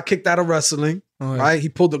Cold just got kicked out of wrestling. Oh, yeah. Right? He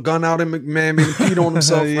pulled the gun out and McMahon made him pee on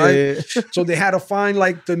himself, right? Yeah. So they had to find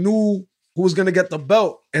like the new who was gonna get the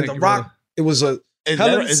belt. And The Rock, brother. It was a Is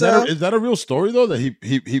that a real story though that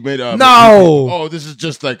he made a no? This is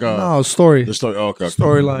just like a story. The story. Oh, okay.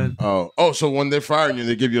 Storyline. So when they're firing you,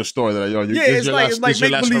 they give you a story that it's like make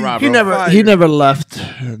believe. He never left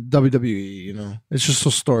WWE. You know, it's just a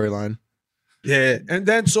storyline. Yeah, and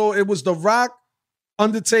then so it was The Rock,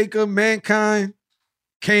 Undertaker, Mankind,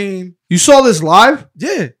 Kane. You saw this live?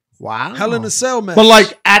 Yeah. Wow. Hell in a Cell match. But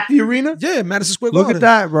like at the arena? Yeah, Madison Square Garden. Look at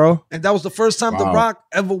that, bro. And that was the first time The Rock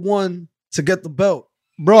ever won to get the belt.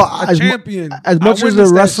 Bro, champion. As much as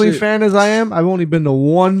a wrestling fan as I am, I've only been to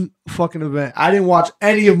one fucking event. I didn't watch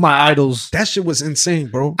any of my idols. That shit was insane,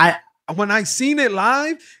 bro. When I seen it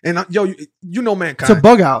live, and you know Mankind. It's a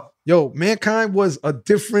bug out. Yo, Mankind was a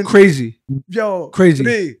different crazy. Crazy.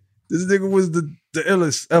 This nigga was the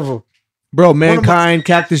illest ever. Bro, Mankind,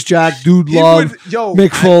 Cactus Jack, Dude Love,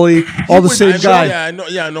 Mick Foley, all the same guy. I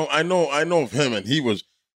know of him, and he was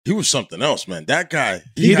something else, man. That guy,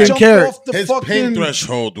 he didn't care. His pain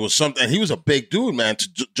threshold was something. He was a big dude, man,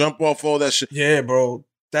 to jump off all that shit. Yeah, bro.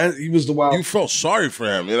 He was the wild. You felt sorry for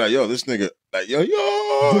him. You're like, yo, this nigga, like, yo.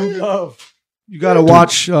 You gotta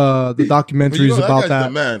watch the documentaries about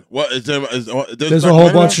that. Man, what is there? There's a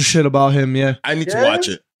whole bunch of shit about him. Yeah, I need to watch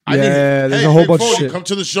it. There's a whole bunch of shit. Come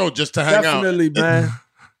to the show just to hang out. Definitely, man.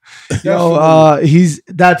 Yo, he's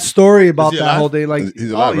that story about that whole day. Like,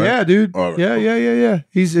 he's alive, right? Yeah, dude. Right. Yeah.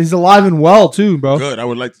 He's alive and well too, bro. Good. I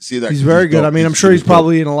would like to see that. He's very good. I mean, I'm sure he's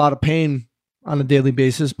probably in a lot of pain on a daily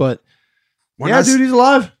basis, but dude, he's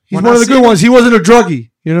alive. He's one of the good ones. He wasn't a druggie.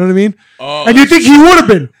 You know what I mean? And you think he would have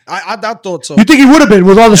been? I thought so. You think he would have been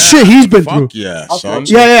with all the shit he's been through? Yeah, son.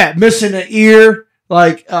 Yeah. Missing an ear,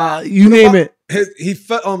 like you name it.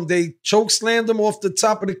 They choke slammed him off the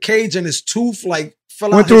top of the cage, and his tooth fell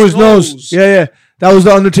went out through his nose. Yeah. That was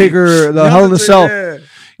the Undertaker, the Hell in a Cell.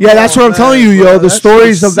 Yeah, that's what I'm telling you, yo. The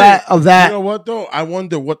stories of that. You know what though? I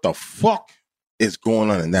wonder what the fuck is going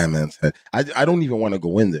on in that man's head. I don't even want to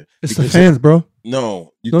go in there. It's the fans, bro.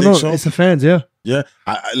 No, you think so? It's the fans. Yeah. Yeah,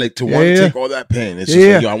 I like to want to take all that pain. It's just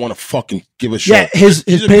like, yo, I want to fucking give a shit. Yeah,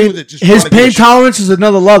 his pain tolerance is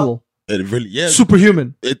another level. It really is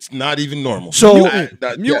superhuman. It's not even normal. So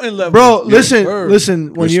mutant level, bro.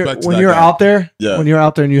 Listen. When you're out there, when you're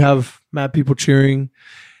out there and you have mad people cheering,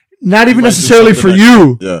 not even necessarily for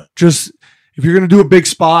you. Yeah, just if you're gonna do a big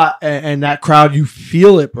spot and that crowd, you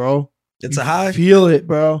feel it, bro. It's a high. Feel it,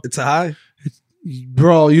 bro. It's a high.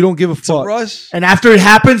 Bro, you don't give a fuck. Rush. And after it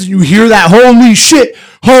happens, you hear that holy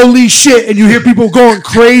shit, and you hear people going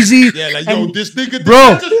crazy. Yeah, like, yo, this nigga,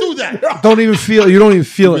 bro, just do that. Don't even feel. You don't even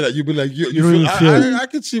feel it. You be like, you don't even feel it. I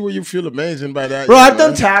can see where you feel amazing by that. Bro, I've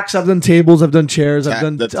done tacks, I've done tables, I've done chairs, I've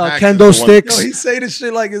done kendo sticks. Yo, he say this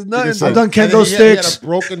shit like it's nothing. I've done kendo sticks. He had a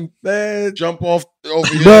broken bed, jump off over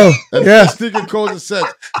here. Bro, This nigga calls and says,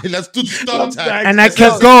 hey, let's do the stomach tack. And that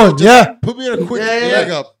kept going. Yeah. Put me in a quick leg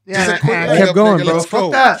up. Yeah, I kept going, bro.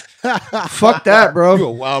 Fuck that. Fuck that, bro. You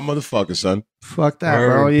a wild motherfucker, son. Fuck that,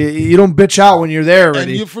 bro. You don't bitch out when you're there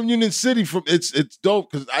already. And you're from Union City. It's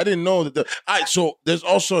dope because I didn't know that. All right, so there's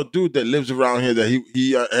also a dude that lives around here that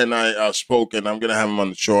he and I spoke, and I'm gonna have him on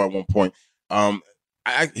the show at one point.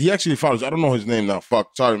 He actually follows. I don't know his name now.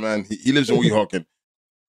 Fuck, sorry, man. He lives in Weehawken.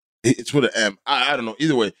 It's with an M. I don't know.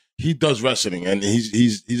 Either way, he does wrestling, and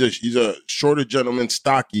he's a shorter gentleman,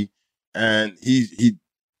 stocky, and he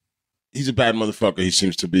he's a bad motherfucker. He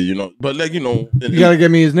seems to be, you know. But like, you know, you gotta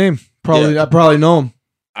give me his name. Probably, I probably know him.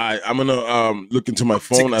 I'm gonna look into my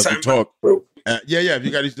phone as we talk. Yeah. If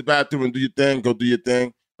you gotta use the bathroom and do your thing, go do your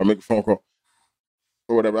thing, or make a phone call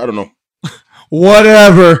or whatever. I don't know.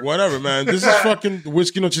 Whatever, man. This is fucking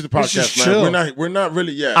Whiskey No Chaser podcast, man. We're not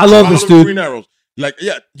really. Yeah, I love this dude. Green Arrows. Like,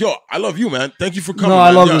 yeah, yo, I love you, man. Thank you for coming. No,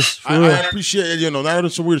 I love this. I appreciate it. You know, not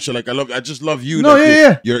it's so weird shit. Like, I just love you. No,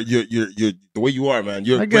 like, You're the way you are, man.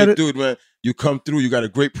 You're a great dude, man. You come through. You got a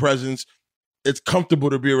great presence. It's comfortable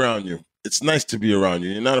to be around you. It's nice to be around you.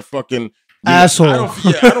 You're not a fucking asshole. I don't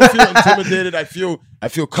feel intimidated. I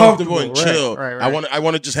feel comfortable and chill. Right. I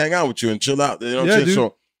want to just hang out with you and chill out. You know what I'm saying? Dude.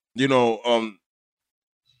 So, you know,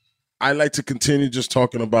 I like to continue just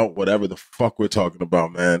talking about whatever the fuck we're talking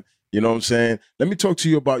about, man. You know what I'm saying? Let me talk to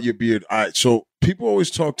you about your beard. All right. So people always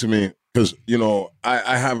talk to me because, you know,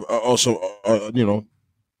 I have also, you know,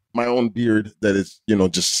 my own beard that is, you know,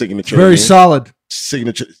 just signature. Very solid.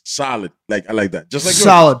 Signature. Solid. Like, I like that. Just like yours.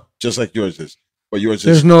 Solid. Just like yours is. But yours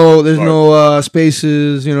There's is. There's no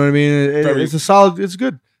spaces. You know what I mean? It's a solid. It's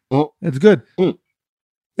good. It's good. And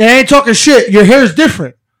I ain't talking shit. Your hair is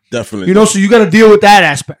different. Definitely. You know, so you got to deal with that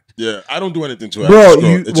aspect. Yeah. I don't do anything to it.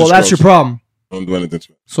 Bro, that's your problem. I don't do anything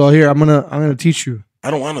to it. So here, I'm gonna teach you. I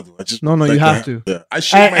don't want to do it. I just no, you have to. Yeah, I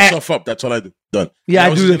shave myself up. That's all I do. Done. Yeah,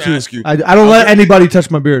 I do that too. I don't let anybody touch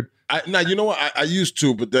my beard. Now you know what? I used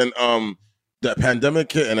to, but then the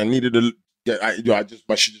pandemic hit, and I needed to get.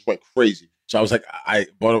 My shit just went crazy. So I was like, I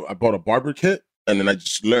bought a barber kit, and then I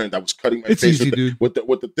just learned I was cutting my face. It's easy, dude. With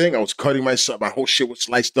the thing, I was cutting myself. My whole shit was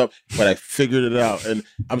sliced up, but I figured it out, and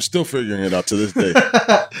I'm still figuring it out to this day.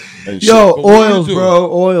 Oils,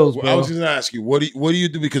 bro. I was just gonna ask you, what do you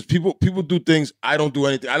do? Because people do things. I don't do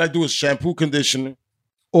anything. I like to do a shampoo, conditioner,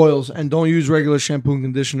 oils, and don't use regular shampoo and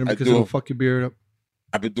conditioner because it'll fuck your beard up.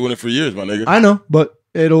 I've been doing it for years, my nigga. I know, but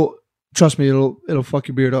trust me, it'll fuck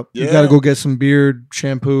your beard up. Yeah. You gotta go get some beard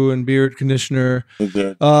shampoo and beard conditioner.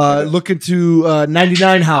 Look into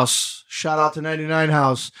 99 House. Shout out to 99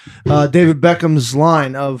 House. David Beckham's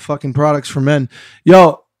line of fucking products for men.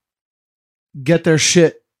 Yo, get their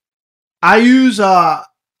shit. I use I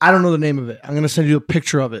don't know the name of it. I'm gonna send you a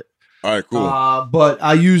picture of it. All right, cool. But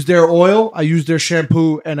I use their oil, I use their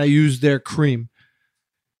shampoo, and I use their cream.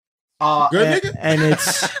 Good nigga?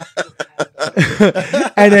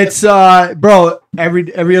 And it's bro,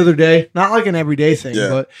 every other day, not like an everyday thing,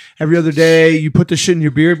 but every other day you put the shit in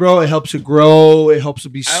your beard, bro. It helps it grow. It helps it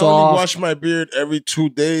be soft. I only wash my beard every 2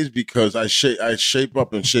 days because I shape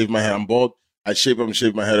up and shave my head. I'm bald. I shape up and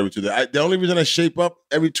shave my head every 2 days. The only reason I shape up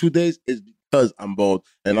every 2 days is because I'm bald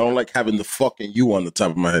and I don't like having the fucking U on the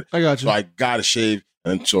top of my head. I got you. So I gotta shave,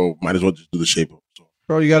 and so might as well just do the shape up. So.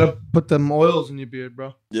 Bro, you gotta put them oils in your beard,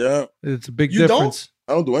 bro. Yeah, it's a big difference.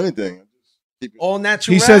 I don't do anything. Keep it all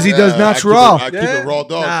natural. He says he does natural. I keep it raw,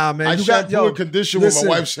 dog. Nah, man. I shampoo and condition with my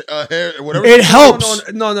wife's hair and whatever. It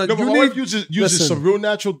helps. No. My wife uses some real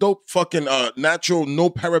natural dope, fucking natural, no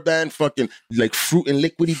paraben, fucking like fruit and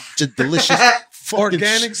liquidy, just delicious.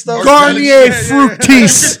 Organic stuff. Garnier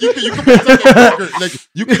Fructis. You can put like a burger. Like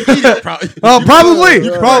you can eat it. Probably.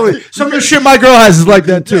 Probably. Some of the shit my girl has is like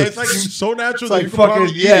that too. Yeah, it's like so natural. It's like fucking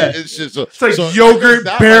It's just it's like yogurt,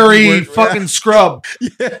 berry, fucking scrub.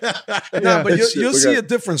 Nah, but you'll see a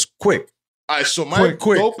difference quick. All right, so my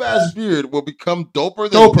dope ass beard will become doper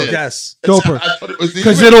than doper. this. Yes, doper.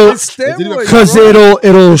 Because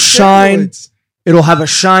it'll shine. It'll have a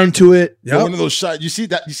shine to it. Yeah, one of those shots. You see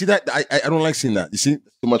that? I don't like seeing that. You see,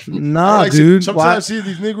 it's too much for me. Nah, dude. Sometimes I see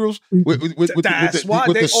these Negroes with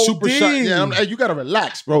the super shine. Yeah, you gotta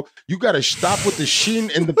relax, bro. You gotta stop with the sheen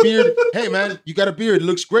in the beard. Hey, man, you got a beard. It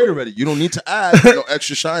looks great already. You don't need to add no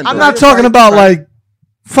extra shine. I'm not talking about like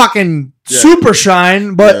fucking super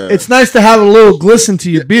shine, but it's nice to have a little glisten to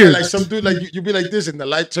your beard. Like some dude, like you be like this, and the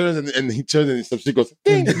light turns, and he turns, and some shit goes,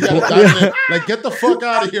 ding. You gotta dive in. Like, get the fuck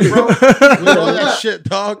out of here, bro. With all that shit,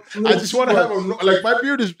 dog. I just want to have like my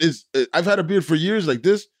beard is. I've had a beard for years, like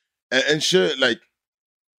this, and shit. Like,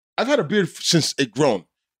 I've had a beard since it grown.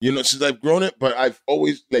 You know, since I've grown it, but I've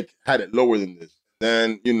always like had it lower than this.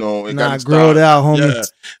 Then it got grow it out, homie. Yeah.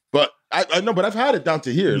 But I know, but I've had it down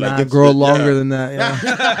to here. Like grow longer than that.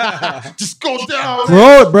 Yeah, just go down.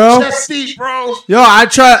 Grow it, bro. Chest deep, bro.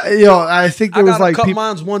 I think there was like cut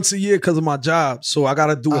mine once a year because of my job, so I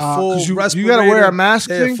gotta do a full respirator. You gotta wear a mask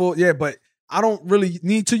thing. But I don't really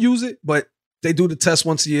need to use it. But they do the test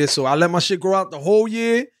once a year, so I let my shit grow out the whole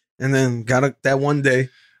year, and then that one day.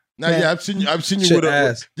 Now, I've seen you with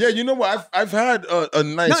a yeah. You know what? I've had a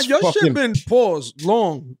nice. Your shit been paused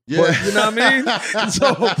long. Yeah, but, you know what I mean.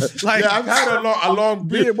 So like, I've had a long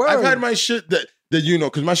beard. I've had my shit that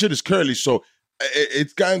because my shit is curly. So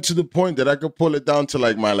it's gotten to the point that I could pull it down to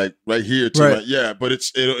like my right here to Right. but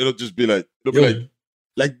it'll just be like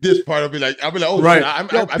like this part. I'll be like oh Right.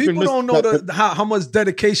 People don't know how much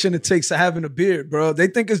dedication it takes to having a beard, bro. They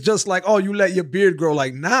think it's just like, oh, you let your beard grow.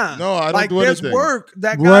 Like, nah. No, I don't like, do there's anything. work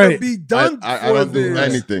that gotta be done. I don't do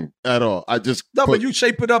anything at all. I just but you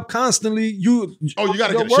shape it up constantly. You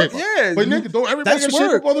gotta get a shape up. Yeah, but nigga, don't everybody that's get a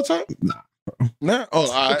shape work. up all the time? Nah.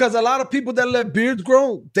 Oh, because a lot of people that let beards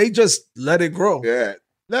grow, they just let it grow. Yeah,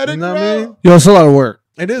 let it You know grow. what I mean? Yo, it's a lot of work.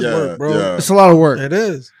 It is work, bro. Yeah. It's a lot of work. It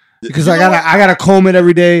is. Because I gotta comb it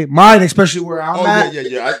every day. Mine, especially where I'm at.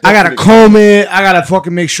 Yeah. I gotta comb it. I gotta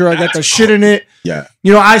fucking make sure I got the shit in it. Yeah.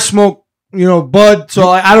 You know, I smoke, bud, so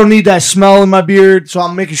I don't need that smell in my beard. So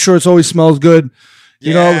I'm making sure it always smells good.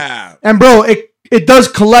 You know? And bro, it does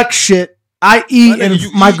collect shit. I eat and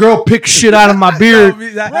my girl picks shit out of my beard.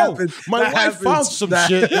 My wife found some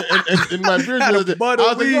shit in my beard the other day. I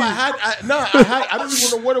was like, yo, I don't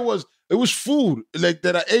even know what it was. It was food like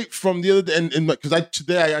that I ate from the other day, and because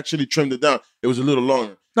today I actually trimmed it down. It was a little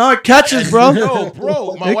longer. No, it catches, bro. No,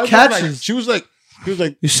 bro, my wife catches. She was like,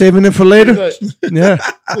 you saving it for later? Yeah.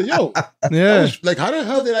 Yo, yeah. Like, how the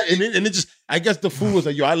hell did I? And it just, I guess the food was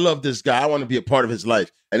like, yo, I love this guy. I want to be a part of his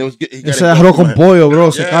life. And it was good. Ese arroz con pollo, bro.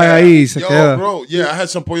 Se cae ahí. Se queda. Bro. Yeah, I had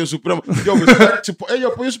some pollo supremo. Yo, respect to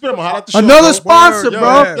Pollo Supremo. How about the show, Another sponsor,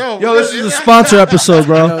 bro. Yo, this is the sponsor episode,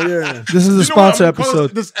 bro. This is the sponsor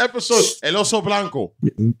episode. This episode, El Oso Blanco. ...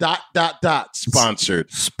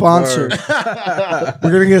 Sponsored.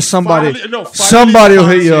 We're gonna get somebody. Somebody will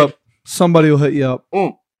hit you up. Somebody will hit you up.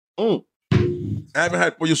 I haven't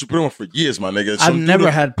had Pollo Supremo for years, my nigga. I've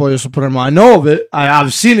never had Pollo Supremo. I know of it.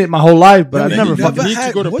 I've seen it my whole life, but I've never fucking. You need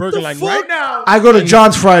to go to Burger Line right now. I go to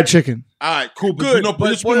John's Fried Chicken. All right, cool. But you know,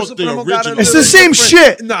 Pollo Supremo's the original. It's the same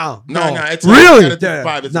shit. No. It's really?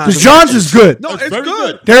 Because John's is good. No, it's very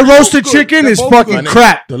good. Their roasted chicken is fucking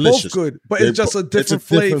crap. Delicious. Both good, but it's just a different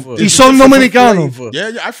flavor. Y son dominicano.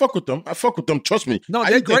 Yeah, I fuck with them. Trust me. No, I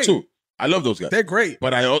they're eat that great too. I love those guys. They're great.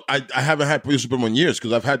 But I haven't had Pollo Supremo in years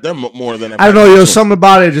because I've had them more than I don't know, yo, something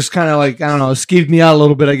about it just kind of like, I don't know, it skeeved me out a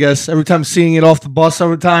little bit, I guess. Every time seeing it off the bus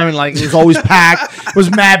every time, and like it was always packed. It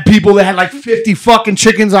was mad people that had like 50 fucking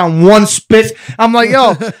chickens on one spit. I'm like,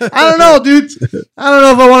 yo, I don't know, dude. I don't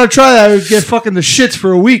know if I want to try that. I would get fucking the shits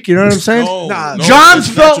for a week, you know what I'm saying? No, John's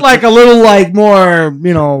felt like a little like more,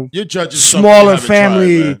 you're judging smaller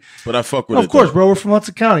family. Tried, but I fuck with it. Of course, bro. We're from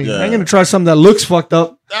Hudson County. Yeah. I ain't gonna try something that looks fucked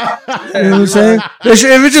up. You know what I'm saying? If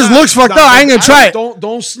it just looks fucked up, I ain't gonna try it.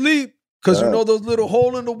 Don't sleep. Because you know those little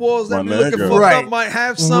hole in the walls that be looking fucked Right. up might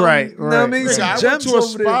have something. Right. You know what I mean? Nigga, Some I went gems to a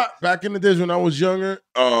over there. spot back in the days when I was younger.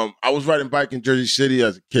 I was riding bike in Jersey City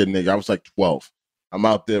as a kid, nigga. I was like 12. I'm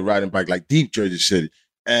out there riding bike, like deep Jersey City.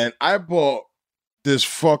 And I bought this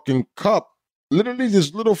fucking cup, literally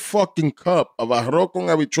this little fucking cup of arroz con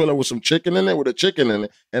habichuela with some chicken in it, with a chicken in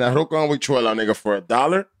it, and arroz con habichuela, nigga, for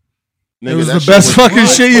 $1. Nigga, It was that the shit best was fucking good.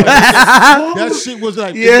 shit you had. That shit was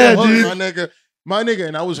like, Yeah, dude. My nigga,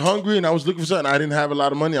 and I was hungry and I was looking for something. I didn't have a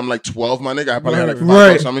lot of money. I'm like 12, my nigga. I probably had like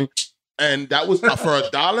 $5 something. And that was for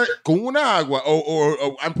 $1 con una agua.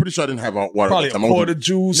 Or I'm pretty sure I didn't have water. Probably at the a time. quart of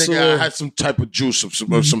juice. Nigga, I had some type of juice of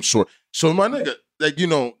some sort. So my nigga, like, you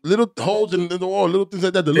know, little holes in the wall, little things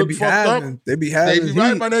like that that look fucked up. They be They having be right,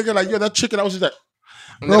 heat. my nigga. Like, yo, that chicken, I was just like,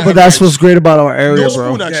 No, but that's what's great about our area, no bro.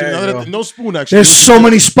 spoon action. Yeah, No spoon action. There's so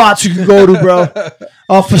many spots you can go to, bro.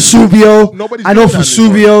 Vesuvio. Nobody's I know doing that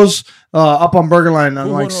anymore. Vesuvio's up on Burger Line.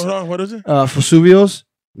 On like Hold on, what is it? Vesuvio's.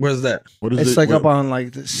 Where's that? What is It's it? like up on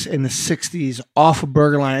like this, in the 60s off of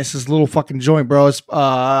Burger Line. It's this little fucking joint, bro. It's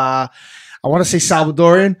I want to say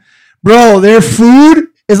Salvadorian. Bro, their food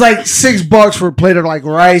is like $6 for a plate of like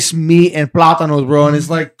rice, meat, and plátanos, bro. And it's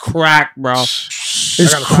like crack, bro.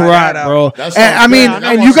 It's crack, bro. That sounds And I mean, bad.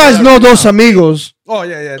 I and want you guys that know right Dos now. Amigos. Oh,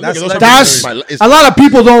 yeah. That's It's a lot of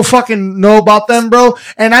people don't fucking know about them, bro.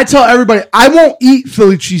 And I tell everybody, I won't eat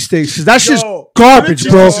Philly cheesesteaks because that's just garbage,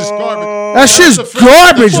 bro. That's just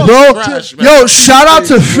garbage, bro. Trash, man. Yo, shout out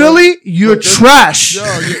to Philly. You're trash. Yo,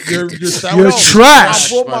 you're You're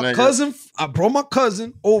trash. I brought my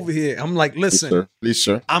cousin over here. I'm like, listen, Please,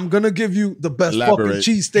 sir. I'm gonna give you the best Elaborate. fucking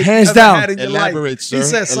cheesesteak Hands you ever down. had in your Elaborate, life. sir. He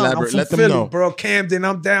said, "Son, Elaborate. I'm from Let them Philly, know. bro. Camden,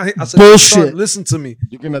 I'm down here." I said, Bullshit. "Son, listen to me.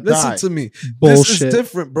 You're gonna Listen die. to me. Bullshit. This is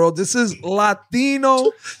different, bro. This is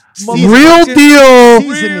Latino, Real deal.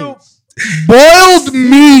 real." Boiled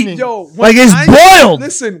meat. Yo, when Like it's boiled.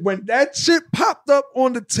 Listen, when that shit popped up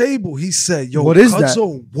on the table, he said, "Yo, What is that?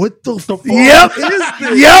 Cuzzo, what the fuck Yep. is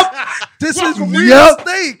this? Yep. This is real Yep.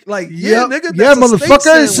 steak. Like, Yep. nigga, Yeah, that's a steak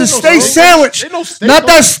motherfucker. It's a sandwich, steak bro. sandwich. Ain't no steak Not on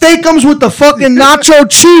that it. steak comes with the fucking nacho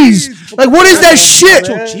cheese. Like, what is that shit?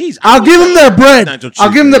 cheese. I'll give them their bread. Nacho cheese, I'll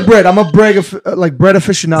give them the man. bread. I'm a bread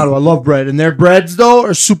aficionado. I love bread, and their breads though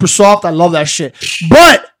are super soft. I love that shit.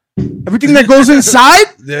 But everything that goes inside,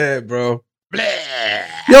 Yeah, bro.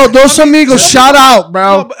 yo, Dos Amigos, shout out, No,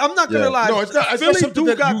 bro. but I'm not gonna lie. No, it's not Philly something do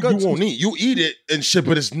that got you good won't eat. You eat it and shit,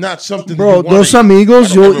 but it's not something Bro, you wanna Dos eat.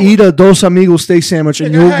 Amigos, I don't you'll ever eat a Dos Amigos steak sandwich,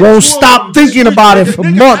 and Nigga, you I had won't 2 of stop them thinking this about week. it for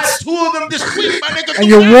Nigga, months. I had 2 of them this week, my nigga. And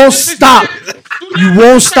you won't stop. You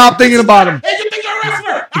won't stop thinking about them. Hey, you think you're a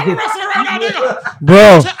wrestler? I'm a wrestler right now, nigga. Bro,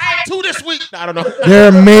 I had 2 this week. I don't know. they're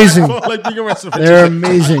amazing. I feel like being a wrestler. They're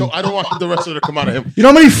amazing. I don't want the wrestler to come out of him. You know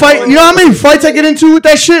how many fights I get into with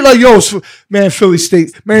that shit? Like, yo, man, Philly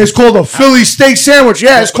steak. Man, it's called a Philly steak sandwich.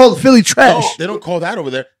 Yeah, it's called Philly No, trash. they don't call that over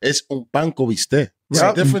there. It's un pan con bistec. It's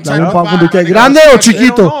Right. a different Dame type un of pan con vibe, bistec. my nigga. Grande o They don't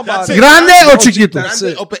chiquito? know about it. Grande o That's chiquito? That's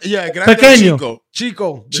it. Grande or Pequeño.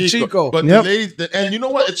 Chico. Chico. But Yep. the ladies, and you know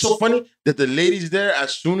what? It's so funny that the ladies there,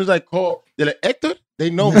 as soon as I call, they're like, Hector, they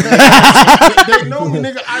know me. they know me,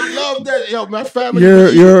 nigga. I love that. Yo, my family.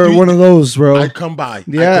 You're one of those, bro. I come by.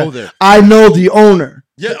 Yeah, I go there. I know the owner.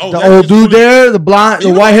 Yeah, The that old is dude really- there, the blonde, the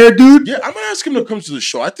You know white haired dude. Yeah, I'm gonna ask him to come to the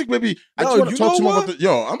show. I think maybe I Yo, just want to you talk to him know about what? the.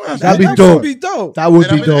 Yo, I'm gonna ask That'd him. be dope. Be dope. That would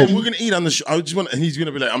And be dope. and we're gonna eat on the show. I just want, and he's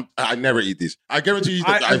gonna be like, I never eat these. I guarantee you.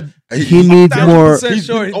 He needs more, 1,000% He's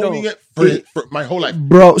sure been he owning don't. it for my whole life.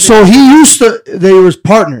 bro. So he used to. They was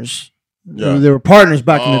partners. Yeah. They were partners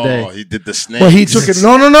back in the day. Oh, he did the snake. But he took it.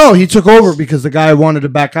 No. He took over because the guy wanted to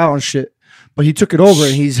back out and shit. But he took it over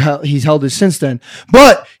and he's held it since then.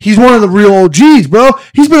 But he's one of the real OGs, bro.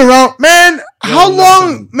 He's been around, man. How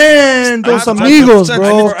long, man? Dos I've Amigos, said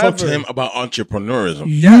bro. forever. Talk to him about entrepreneurism.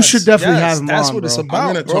 You should definitely have him That's on, what it's bro. about. I'm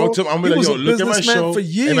gonna bro. talk to him. I'm He gonna was yo, a look at my businessman show. for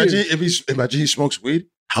years. Imagine he smokes weed.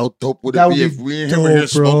 How dope would That it would be be if we and him were here dope,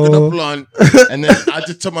 smoking bro. a blunt, and then I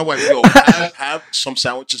just tell my wife, "Yo, have some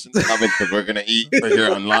sandwiches in the oven because we're gonna eat right here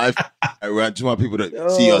on live." I just want people to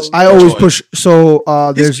see us. I always enjoy. push. So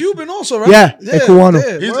He's there's Cuban also, right? Yeah, es cubano.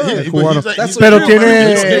 He's Cubano. like, That's he's a Pero like, real tiene-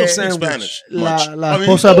 he don't speak sandwich. Spanish. La much. la I mean,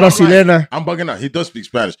 esposa I'm like- brasilera. I'm bugging out. He does speak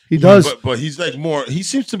Spanish. He does. but he's like more. He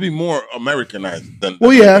seems to be more Americanized than.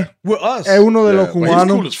 Well, yeah. With us. Es uno de Yeah, los but he's cool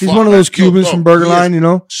cubanos. as He's fuck, one of man. those Cubans Yo, from bro, Burger he Line, is you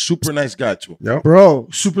know, super nice guy too. bro.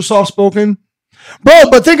 Super soft spoken, bro.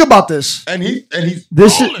 But think about this. And he's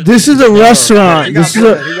This is a restaurant. He This got is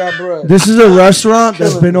bread. He got bread. this is a restaurant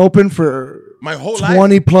that's been open for my whole life.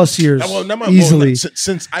 20 plus years, Well, not my easily.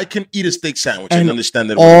 since I can eat a steak sandwich and And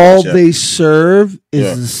understand that. all yeah. they serve is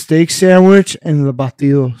Yeah. the steak sandwich and the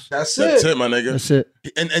batidos. That's That's it. it, my nigga. That's it.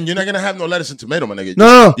 And you're not gonna have no lettuce and tomato, my nigga.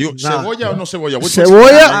 No. You cebolla or no cebolla? Which one's-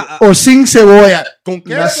 Cebolla or sin cebolla. Con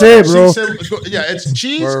That's queso, it, bro. sin yeah, it's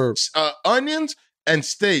cheese, Word. onions, and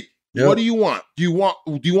steak. Yep. What do you want? Do you want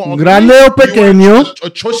all Grande three? o Do you want pequeño? a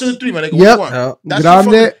choice of the three, my nigga. Yep. What do you want? Yeah. That's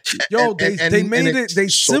Grande. the fucking- Yo, and- they and made it. it's They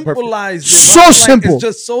so perfect. simplified it. So Like, simple. It's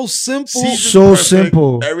just so simple. Seasoned So perfect.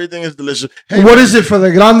 simple. Everything is delicious. What is it for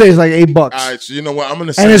the grande? It's like $8. All right, so you know what? I'm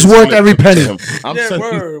gonna send it's this worth clip every to penny. him. I'm Yeah, sending-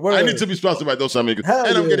 word. I need to be sponsored by Dos Amigos, Hell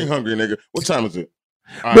and I'm yeah. getting hungry, nigga. What time is it?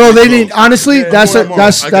 All Bro, right, they let's need go. honestly. Yeah, That's more. I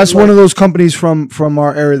that's get one more. of those companies from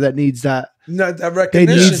our area that needs that. No, that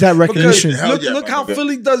recognition. needs that recognition. Because Hell Look, yeah, look how my nigga.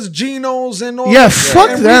 Philly does Genos and all. Yeah, that. fuck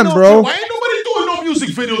And we them, know- bro. Why ain't nobody doing no music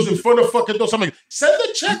videos in front of fucking Dos Amigos? Send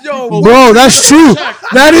the check, Yo, people. Bro, that's true.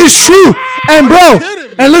 That is true. And bro,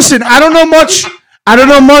 and listen, I don't know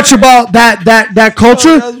much about that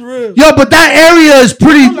culture. That's real. Yo, but that area is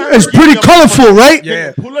pretty colorful, right?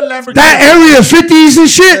 Yeah. Pull a Lamborghini. That area, 50s and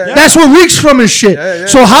shit, that's where Reek's from and shit. Yeah.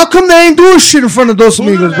 So how come they ain't doing shit in front of Dos Pull a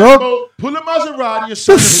Amigos, bro? Lambo, pull a Maserati. Get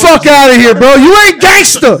the fuck out of here, bro. You ain't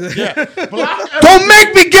gangster. Yeah. Don't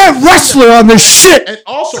make me get wrestler on this shit. And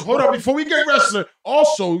also, hold on, before we get wrestler,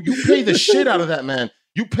 also you pay the shit out of that man.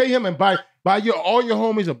 You pay him and buy all your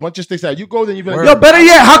homies a bunch of sticks out. You go then you be like, Yo, better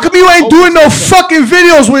yet, how come you ain't doing no fucking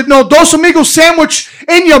videos with no Dos Amigos sandwich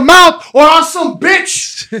in your mouth or on some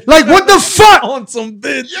bitch? Like, what the fuck? On some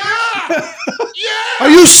bitch. yeah. Are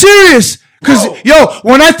you serious? Because, Bro. yo,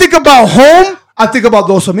 when I think about home, I think about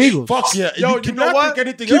Dos Amigos. Fuck yeah. Yo, you cannot know what? think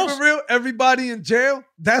anything Keep else. it real. Everybody in jail.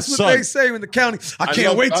 That's what Son. they say in the county. I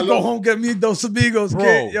can't wait to go home get me Dos Amigos, Bro.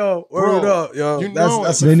 kid. Yo, word Bro. up, yo. You know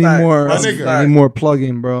That's it. a They need fact. more, That's a nigga. fact. they need more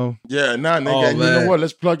plugging, bro. Yeah, nah, nigga. Oh, and you know man. what?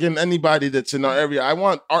 Let's plug in anybody that's in our area. I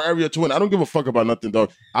want our area to win. I don't give a fuck about nothing, dog.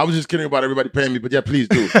 I was just kidding about everybody paying me, but yeah, please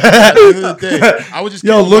do. At the end of the day, I was just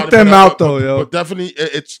Yo, kidding look about it, them but out, though, yo. But definitely,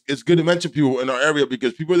 it's good to mention people in our area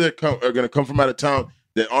because people that are gonna come from out of town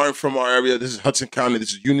that aren't from our area. This is Hudson County.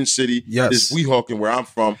 This is Union City. Yes. This is Weehawken, where I'm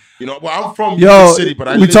from. You know, well, I'm from Yo, Union City, but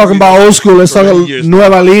I we live talking in about Weehawken old school. Let's for talk many about years.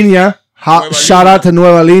 Nueva Línea. Shout out to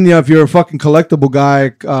Nueva Linea if you're a fucking collectible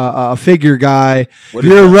guy, a figure guy. If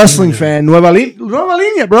you're a wrestling fan, Nueva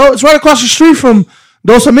Linea, bro. It's right across the street from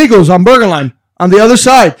Dos Amigos on Burger Line. On the other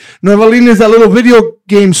side, Nueva Linea is that little video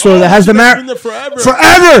game store that has the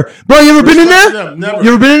forever. Bro, you ever been in there? Never. You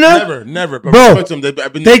ever been in there? Never. Bro,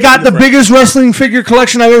 they got the biggest wrestling figure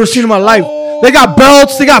collection I've ever seen in my life. They got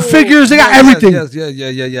belts, they got figures, they got everything.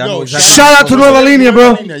 Yeah. Shout out to Nueva Linea,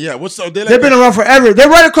 bro. Yeah, what's up? They've been around forever. They're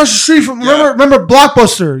right across the street from. Remember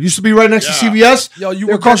Blockbuster used to be right next to CVS. Yo, you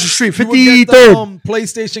They're across the street, you would get 53rd.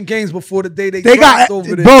 PlayStation games before the day they got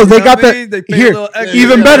over there. bro. They got They that pay a here. little extra.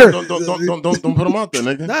 Even better, Don't put them out there,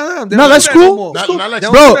 nigga. No, that's cool.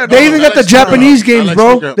 bro. They even got the Japanese games,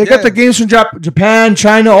 bro. They got the games from Japan,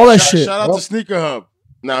 China, all that shit. Shout out to Sneaker Hub.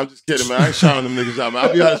 Nah, I'm just kidding, man. I ain't shouting them niggas out, man.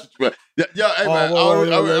 I'll be honest with you, man. Yo, hey, man.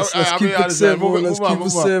 Let's keep it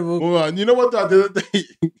civil. Move on. You know what, though? The other thing.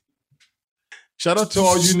 Shout out to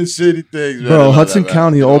all Unit City things, man. Bro, Hudson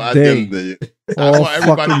County all day. All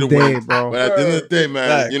fucking day, bro. But at the end of the day,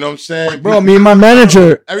 man, you know what I'm saying? Bro, me and my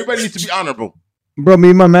manager. Everybody needs to be honorable. Bro, me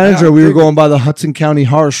and my manager, we were going by the Hudson County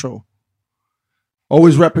Horror Show.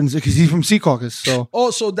 Always repping because he's from Sea Caucus. So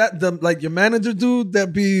so that the like your manager dude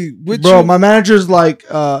that be with bro, you? my manager's like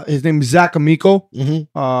his name is Zach Amico.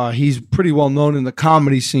 Mm-hmm. He's pretty well known in the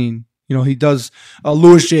comedy scene. You know, he does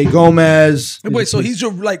Louis J. Gomez. Wait, so he's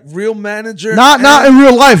your like real manager? Not in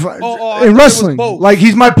real life. In wrestling. Like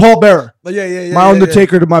he's my Paul Bearer. Yeah. My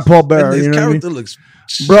Undertaker to my Paul Bearer. His you know character what I mean? looks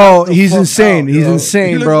Bro, he's insane. Out, he's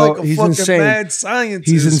insane, he bro. like a he's fucking insane. Mad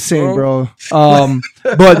scientist, he's insane, bro.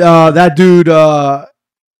 But that dude,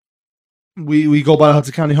 we go by the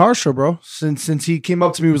Hudson County Horror Show, bro. Since he came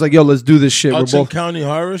up to me, he was like, "Yo, let's do this shit." Hudson We're both County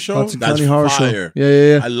Horror Show. Hudson That's County Horror fire. Show.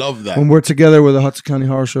 Yeah. I love that. When we're together with the Hudson County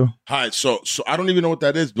Horror Show. All right, so I don't even know what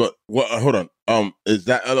that is, but what? Hold on. Is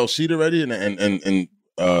that LLC'd already and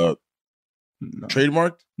No.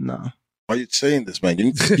 trademarked? No. Why are you saying this, man? You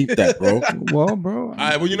need to keep that, bro. Well, bro. All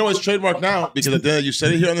right, well, you know it's trademarked now because at the end you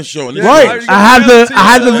said it here on the show. And this Right. is- I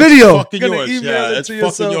had the video. It's fucking yours. Yeah, it's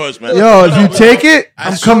fucking yours, man. Yo, if you take it,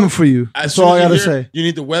 I'm As coming soon- for you. As That's soon all I as gotta you hear- say. You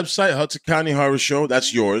need the website, Hudson County Horror Show.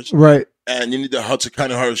 That's yours. Right. And you need the Hudson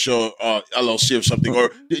County Horror Show LLC or something.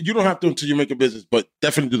 Or you don't have to until you make a business, but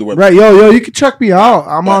definitely do the website. Right. Yo, you can check me out.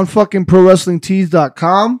 I'm on fucking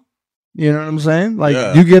prowrestlingtees.com. You know what I'm saying?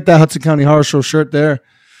 Like, you get that Hudson County Horror Show shirt there.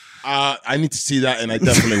 I need to see that, and I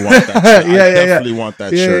definitely want that. Shirt. I definitely want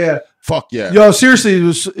that shirt. Yeah. Fuck yeah. Yo, seriously,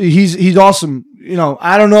 he's awesome. You know,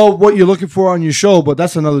 I don't know what you're looking for on your show, but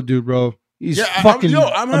that's another dude, bro. He's fucking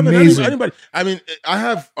I'm having amazing. anybody. I mean, I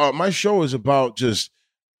have my show is about just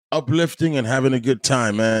uplifting and having a good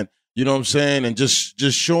time, man. You know what I'm saying? And just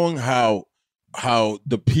showing how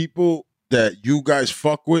the people that you guys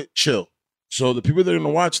fuck with chill. So the people that are gonna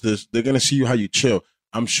watch this, they're gonna see how you chill.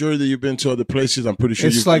 I'm sure that you've been to other places. I'm pretty sure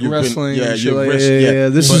It's like you've wrestling. Been, and shit like, yeah.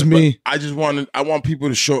 This is me. But I want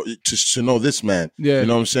people to know this man. Yeah. You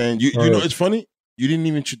know what I'm saying? You know, it's funny. You didn't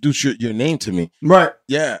even introduce your name to me. Right.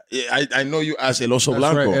 Yeah. I know you as El Oso That's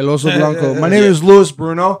Blanco. right. El Oso Blanco. My name is Louis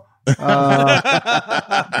Bruno.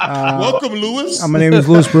 Welcome, Louis. My name is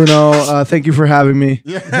Louis Bruno. Thank you for having me.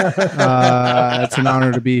 Yeah. It's an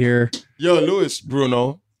honor to be here. Yo, Louis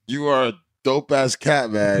Bruno, you are a dope ass cat,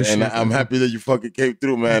 man, Appreciate and I'm happy that you fucking came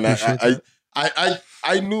through, man.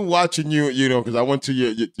 I knew watching you, you know, because I went to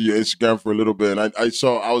your Instagram for a little bit, and I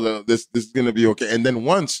saw I was like, this is gonna be okay. And then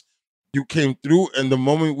once you came through, and the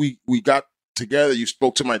moment we got together, you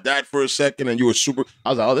spoke to my dad for a second, and you were super. I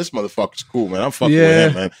was like, oh, this motherfucker's cool, man. I'm fucking with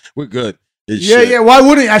him, man. We're good. Yeah. Why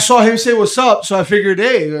wouldn't I saw him say what's up, so I figured,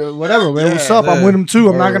 hey, whatever, man. What's up? I'm with him too.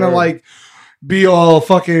 I'm not gonna like be all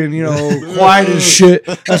fucking, you know, quiet and shit.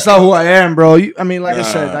 That's not who I am, bro. I mean, like I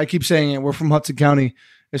said, I keep saying it. We're from Hudson County.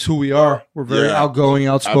 It's who we are. We're very outgoing,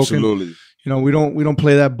 outspoken. Absolutely. You know, we don't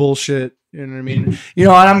play that bullshit. You know what I mean? You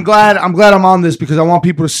know, and I'm glad I'm on this because I want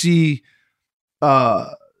people to see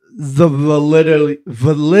the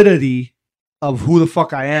validity of who the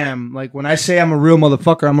fuck I am. Like when I say I'm a real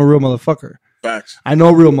motherfucker, I'm a real motherfucker. Facts. I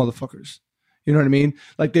know real motherfuckers. You know what I mean?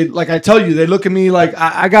 Like I tell you, they look at me like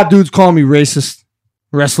I got dudes calling me racist.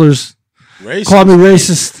 Wrestlers call me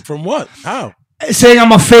racist. From what? How? Saying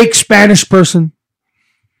I'm a fake Spanish person.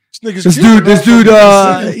 This dude,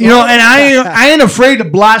 you know, and I ain't afraid to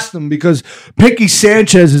blast him because Pinky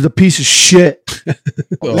Sanchez is a piece of shit.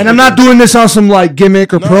 And I'm not doing this on some like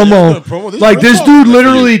gimmick or promo. Like this dude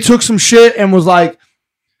literally took some shit and was like,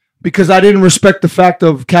 because I didn't respect the fact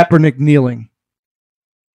of Kaepernick kneeling.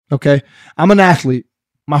 Okay, I'm an athlete.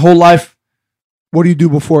 My whole life, what do you do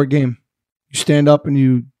before a game? You stand up and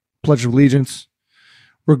you pledge allegiance.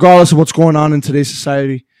 Regardless of what's going on in today's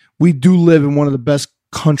society, we do live in one of the best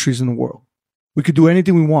countries in the world. We could do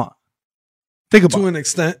anything we want. Think about To it. an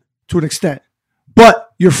extent. To an extent.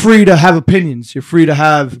 But you're free to have opinions. You're free to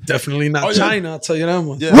have... Definitely not China, I'll tell you that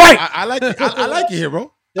one. Yeah, Right. I like it. I like it here,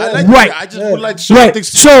 bro. Yeah. I like Right. it. I just would like certain Right. things.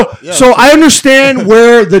 So I understand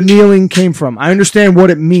where the kneeling came from. I understand what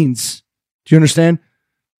it means. Do you understand?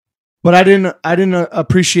 But I didn't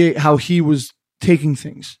appreciate how he was taking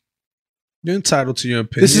things. You're entitled to your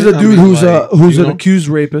opinion. This is a dude who's an accused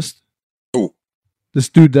rapist. Who? This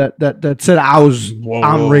dude that said I'm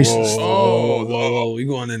racist. Whoa. You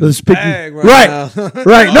going in This the picky- bag right. now.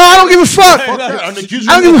 Right. No, I don't give a fuck. Fuck that.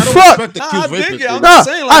 I don't give a fuck. I dig it. I'm No, just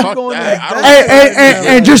saying, like, I- you going in Hey, the I don't- bag.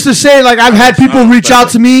 And just to say, like, I've had people reach out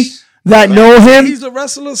to me that know him. He's a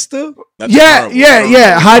wrestler still? That's Yeah, horrible.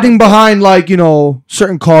 yeah, hiding behind, like,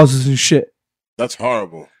 certain causes and shit. That's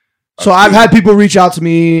horrible. So I've had people reach out to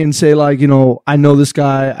me and say, like, I know this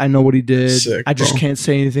guy, I know what he did. Sick, I just bro. can't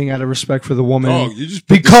say anything out of respect for the woman. Oh, you just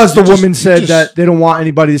put because this- the you woman just- said you that just- they don't want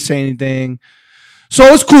anybody to say anything. So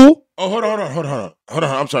it's cool. Oh, hold on.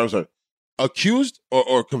 I'm sorry. Accused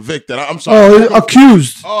or convicted? I'm sorry. Oh,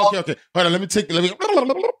 accused. Oh, okay. Hold on. Let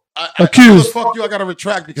me. Accused. Fuck you. I gotta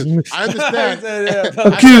retract because I understand.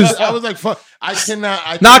 Accused. I was like, fuck. I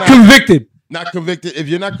cannot. Not convicted. Not convicted. If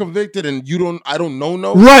you're not convicted and I don't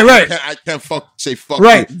know. Right. I can't say fuck.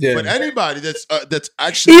 Right. You. Yeah. But anybody that's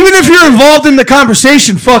actually Even if you're involved in the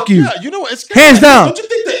conversation, fuck you. yeah, you know what? It's Hands down. Don't you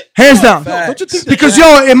think that? Hands down. Don't you think that? Because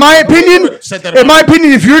in my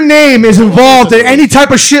opinion, if your name is involved in any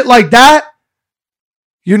type of shit like that,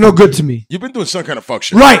 you're no good to me. You've been doing some kind of fuck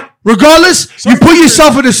shit. Right. Regardless, you put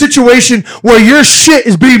yourself in a situation where your shit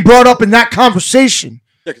is being brought up in that conversation.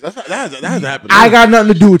 Yeah, because that hasn't happened. I got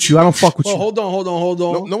nothing to do with you. I don't fuck with Well, you. hold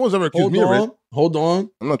on. No one's ever accused me of rape. Hold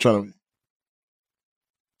on. I'm not trying to.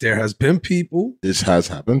 There has been people. This has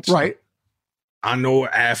happened. Right. I know an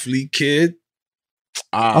athlete kid,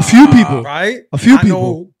 A few people. right? A few I people.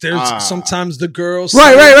 know there's sometimes the girls.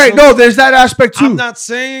 Right. say No, there's that aspect too. I'm not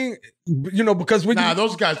saying, because when Nah,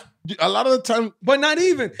 those guys. A lot of the time, but not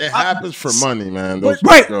even. it happens for money, man. Those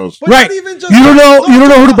Right. girls. But Right. not even just, You don't know I'm who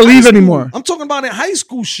talking to about believe high school. anymore. I'm talking about in high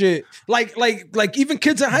school shit. Like even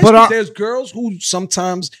kids in high But school, there's girls who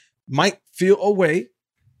sometimes might feel a way,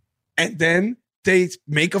 and then they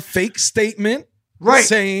make a fake statement,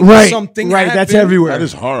 saying something. Right. That's happened. everywhere. That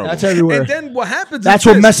is horrible. That's everywhere. And then what happens? That's is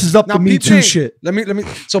what this. messes up Now, the Me peep Too game. shit. Let me.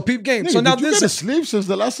 So peep game. Nigga, So now did you this gotta is. sleep since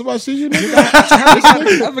the last time I see you. Nigga?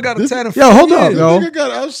 I haven't got a tat. Yo, hold up, Yeah. bro. Nigga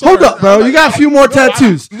got, I'm sorry. Hold up, bro. You got a few more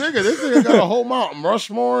tattoos. Nigga, this nigga got a whole Mount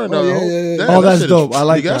Rushmore and Oh, a yeah, whole. yeah, yeah. Damn, Oh, that that's shit dope. Is, I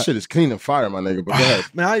like nigga, that. shit is clean and fire, my nigga. But go ahead.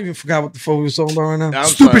 Man, I even forgot what the fuck we was talking about right now. I'm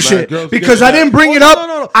Stupid sorry, man. shit. Girls Because get I didn't that. bring it Oh, up.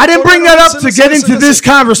 no. I didn't bring that up to Listen, get into this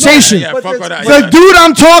conversation. Yeah, But fuck all that's- that. The dude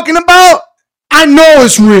I'm talking about, I know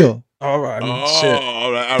it's real. All right. Oh, Shit.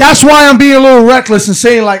 all right. That's why I'm being a little reckless and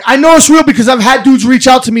saying, like, I know it's real because I've had dudes reach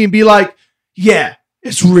out to me and be like, yeah,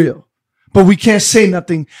 it's real. But we can't say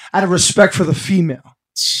nothing out of respect for the female.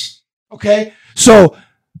 Okay? So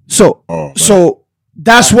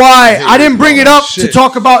that's why I didn't bring it up to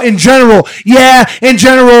talk about in general. Yeah, in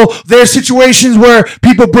general, there's situations where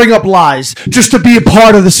people bring up lies just to be a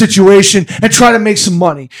part of the situation and try to make some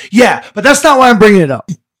money. Yeah, but that's not why I'm bringing it up.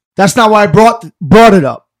 That's not why I brought it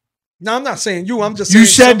up. No, I'm not saying you. I'm just saying You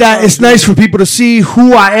said that it's nice for people to see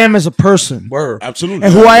who I am as a person. Word. Absolutely.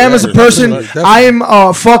 And who I am as a person, Definitely. I am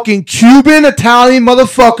a fucking Cuban Italian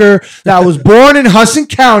motherfucker that was born in Hudson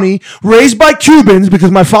County, raised by Cubans because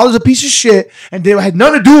my father's a piece of shit and they had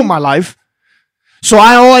nothing to do with my life. So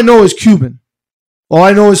all I know is Cuban. All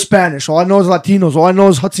I know is Spanish. All I know is Latinos. All I know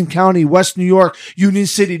is Hudson County, West New York, Union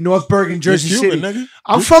City, North Bergen, Jersey Cuban, City. nigga.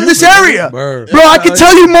 I'm You're from this Cuban, area. Word. Bro, I can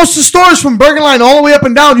tell you most of the stories from Bergen Line all the way up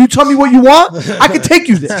and down. You tell me what you want, I can take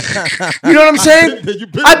you there. You know what I'm saying?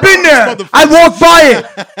 I've been there. I walked by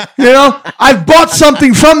it. You know, I've bought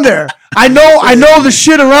something from there. I know the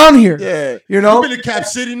shit around here. Yeah. You know? You been to Cap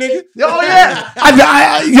City, nigga? Oh yeah.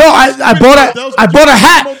 I bought a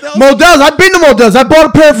hat. Models. I've been to Models. I bought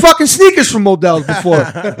a pair of fucking sneakers from Models before.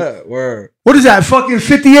 Word. What is that? Fucking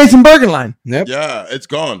 58th and Bergen Line. Yep. Yeah, it's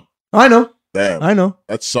gone. I know. Damn. I know.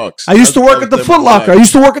 That sucks. I used to work at the Foot Locker. I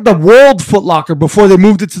used to work at the World Foot Locker before they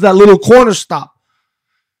moved it to that little corner stop.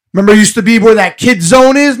 Remember, it used to be where that kid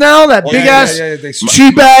zone is now? That big ass,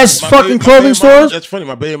 cheap ass fucking clothing stores? That's funny.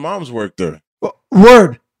 My baby moms worked there.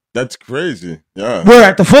 Word. That's crazy. Yeah. Where?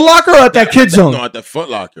 At the Foot Locker or at that kid zone? No, at the Foot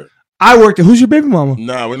Locker. I worked there. Who's your baby mama?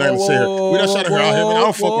 Nah, we're not even saying her. We're not shouting her out here. I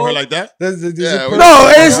don't fuck with her like that. No,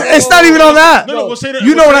 it's not even on that. No, we'll say that.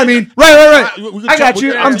 You know what I mean? Right. I got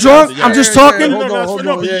you. I'm drunk. I'm just talking.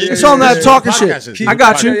 It's on that talking shit. I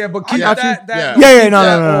got you. Yeah, but keep that. Yeah,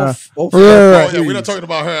 no. Right. We're not talking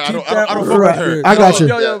about her. I don't fuck with her. I got you.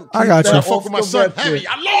 I got you. I fuck with my son. Heavy.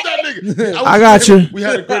 I love that nigga. I got you. We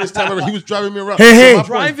had the greatest time ever. He was driving me around. Hey.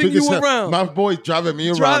 Driving you around. My boy's driving me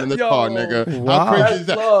around in the car, nigga. How crazy is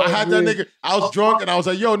that? I had that nigga. I was drunk and I was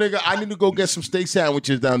like, yo, nigga, I need to go get some steak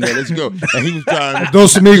sandwiches down there. Let's go. And he was driving.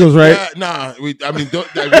 Dos Amigos, right? Yeah, nah. Yo, you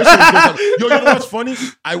know what's funny?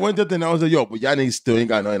 I went up there and I was like, yo, but y'all niggas still ain't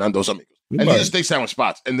got nothing on Dos Amigos. And these are steak sandwich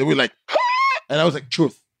spots. And they were like, and I was like,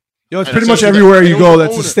 truth. Yo, it's pretty much everywhere you go.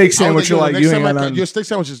 That's a steak sandwich. You're like, you ain't got nothing. Your steak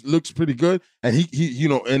sandwich looks pretty good. And he you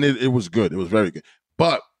know, and it was good. It was very good.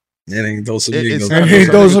 But it ain't Dos Amigos. It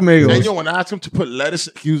ain't Dos Amigos. And yo, when I asked him to put lettuce,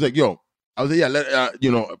 he was like, yo, I was like,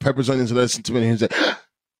 yeah, peppers, onions, lettuce, and tomato. He was like,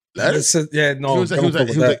 lettuce? Yeah, no. He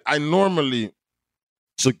was like, I normally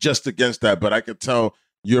suggest against that, but I could tell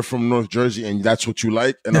you're from North Jersey and that's what you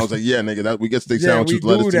like. And I was like, yeah, nigga, we get steak sandwiches,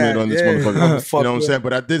 lettuce, tomato on this motherfucker. You know what I'm saying?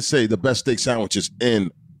 But I did say the best steak sandwiches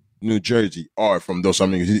in New Jersey are from Dos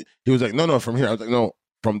Amigos. He was like, no, from here. I was like, no,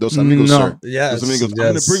 from Dos Amigos, sir. Yes, Dos Amigos. I'm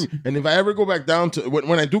gonna bring, and if I ever go back down to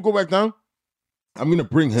when I do go back down, I'm gonna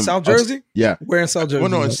bring him South Jersey. Yeah, where in South Jersey?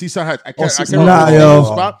 Well, no, in Seaside Heights. I can't remember the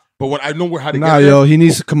spot, but when I know how to get there. Yo, he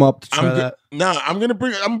needs to come up to try that. I'm gonna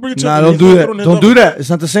bring it to don't do that. Don't do that.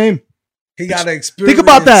 It's not the same. He got to experience. Think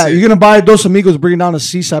about that. You're gonna buy Dos Amigos, bring it down to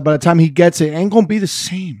Seaside. By the time he gets it, ain't gonna be the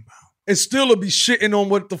same. And still will be shitting on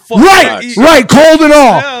what the fuck. Right, cold and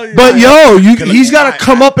all. Yeah. But yo, he's got to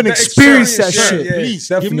come up and experience that shit. Yeah, please,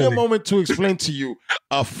 give me a moment to explain to you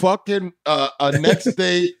a fucking a next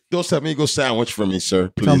day Dos Amigos sandwich for me,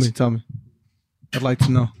 sir. Please. Tell me. I'd like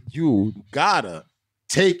to know. You gotta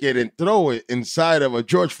take it and throw it inside of a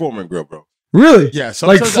George Foreman grill, bro. Really? Yeah.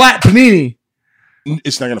 Like flat panini.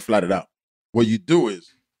 It's not gonna flat it out. What you do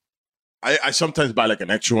is, I sometimes buy like an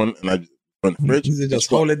extra one and I. On the fridge, just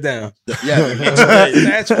hold it down. The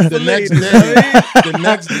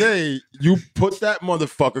next day, you put that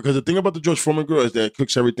motherfucker. Because the thing about the George Foreman grill is that it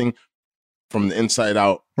cooks everything from the inside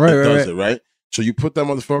out. Right. So you put that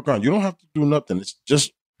motherfucker on. You don't have to do nothing. It's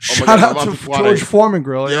just shout out to George Foreman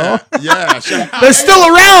grill, yo. Yeah. They're still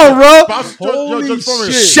around, bro.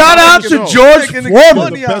 Shout out to George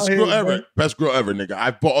Foreman. Best grill ever, nigga. I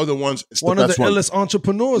bought other ones. It's one of the illest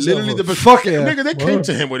entrepreneurs. Literally the best. Fuck yeah. Nigga, they came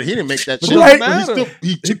to him with it. He didn't make that shit.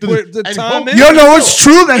 He put the time in. You know, it's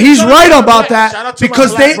true that he's right about that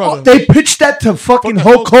because they pitched that to fucking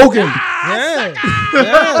Hulk Hogan. Yeah.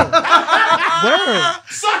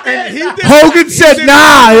 Hogan said,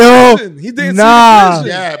 nah, yo. He didn't nah.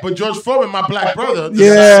 Yeah, but George Foreman, my black brother.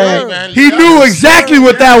 Yeah. He knew exactly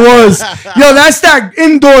what that was. Yo, that's that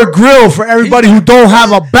indoor grill for everybody who don't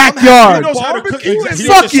have a backyard.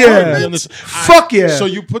 Fuck yeah. Fuck yeah. So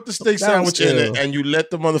you put the steak sandwich in it and you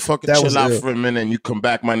let the motherfucker chill out for a minute and you come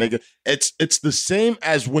back, my nigga. It's the same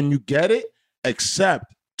as when you get it,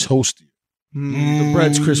 except toasty. The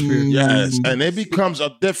bread's crispier. Yes, and it becomes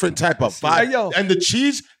a different type of vibe. And the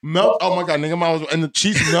cheese melts. Oh my god, nigga, and the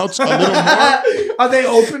cheese melts a little more. Are they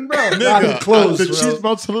open, bro? Nigga, closed, the cheese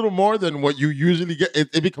melts a little more than what you usually get.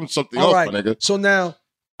 It becomes something else, my nigga. So now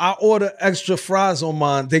I order extra fries on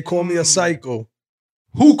mine. They call me a psycho.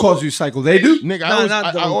 Who calls you psycho? They do? Nigga,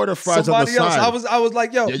 I order fries on the side. I was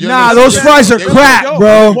like, yo. Nah, those fries are crap,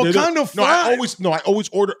 bro. What kind of fries? I always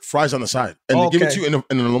order fries on the side. And they give it to you in an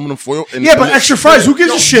aluminum foil. Yeah, but extra fries, who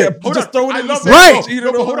gives a shit? Just throw it in the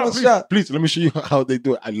right. Please, let me show you how they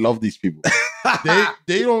do it. I love these people.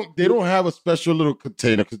 They don't have a special little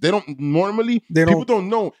container because people don't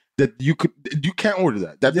know that you can't order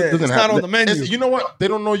that. That doesn't happen. It's not on the menu. You know what? They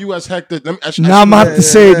don't know you as Hector. Now I'm gonna have to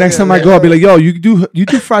say next time I go, I'll be like, yo, you do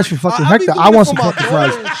fries for fucking Hector. I want some fucking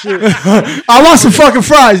fries. I want some fucking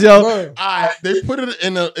fries, yo. They put it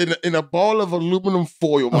in a ball of aluminum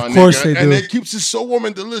foil, my nigga. Of course they do. And it keeps it so warm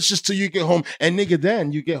and delicious till you get home. And nigga,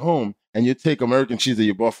 then you get home and you take American cheese that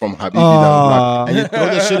you bought from Habibi down the block, and you throw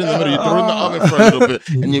that shit in the middle. You throw it in the oven for a little bit,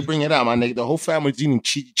 and you bring it out, my nigga. The whole family's eating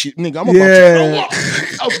cheese. Nigga, I'm about to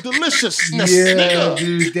throw up. Deliciousness, nigga.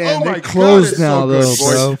 Dude, damn, they closed now, though,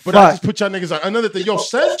 bro. But I just put y'all niggas on. Another thing, yo,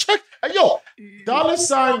 send check. Hey, yo,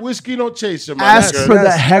 $ whiskey no chaser, man. Ask for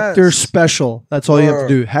the Hector special. That's all you have to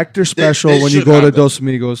do. Hector special when you go to Dos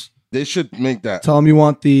Amigos. They should make that. Tell them you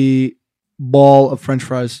want the ball of French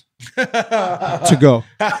fries. To go.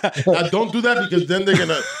 Don't do that because then they're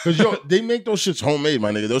gonna they make those shits homemade,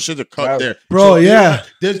 my nigga. Those shits are cut there, bro. So, yeah,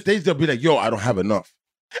 there's days they'll be like, yo, I don't have enough.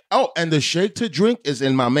 Oh, and the shake to drink is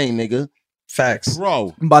in my main, nigga. Facts.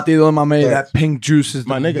 bro. Batido de mamey, that pink juice is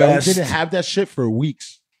My the nigga, best. they didn't have that shit for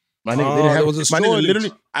weeks. My nigga, Oh, they didn't have there was a my nigga. shortage.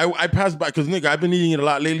 Literally, I passed by because nigga, I've been eating it a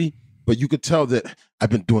lot lately, but you could tell that I've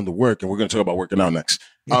been doing the work, and we're gonna talk about working out next.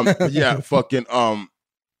 But yeah, fucking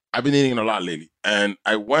I've been eating it a lot lately, and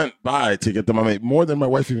I went by to get the mamey more than my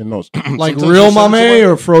wife even knows. Like Sometimes real she sends mamey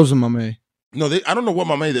someone- or frozen mamey? No, I don't know what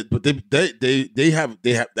mamey did, but they have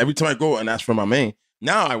every time I go and ask for mamey.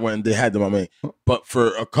 Now I went, they had the mamey, but for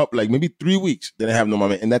a couple, like maybe 3 weeks, they didn't have no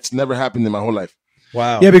mamey, and that's never happened in my whole life.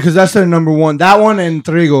 Wow. Yeah, because that's their number one. That one and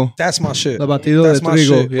trigo. That's my shit. The batido That's de my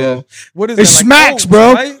trigo. shit, Yeah. bro. What is It that? smacks, oats,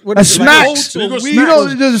 bro. Right? What It is it, smacks. oats or You know, wheat? You know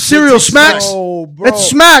the cereal smacks. Oh, bro. It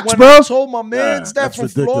smacks, when bro. I told my man that that's from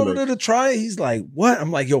ridiculous. Florida to try it, he's like, "What?"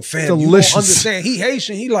 I'm like, "Yo, fam, Delicious. you don't understand." He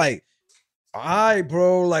Haitian. He like, "All right,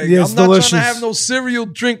 bro. Like, Yeah, it's I'm not delicious. trying to have no cereal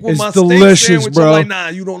drink with It's my delicious, steak sandwich." bro. I'm like, "Nah,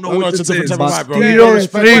 you don't know No, what it's a this different is." type of vibe, bro. Batido Yeah, de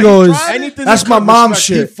respect. trigo is Anything that's that my comes mom's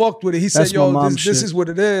respect. He shit. fucked with it. He said, That's my "Yo, mom's this shit. is what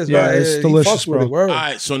it is." Yeah, Right? it's He delicious, fucked with bro. it. Word. All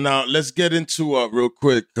right, so now let's get into real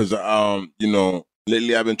quick because you know,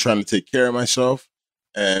 lately I've been trying to take care of myself,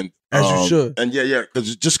 and As you should. and yeah, because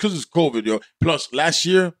it's COVID, yo. Plus, last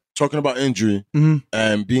year talking about injury Mhm.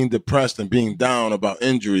 and being depressed and being down about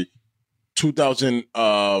injury,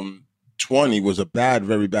 2020 was a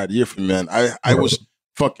very bad year for me, man. I was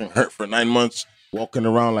fucking hurt for 9 months, walking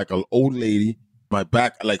around like an old lady, my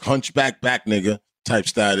back like hunchback back nigga type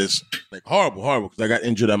status, like horrible because I got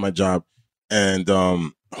injured at my job, and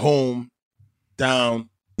home down,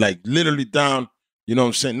 like literally down. You know what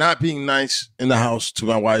I'm saying? Not being nice in the house to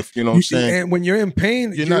my wife. You know what I'm saying? And when you're in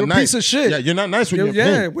pain, you're not a nice. piece of shit. Yeah, you're not nice when you're in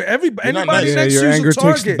yeah, pain. with anybody You're not nice. next Yeah, to your you's a anger takes the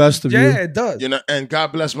target. best of you. Yeah, it does. You know, and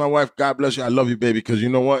God bless my wife. God bless you. I love you, baby. Because you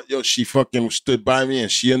know what, yo, she fucking stood by me and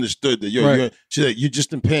she understood that, yo, Right. she's like, you're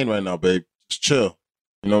just in pain right now, babe. Just chill.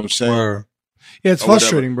 You know what I'm saying? Word. Yeah, it's Or whatever.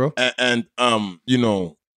 frustrating, bro. And you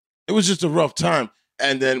know, it was just a rough time.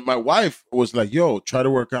 And then my wife was like, yo, try to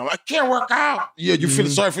work out. I can't work out. Yeah, you feel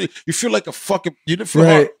sorry for you. You feel like a fucking, you didn't feel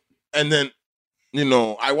Right. hard. And then, you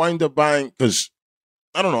know, I wind up buying, because,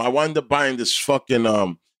 I don't know, I wind up buying this fucking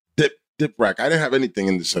dip rack. I didn't have anything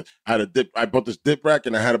in this. I had a dip. I bought this dip rack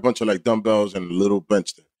and I had a bunch of like dumbbells and a little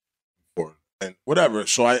bench there for it. And whatever.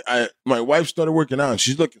 So my wife started working out and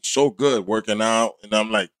she's looking so good working out. And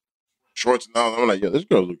I'm like, shorts now. I'm like, yo, this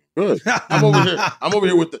girl's looking good. I'm over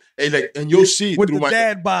here with the, hey, like, and you'll see With through the my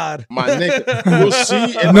dad bod. my nigga. You'll see.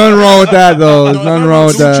 And Nothing wrong with that, though. There's No, nothing no, wrong no,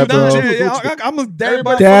 with do what that, you bro. do. I'm a dad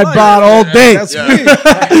bod. Dad for life. bod all day. That's Yeah.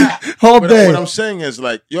 me. All But day. what I'm saying is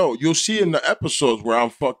like, yo, you'll see in the episodes where I'm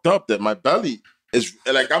fucked up that my belly is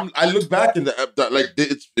like I look back in like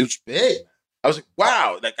it's big. I was like,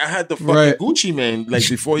 wow, like I had the fucking Right. Gucci man like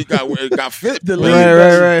before he got fit. The Like, lean.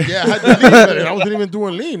 Right. Yeah, I had the lean belly. I wasn't even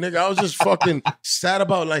doing lean, nigga. I was just fucking sad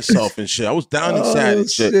about myself and shit. I was down and sad and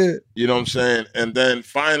shit. You know what I'm saying? And then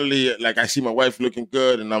finally, like I see my wife looking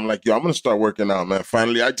good, and I'm like, yo, I'm gonna start working out, man.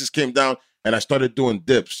 Finally, I just came down and I started doing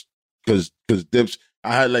dips because dips.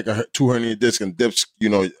 I had like 2 hernia discs and dips, you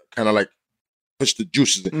know, kind of like push the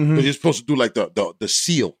juices in. Mhm. Because you're supposed to do like the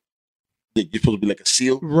seal. You're supposed to be like a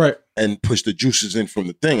seal Right. and push the juices in from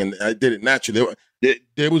the thing. And I did it naturally.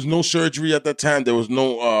 There was no surgery at that time. There was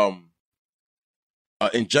no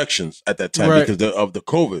injections at that time Right. because of the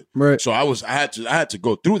COVID. Right. So I had to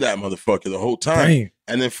go through that motherfucker the whole time. Damn.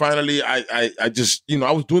 And then finally I just, you know,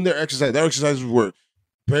 I was doing their exercise. Their exercises were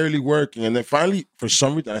barely working. And then finally, for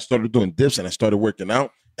some reason, I started doing dips and I started working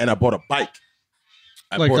out and I bought a bike.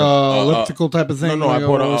 I Like bought a elliptical type of thing. No, like I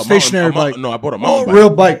bought a stationary bike. No, I bought a Oh, mountain bike. real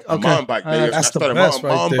bike. A Okay. mountain bike. Nigga. That's I the started best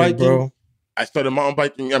right mountain there, biking. bro. I started mountain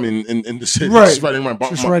biking. I mean, in the city, Right. just riding my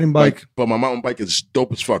Just riding bike. But my mountain bike is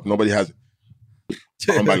dope as fuck. Nobody has it.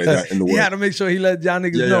 Mountain bike like that in the He world. had to make sure he let y'all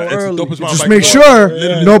niggas Yeah, know yeah, it's the early. dopest mountain Just bike make in the world. sure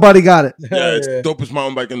Literally. nobody got it. Yeah, it's the dopest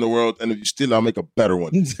mountain bike in the world. And if you steal it, I'll make a better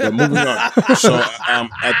one. But moving on. So,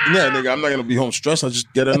 nigga, I'm not gonna be home stressed. I'll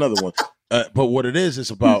just get another one. But what it is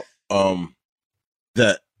about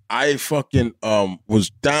that I fucking was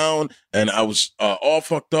down and I was all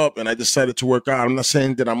fucked up and I decided to work out. I'm not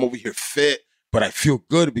saying that I'm over here fit, but I feel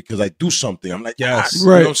good because I do something. I'm like, Yes. you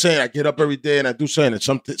know Right. what I'm saying? I get up every day and I do something.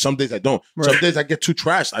 And some days I don't. Some Right. days I get too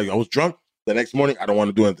trashed. I was drunk. The next morning, I don't want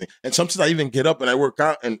to do anything. And sometimes I even get up and I work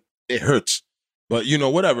out and it hurts. But, you know,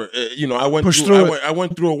 whatever. You know, I went Push through through it. I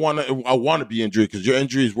went through a wannabe injury because your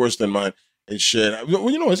injury is worse than mine and shit. Well,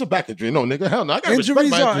 you know, it's a back injury. No, nigga, hell no. I got respect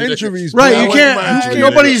Injuries my are injury. injuries, Right. bro. You I went through my can't. injury.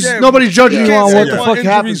 Nobody's judging Yeah. you on Yeah. what Yeah. the One fuck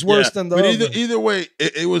injury's happened. worse Yeah. than the But other. either way,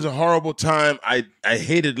 it was a horrible time. I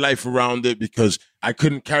hated life around it because I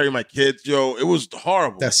couldn't carry my kids, yo. It was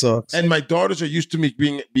horrible. That sucks. And my daughters are used to me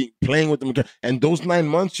being playing with them. And those 9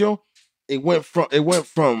 months, yo, it went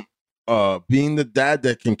from being the dad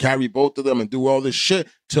that can carry both of them and do all this shit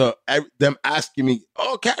to them asking me,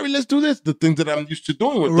 "Oh, Carrie, let's do this." The things that I'm used to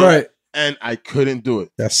doing with them. Right. And I couldn't do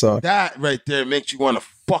it. That sucks. That right there makes you want to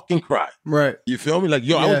fucking cry. Right. You feel me? Like,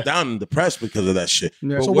 yo, I Yeah. was down and depressed because of that shit.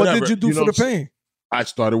 Yeah. But So whatever, what did you do know for the what I'm saying? pain? I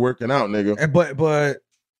started working out, nigga. And but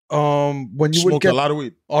when you would Smoked get a lot of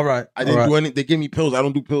weed. all right, I didn't do any. They gave me pills. I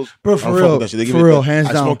don't do pills. Bro, I for don't fuck real, with that shit. They give for me real, pills. hands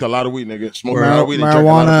I down. smoked a lot of weed, nigga. Smoked a lot of weed and drank a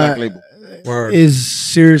lot of Marijuana Black Label. Word. is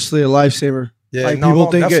seriously a lifesaver. Yeah, like no, people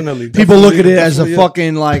no, think definitely, people look at definitely, it as a definitely,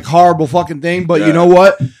 fucking like horrible fucking thing, but Yeah. you know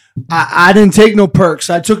what? I didn't take no perks.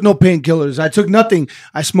 I took no painkillers. I took nothing.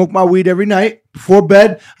 I smoked my weed every night before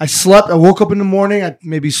bed. I slept. I woke up in the morning. I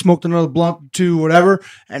maybe smoked another blunt or two, whatever,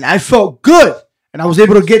 and I felt good. And I was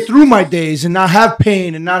able to get through my days and not have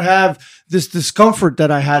pain and not have this discomfort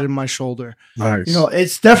that I had in my shoulder. Nice. You know,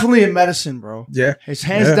 it's definitely a medicine, bro. Yeah. It's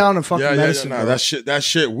hands Yeah. down a fucking Yeah, medicine. nah, bro. that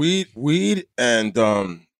shit, weed, and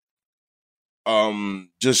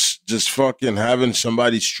just fucking having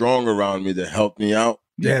somebody strong around me to help me out.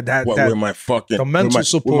 Yeah, that With my fucking the mental with my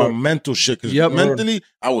support. mental shit. Because Yep. mentally,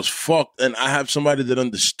 I was fucked, and I have somebody that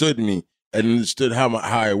understood me and understood how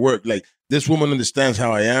I work. Like this woman understands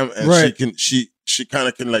how I am, and Right. she kind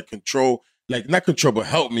of can like control, like not control, but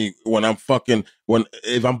help me when I'm fucking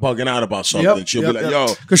if I'm bugging out about something. Yep, She'll yep, be like, yep.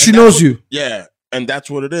 "Yo," Because she and knows that's you. yeah, and that's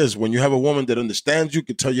what it is. When you have a woman that understands you,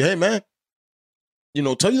 can tell you, "Hey, man,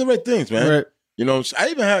 tell you the right things, man." Right. You know,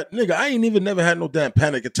 I ain't even never had no damn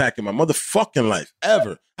panic attack in my motherfucking life,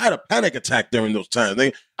 ever. I had a panic attack during those times.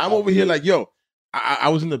 Nigga. I'm over here like, yo, I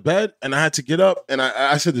was in the bed and I had to get up, and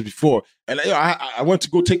I said this before, and yo, I went to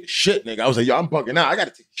go take a shit, nigga. I was like, yo, I'm bugging out. I got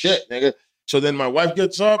to take a shit, nigga. So then my wife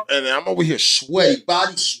gets up, and I'm over here sweaty,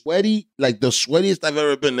 body sweaty, like the sweatiest I've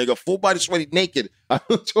ever been, nigga. Full body sweaty, naked. I'm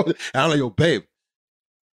like, yo, babe,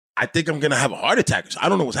 I think I'm going to have a heart attack. I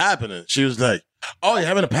don't know what's happening. She was like, oh, you're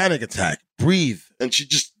having a panic attack. Breathe. And she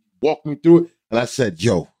just walked me through it. And I said,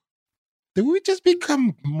 yo, did we just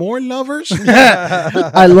become more lovers?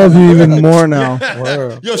 I love you even more now.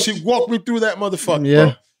 Yo, she walked me through that motherfucker. Yeah.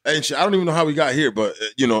 Bro. And I don't even know how we got here, but,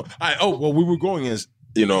 we were going as,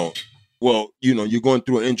 you're going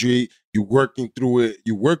through an injury, you're working through it,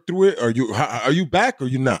 you work through it, or are you back or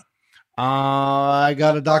you not? I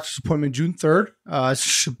got a doctor's appointment June 3rd. It's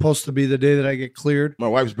supposed to be the day that I get cleared. My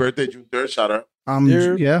wife's birthday, June 3rd, shout out.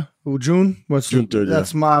 Yeah. Well, June? What's June 3rd, yeah.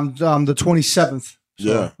 That's I'm the 27th. So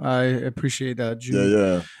Yeah. I appreciate that, June.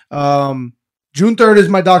 Yeah. June 3rd is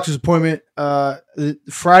my doctor's appointment.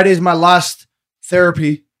 Friday is my last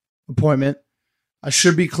therapy appointment. I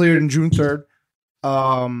should be cleared in June 3rd.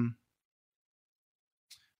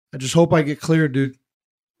 I just hope I get cleared, dude.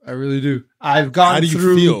 I really do. I've gone How do you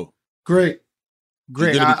through. feel? Great.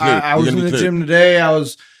 You're gonna be cleared. I was You're in gonna the be gym today. I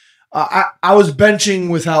was benching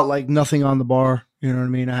without like nothing on the bar. You know what I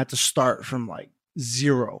mean? I had to start from like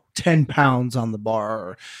 10 pounds on the bar,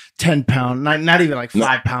 or 10 pound, not even like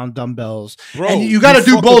 5 pound dumbbells. Bro, And you got to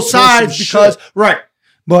do fucking both pull some sides because, shit. right.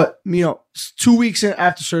 But, 2 weeks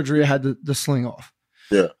after surgery, I had the sling off.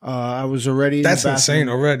 Yeah. I was already in That's the bathroom, insane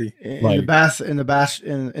already.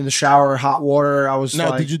 In the shower, hot water. I was Now,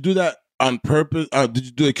 like, did you do that on purpose? Did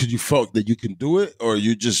you do it because you felt that you can do it, or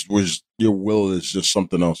you just your will is just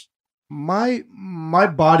something else? my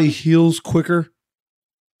body heals quicker.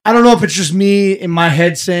 I don't know if it's just me in my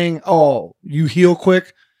head saying, "Oh, you heal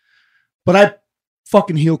quick," but I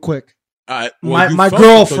fucking heal quick. All right. My you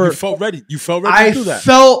girl felt ready. You felt ready I to do that.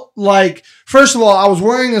 felt like, first of all, I was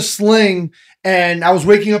wearing a sling and I was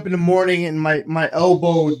waking up in the morning and my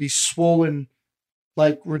elbow would be swollen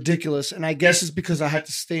like ridiculous. And I guess it's because I had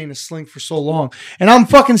to stay in a sling for so long. And I'm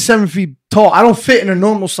fucking 7 feet tall. I don't fit in a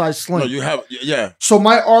normal size sling. No, you have. Yeah. So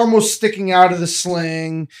my arm was sticking out of the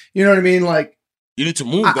sling. You know what I mean? Like, You need to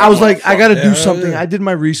move. I was like, I got to do Yeah, something. yeah. I did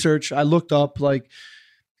my research. I looked up, like,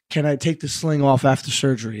 can I take the sling off after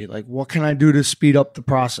surgery? Like, what can I do to speed up the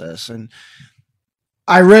process? And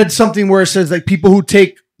I read something where it says, like, people who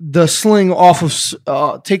take the sling off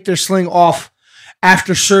of, take their sling off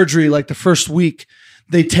after surgery, like the first week,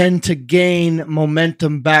 they tend to gain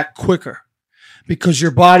momentum back quicker because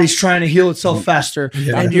your body's trying to heal itself faster,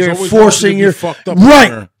 Yeah. and Doctors you're always forcing want you to be your fucked up right,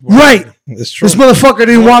 sooner. right. It's true. This motherfucker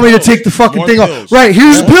didn't More want me to pills. take the fucking More thing pills. off. Right,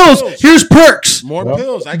 here's More pills. pills. Here's perks. More Yep.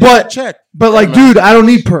 pills. I But- got to check. But like, Yeah, man. dude, I don't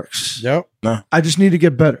need perks. Yep. I just need to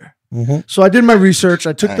get better. Mhm. So I did my research.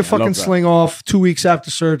 I took Hey, the I fucking love that. sling off 2 weeks after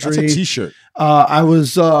That's a surgery. T-shirt. I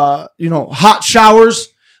was, hot showers,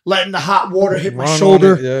 letting the hot water hit my Run on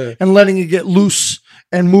shoulder it, yeah. and letting it get loose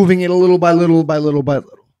and moving it a little by little by little by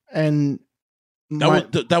little. And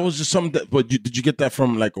That was just something that. But did you get that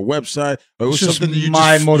from like a website, or it was just something that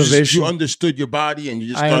my motivation. You understood your body, and you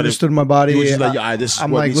just. I understood my body. You were just like, this is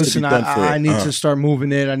I'm what like, needs listen, to be done for I it. need to start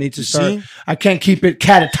moving it. I need to start. See? I can't keep it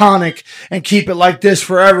catatonic and keep it like this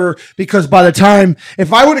forever, because by the time,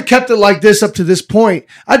 if I would have kept it like this up to this point,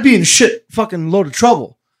 I'd be in shit fucking load of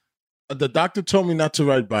trouble. The doctor told me not to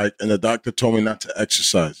ride bike, and the doctor told me not to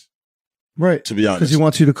exercise. Right. To be honest, because he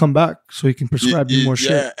wants you to come back so he can prescribe you more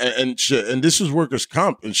shit. Yeah, and shit. And this was workers'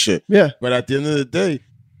 comp and shit. Yeah. But at the end of the day,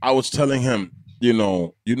 I was telling him, you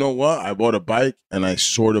know what? I bought a bike and I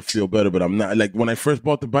sort of feel better, but I'm not. Like when I first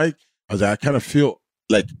bought the bike, I was like, I kind of feel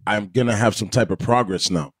like I'm gonna have some type of progress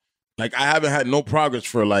now. Like I haven't had no progress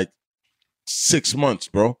for like 6 months,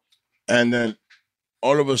 bro. And then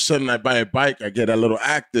all of a sudden, I buy a bike, I get a little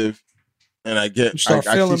active. And I see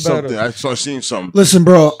something. I start seeing something. Listen,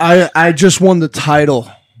 bro, I just won the title,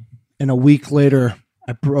 and a week later,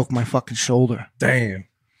 I broke my fucking shoulder. Damn.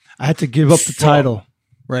 I had to give up the title,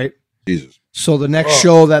 right? Jesus. So the next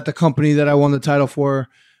show that the company that I won the title for,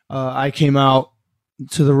 I came out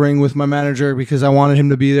to the ring with my manager because I wanted him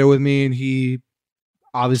to be there with me, and he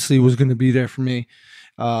obviously was going to be there for me.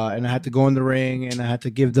 And I had to go in the ring, and I had to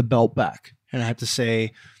give the belt back, and I had to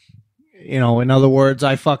say, in other words,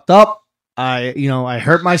 I fucked up. I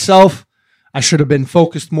hurt myself. I should have been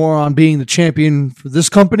focused more on being the champion for this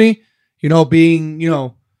company. Being,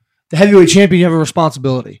 the heavyweight champion, you have a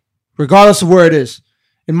responsibility, regardless of where it is.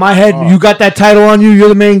 In my head, you got that title on you. You're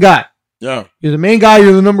the main guy. Yeah. You're the main guy.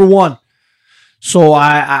 You're the number one. So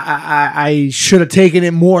I should have taken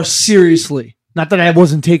it more seriously. Not that I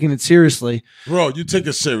wasn't taking it seriously. Bro, you take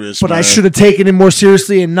it serious, but man. I should have taken it more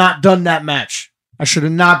seriously and not done that match. I should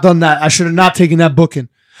have not done that. I should have not taken that booking.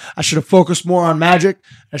 I should have focused more on Magic.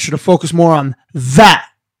 I should have focused more on that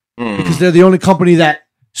because they're the only company that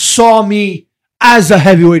saw me as a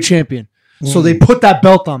heavyweight champion. So they put that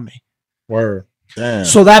belt on me. Word. Damn.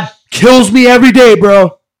 So that kills me every day,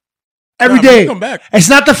 bro. Every day. Come back. It's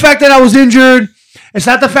not the fact that I was injured. It's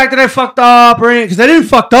not the fact that I fucked up or anything, because I didn't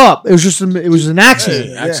fuck up. It was just an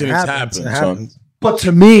accident. Hey, accidents happen. But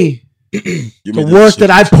to me, the work that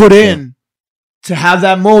I put in to have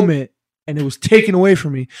that moment, and it was taken away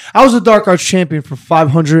from me. I was a Dark Arts champion for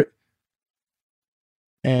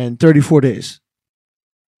 534 days.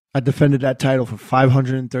 I defended that title for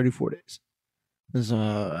 534 days. There's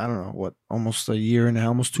I don't know what, almost a year and a half,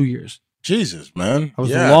 almost 2 years. Jesus, man. I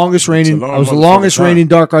was the longest reigning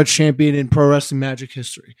Dark Arts champion in pro wrestling Magic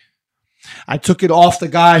history. I took it off the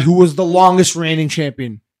guy who was the longest reigning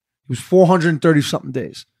champion. It was 430 something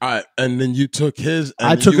days. All right, and then you took his. And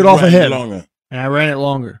I took it off of him, longer. and I ran it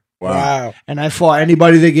longer. Wow. And I fought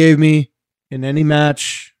anybody they gave me in any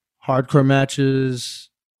match, hardcore matches.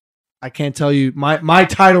 I can't tell you, my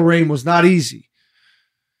title reign was not easy.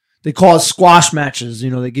 They call it squash matches.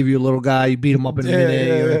 They give you a little guy, you beat him up in a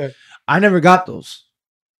minute. Yeah. I never got those.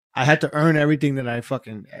 I had to earn everything that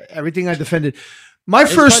everything I defended.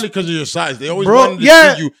 It's probably because of your size. They always wanted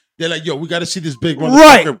to see you. They're like, yo, we got to see this big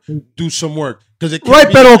motherfucker do some work.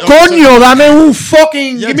 Right, pero coño, dame un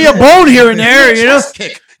fucking, give me a bone here and there,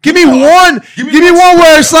 Give me one. Give me one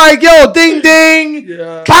where it's like, yo, ding, ding,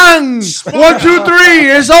 bang, 1, 2, 3,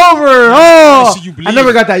 it's over. Oh, I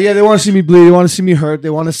never got that. Yeah, they want to see me bleed. They want to see me hurt. They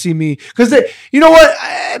want to see me, because you know what?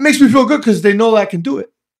 It makes me feel good because they know that I can do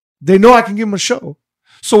it. They know I can give them a show.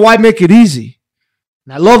 So why make it easy?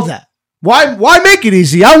 And I love that. Why make it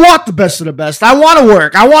easy? I want the best of the best. I want to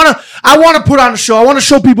work. I want to put on a show. I want to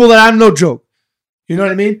show people that I'm no joke. You know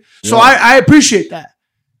what I mean? Yeah. So I appreciate that.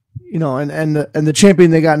 And the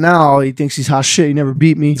champion they got now, he thinks he's hot shit. He never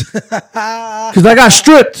beat me because I got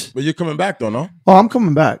stripped. But you're coming back though, no? Oh, I'm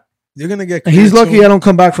coming back. You're gonna get. And he's lucky I don't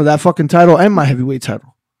come back for that fucking title and my heavyweight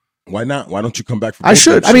title. Why not? Why don't you come back for I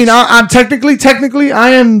should. I mean, I'm technically,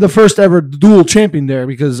 I am the first ever dual champion there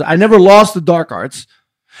because I never lost the Dark Arts,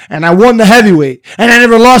 and I won the heavyweight, and I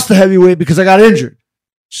never lost the heavyweight because I got injured.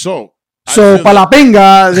 So pa la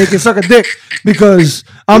pinga, they can suck a dick because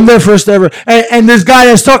I'm their first ever. And this guy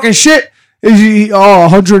that's talking shit is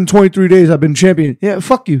 123 days I've been champion. Yeah,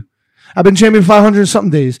 fuck you. I've been champion 500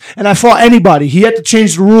 something days, and I fought anybody. He had to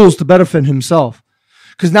change the rules to benefit himself.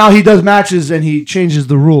 Because now he does matches and he changes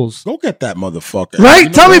the rules. Go get that motherfucker.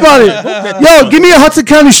 Right? Tell me about it. Yo, give me a Hudson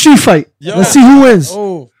County street fight. Let's see who wins.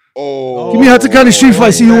 Oh. Give me a Hudson County street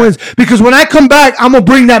fight, see who wins. Because when I come back, I'm going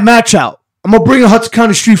to bring that match out. I'm gonna bring a Hudson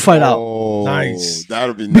County street fight out. Oh, Nice.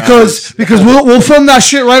 That'll be nice. Because we'll film that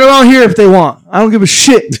shit right around here if they want. I don't give a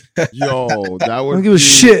shit. Yo, that would don't give a be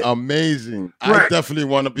shit. amazing. I Right. definitely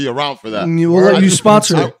want to be around for that. We'll let you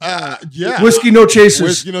sponsor it. Yeah. Whiskey No Chasers.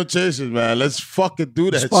 Whiskey No Chasers, man. Let's fucking do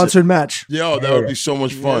that Sponsored shit. match. Yo, that would be so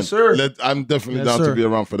much fun. Yes, sir. I'm definitely Yes, down sir. to be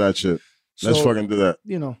around for that shit. Let's So, fucking do that.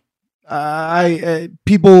 You know,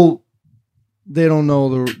 people, they don't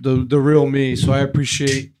know the real me. So I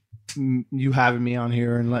appreciate you having me on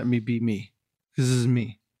here and letting me be me. Because this is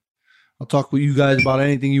me. I'll talk with you guys about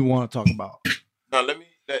anything you want to talk about. Now let me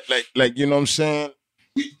like you know what I'm saying?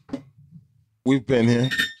 We've been here.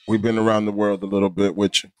 We've been around the world a little bit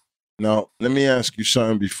with you. Now, let me ask you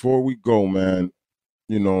something before we go, man.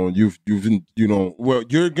 You know, you've been, you know, well,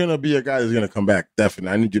 you're gonna be a guy that's gonna come back.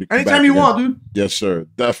 Definitely. I need you to come back. Anytime you again. want, dude. Yes, sir.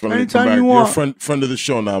 Definitely. Anytime come back. you You're want. a friend of the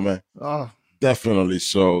show now, man. Definitely.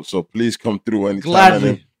 So please come through anytime.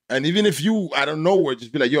 Gladly. And even if you, I don't know where,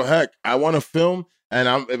 just be like, yo, heck, I want to film,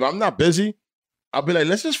 and if I'm not busy, I'll be like,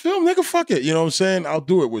 let's just film, nigga, fuck it. You know what I'm saying? I'll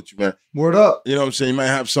do it with you, man. Word up. You know what I'm saying? You might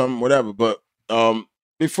have something, whatever. But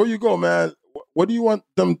before you go, man, what do you want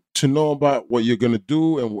them to know about what you're gonna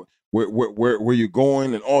do and where you're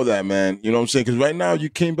going and all that, man? You know what I'm saying? Because right now you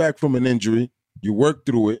came back from an injury, you worked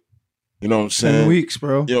through it. You know what I'm saying? 10 weeks,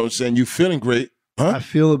 bro. You know what I'm saying? You feeling great, huh?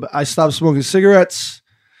 I stopped smoking cigarettes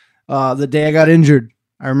the day I got injured.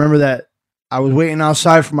 I remember that I was waiting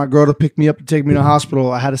outside for my girl to pick me up and take me to the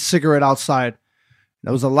hospital. I had a cigarette outside.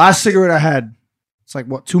 That was the last cigarette I had. It's like,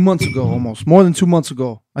 what, 2 months ago almost. More than 2 months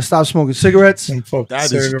ago. I stopped smoking cigarettes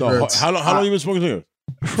That is how long you been smoking cigarettes?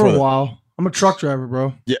 for a while. I'm a truck driver,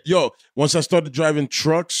 bro. Yeah, yo. Once I started driving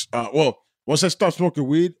trucks, once I stopped smoking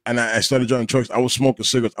weed and I started driving trucks, I was smoking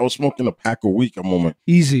cigarettes. I was smoking a pack a week a moment.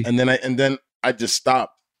 Easy. And then I just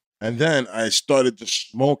stopped. And then I started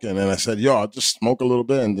just smoking, and I said, yo, I'll just smoke a little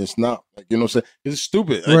bit and just not. Like, you know what I'm saying? It's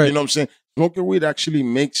stupid. Like, Right. You know what I'm saying? Smoking weed actually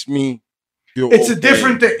makes me feel It's a okay.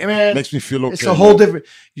 different thing, man. Makes me feel okay. It's a whole different.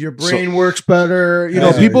 Your brain works better. You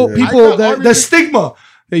know, Yeah, people. yeah. I got The stigma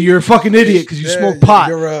that you're a fucking idiot because you Yeah, smoke pot.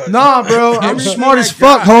 you're Nah, bro. I'm Everything smart I as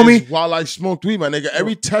fuck, got homie. is while I smoked weed, my nigga,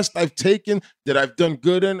 every test I've taken that I've done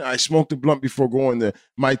good in, I smoked a blunt before going there.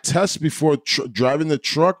 My test before driving the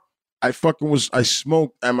truck, I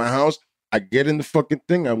smoked at my house. I get in the fucking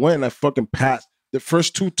thing. I went and I fucking passed. The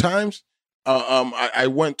first 2 times, I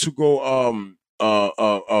went to go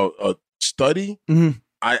study. Mhm.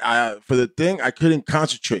 I for the thing, I couldn't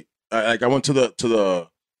concentrate. I went to the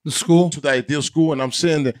school. to the ideal school, and I'm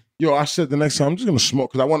saying that, yo, I said the next time I'm just gonna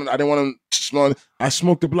smoke because I didn't want to smoke. I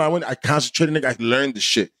smoked the blunt. I concentrated, nigga. I learned the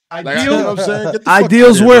shit. Like, you know what I'm saying? Get the fuck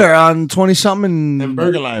Ideals out of here, where? On 20-something? in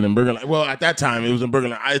Bergenline. Well, at that time, it was in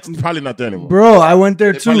Bergenline. It's probably not there anymore. Bro, I went there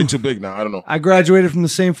It's probably too. too big now. I don't know. I graduated from the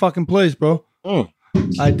same fucking place, bro. Mm.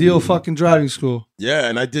 Ideal fucking driving school. Yeah,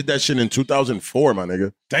 and I did that shit in 2004, my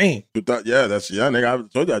nigga. Dang. Yeah, nigga. I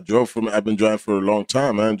told you I've been driving for a long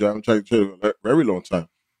time, man. Driving for a very long time.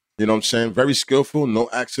 You know what I'm saying? Very skillful, no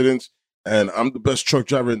accidents. And I'm the best truck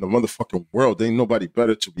driver in the motherfucking world. Ain't nobody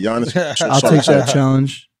better, to be honest. I'll take that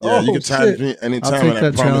challenge. Yeah, you Oh, can challenge shit. me anytime, I'll take and I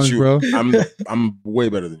that promise challenge, you, bro. I'm way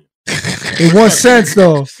better than you. In what sense,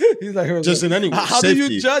 though? He's like, Just in any way. how do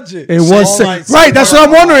Safety. you judge it? In what All sense? right, Right, that's what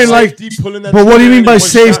I'm wondering. Like, Safety, pulling that but what do you trigger mean in by one shot,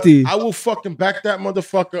 safety? I will fucking back that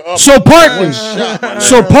motherfucker up. so parking. One shot, my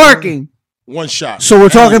So nigga. parking. One shot. So we're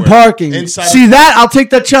talking Anywhere. parking. Inside See that? I'll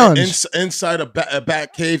take that challenge. inside a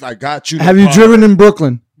bat cave, I got you. Have you driven in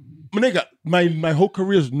Brooklyn? Nigga, my whole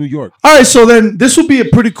career is New York. All right, so then this would be a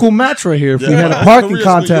pretty cool match right here if we had a my parking career is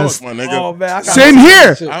contest. New York, my nigga. Oh, man. I gotta Same see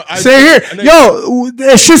here. that shit. Same here. nigga, Yo,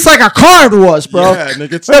 it's just like a car to us, bro. Yeah,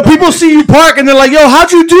 nigga, it's- Yo, people see you park and they're like, yo,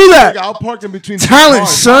 how'd you do Nigga, that? I'll park in between two Talent,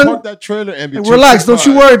 cars. son. I'll park that trailer and between Relax, two don't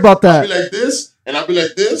you cars. worry about I'll be that. like this, and I'll be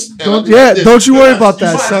like this. And Don't- I'll be yeah, like this. don't you worry Yeah, about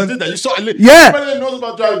that, saw I son. did that. You saw, Yeah. Everybody that knows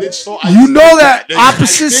about driving, they saw. You know that. Nigga,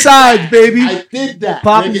 Opposite I did sides, that. baby. I did that.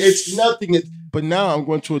 Pop- Nigga, it's nothing. But now I'm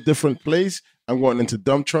going to a different place. I'm going into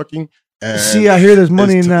dump trucking. And See, I hear there's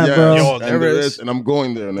money it's in that, bro. Yo, and there is. and I'm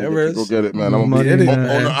going there. Nigga, There go is. get it, man. I'm Money gonna be in an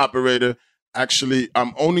that. owner operator. Actually,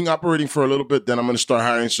 I'm owning operating for a little bit. Then I'm gonna start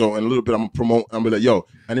hiring. So in a little bit, I'm gonna promote. I'm gonna be like, yo,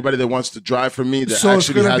 anybody that wants to drive for me that So it's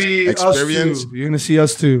actually gonna has be experience. us too. You're gonna see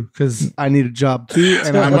us too, because I need a job too,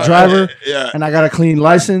 and I'm a driver, Yeah, and I got a clean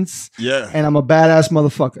license, yeah. and I'm a badass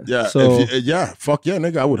motherfucker. Yeah, So fuck yeah,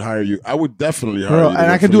 nigga, I would hire you. I would definitely hire Bro, you. and nigga,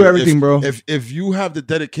 I can for do me. everything, bro. If you have the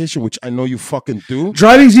dedication, which I know you fucking do,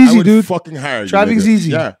 driving's I easy, would dude. fucking hire you. Driving's nigga. easy.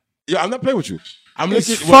 Yeah, I'm not playing with you. I'm It's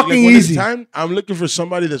looking fucking when it's easy. time, I'm looking for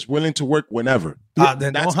somebody that's willing to work whenever.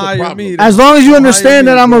 Then That's don't the hire problem. me. As long as you Don't understand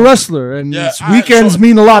hire that me, I'm a bro. wrestler and Yeah, weekends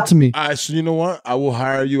mean a lot to me. All right, so you know what? I will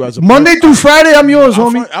hire you as a Monday through Friday, I'm yours,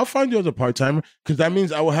 homie. I'll find you as a part timer because that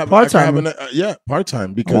means I will have Part-timer. part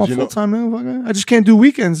time I because want you know full time, man. I just can't do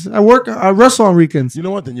weekends. I wrestle on weekends. you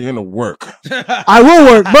know what? Then you're gonna work. I will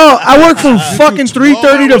work, bro. I work from fucking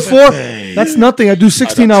 3:30 to 4. Day. That's nothing. I do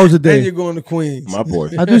 16 hours a And day. you're going to Queens. My boy.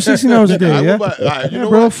 I do 16 hours a day. I will Yeah, buy- all right, you yeah, know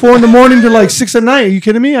bro. what? 4 in the morning to like 6 at night. Are you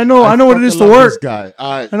kidding me? I know what it is to fucking love work. this guy.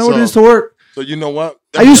 All right, I know what it is to work. So you know what?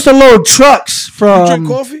 I used to load trucks You drink from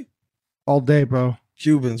coffee? all day, bro.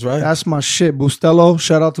 Cubans, right? That's my shit. Bustelo.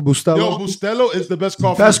 Shout out to Yo, Bustelo. Bustelo is the best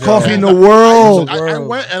coffee. Best coffee in the I world.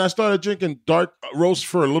 went and I started drinking dark roast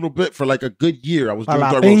for a little bit for like a good year. I was A doing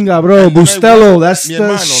la dark roast. pinga, bro. And then I Bustelo. went- That's mi the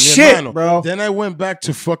hermano, mi shit, hermano. bro. Then I went back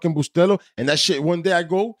to fucking Bustelo, and that shit. One day I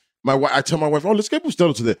go, I tell my wife, "Oh, let's get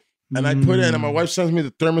Bustelo today." And I put it in, and my wife sends me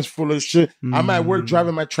the thermos full of shit. I'm at work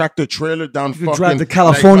driving my tractor trailer down could fucking drive to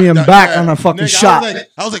California and back on a fucking shot. I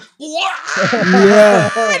was like, what? Yeah.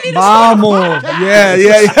 Vamos. Yeah,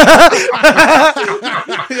 yeah,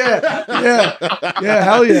 yeah,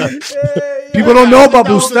 hell yeah. People don't know about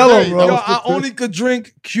That was the Bustelo, day. bro. Yo, I only could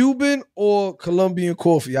drink Cuban or Colombian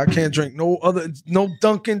coffee. I can't drink no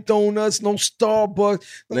Dunkin' Donuts, no Starbucks,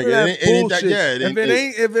 none of Nigga, that it ain't that- bullshit. yeah, it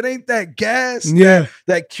ain't- if it ain't that gas, Yeah.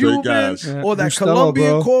 that Cuban gas. or that Bustelo, Colombian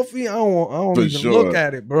bro. coffee, I don't For even sure. look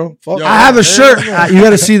at it, bro. Fuck Yo, I have a that. shirt. You got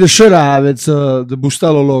to see the shirt I have. It's the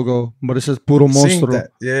Bustelo logo, but it says Puro Seen Monstro. that.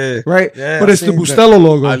 Yeah. Right? Yeah, but I it's the seen that. Bustelo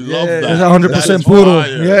logo. I love Yeah. that. It's 100% That is puro.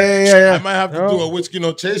 fire. Yeah. I might have to Yo. do a whiskey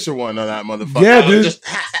no chaser one on that motherfucker. Yeah, I would dude. just-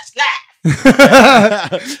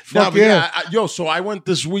 Fuck but yeah. yo, so I went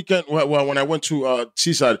this weekend. Well, when I went to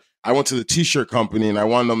Seaside, I went to the t-shirt company and I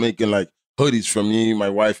wound up making like hoodies for me, my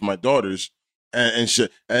wife, my daughters, and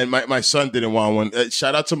shit. And my son didn't want one.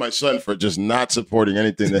 Shout out to my son for just not supporting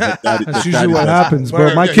anything that his daddy. That's his usually daddy what does. happens, bro.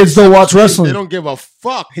 Word, My yeah, kids don't watch They wrestling. don't give a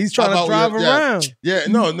fuck. He's trying to about- drive around. Yeah,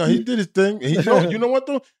 no, he did his thing. You know what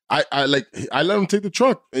though? I let him take the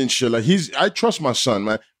truck and shit. Like I trust my son,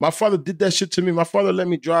 man. My father did that shit to me. My father let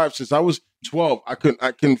me drive since I was 12. I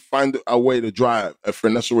couldn't find a way to drive, a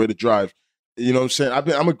finesse way to drive. You know what I'm saying?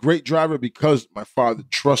 I'm a great driver because my father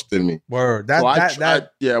trusted me. Word.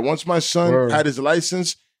 Yeah. Once my son Word. had his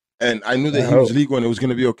license and I knew that I he was hope. legal and it was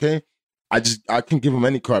gonna be okay, I can give him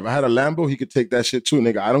any car. If I had a Lambo, he could take that shit too,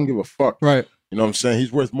 nigga. I don't give a fuck. Right. You know what I'm saying?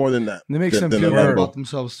 He's worth more than that. And it makes than- them than feel a better Lambo. about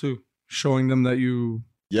themselves too. Showing them that you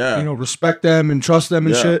Yeah. respect them and trust them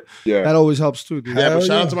and Yeah. shit. Yeah. That always helps too, dude. Yeah, Hell but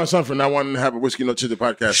shout yeah. out to my son for not wanting to have a Whiskey No Chitty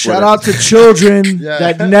podcast. Shout out to children Yeah.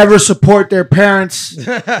 that never support their parents.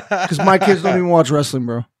 Because my kids don't even watch wrestling,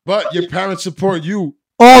 bro. But your parents support you.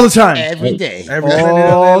 All the time. Every day. Every minute of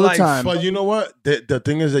their All the life. time. But you know what? The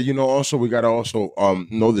thing is that, also, we got to also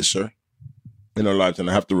know this, sir, in our lives. And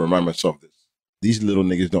I have to remind myself this. These little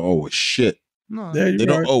niggas don't owe us shit. No. Yeah, They you're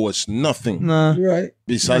don't right. owe us nothing Nah. You're right.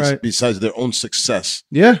 besides their own success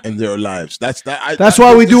Yeah. and their lives. That's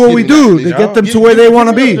why we do what we do, to get them to where they want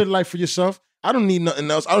to be. Live life for yourself. I don't need nothing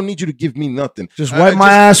else. I don't need you to give me nothing. Just wipe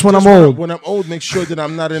my ass when I'm old. When I'm old, make sure that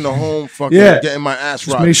I'm not in the home fucking Yeah. getting my ass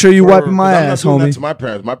Just rocked. make sure you wiping my I'm not ass, doing that homie. to my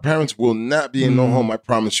parents. My parents will not be in no home. I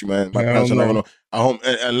promise you, man. My Hell parents are not no. going to a home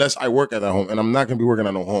unless I work at that home, and I'm not going to be working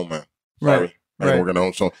at no home, man. Sorry, Right. I don't Right. work at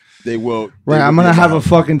home, so they will. Right. they I'm will going to be in my have a house.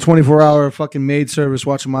 fucking 24-hour fucking maid service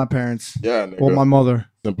watching my parents. Yeah, nigga. Or my mother.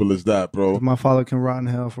 Simple as that, bro. My father can rot in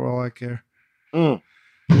hell for all I care. Mm.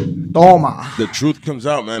 Toma. The truth comes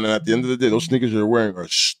out, man, and at the end of the day, those sneakers you're wearing are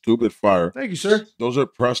stupid fire. Thank you, sir. Those are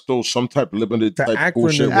Presto, some type of limited The type acronym.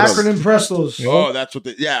 bullshit. whatever. Acronym Prestos. Oh, that's what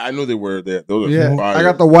they. Yeah, I knew they were there. Those are Yeah. fire. I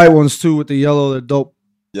got the white ones too with the yellow. They're dope.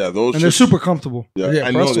 Yeah, those. And they're shits- super comfortable. Yeah, Yeah,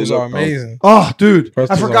 I know they Prestos look are amazing. Oh, dude.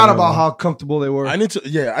 Prestos I forgot are about amazing. how comfortable they were. I need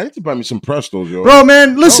to buy me some Prestos, yo. Bro,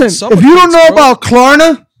 man, listen. summer If you don't kicks, know bro. about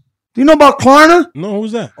Klarna, do you know about Klarna? No,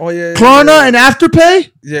 who's that? Oh yeah. Klarna and Afterpay?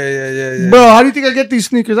 Yeah. Bro, how do you think I get these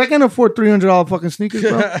sneakers? I can't afford $300 fucking sneakers,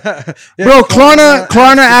 bro. Yeah, Bro, Klarna,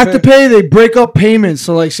 Afterpay. Afterpay, they break up payments.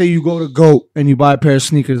 So, like, say you go to GOAT and you buy a pair of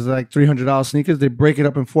sneakers, like $300 sneakers, they break it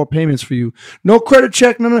up in 4 payments for you. No credit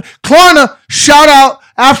check, no. Klarna, shout out.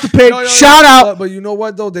 Afterpay, No, shout out. But you know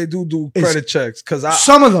what though? They do credit checks because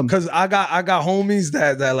Some of them. Because I got homies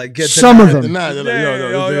that like get Some of denied. them. Nah, they're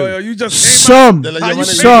like, Yeah, yo, you just Some. They're like, How yo, you my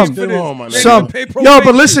pay nigga, some. you still home, my nigga. Some. Pay Yo, probation.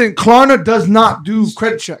 but listen, Klarna does not do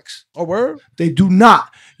credit checks. A word? They do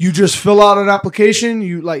not. You just fill out an application.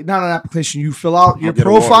 You not an application. You fill out your get a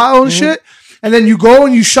profile wallet. and shit, and then you go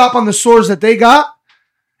and you shop on the stores that they got,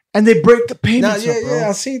 and they break the Nah, payments yeah, up, bro.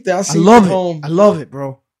 I seen that. I I seen love that it. home. I love it,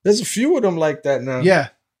 bro. There's a few of them like that now. Yeah,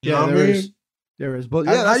 You know what I there mean? is. There is, but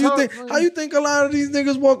How that's how you think a lot of these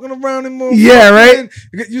niggas walking around in more? Yeah, right.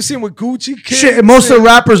 You see them with Gucci kids. Shit, most of the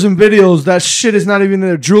rappers and videos, that shit is not even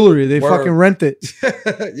their jewelry. They Word. fucking rent it.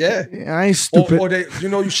 Yeah. I ain't stupid. Or they,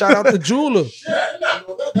 you shout out the jeweler.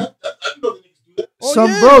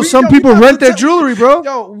 Some people rent their jewelry, bro.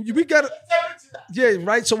 Yo, we got to. Yeah,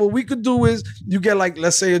 right. So what we could do is you get like,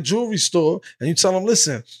 let's say a jewelry store, and you tell them,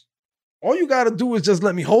 listen, all you got to do is just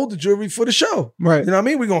let me hold the jewelry for the show. Right. You know what I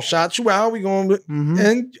mean? We're going to shout you out. We're going to,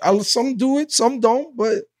 and some do it, some don't,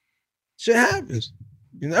 but shit happens.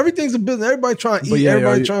 Everything's a business. Everybody trying to eat.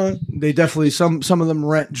 Everybody trying. They definitely, some of them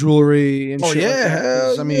rent jewelry and shit. Like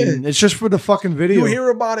that. I mean, it's just for the fucking video. You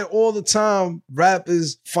hear about it all the time.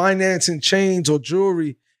 Rappers financing chains or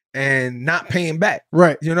jewelry and not paying back.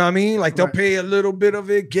 Right. You know what I mean? Like they'll pay a little bit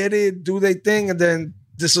of it, get it, do their thing, and then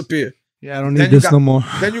disappear. Yeah, I don't need this no more.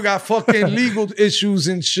 Then you got fucking legal issues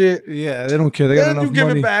and shit. Yeah, they don't care. They got enough money. Then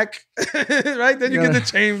you give it back, right? Then you get the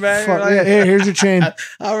chain back. Like, here's your chain. I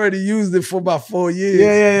already used it for about 4 years.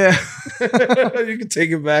 Yeah. You can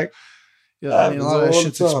take it back. Yeah, I mean, a lot of that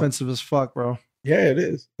shit's expensive as fuck, bro. Yeah, it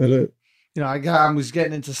is. It is. I was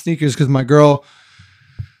getting into sneakers because my girl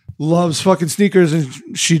loves fucking sneakers, and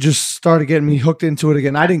she just started getting me hooked into it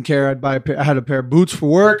again. I didn't care. I had a pair of boots for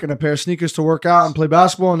work and a pair of sneakers to work out and play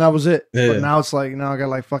basketball, and that was it. Yeah. But now it's like, I got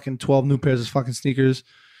like fucking 12 new pairs of fucking sneakers,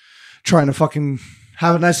 trying to fucking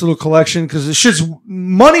have a nice little collection because this shit's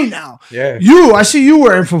money now. Yeah. I see you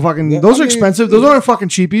wearing for fucking, those are expensive. Those aren't fucking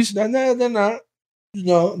cheapies. They're not.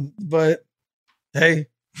 But hey,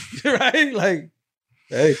 right? Like,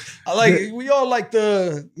 hey, we all like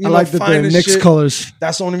the the Knicks shit. colors.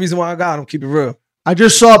 That's the only reason why I got them. Keep it real. I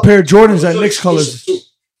just saw a pair of Jordans at Knicks colors.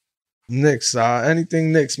 Knicks,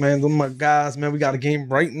 anything Knicks, man. Those are my guys, man. We got a game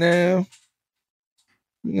right now.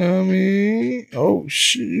 You know what I mean? Oh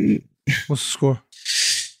shit! What's the score?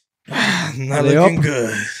 Not looking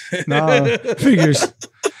good. Nah, figures.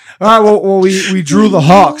 All right, well, we drew the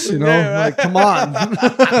Hawks. Yeah, right? Like, come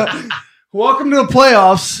on. Welcome to the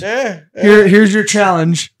playoffs. Yeah. Here's your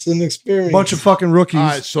challenge. It's an experience. Bunch of fucking rookies. All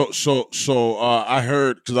right, so I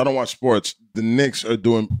heard, because I don't watch sports, the Knicks were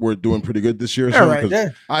doing pretty good this year. Yeah, right. Yeah.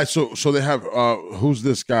 All right, so they have who's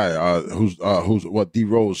this guy? Who's D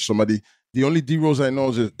Rose? Somebody. The only D Rose I know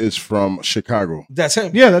is from Chicago. That's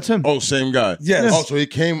him. Yeah, that's him. Oh, same guy. Yes. Oh, so he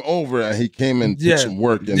came over and he came and did some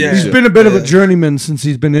work. And he's been a bit of a journeyman since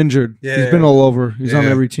he's been injured. Yeah. He's been all over. He's on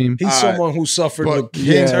every team. He's someone who suffered. But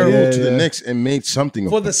came terrible to the Knicks and made something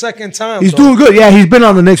for the second time. He's doing good. Yeah, he's been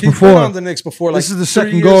on the Knicks before. Been on the Knicks before. Like this is the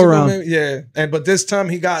second go around. Yeah, but this time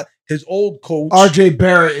he got his old coach. RJ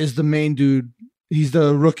Barrett is the main dude. He's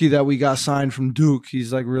the rookie that we got signed from Duke.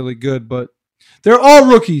 He's like really good, but they're all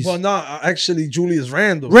rookies. Well, no, actually, Julius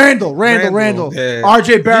Randle. Randle. Yeah.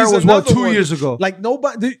 RJ Barrett was 2 years ago. Like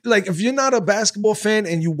nobody, like if you're not a basketball fan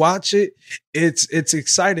and you watch it, it's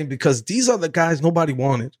exciting because these are the guys nobody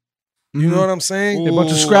wanted. You know what I'm saying? A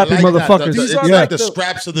bunch of scrappy motherfuckers. These are like the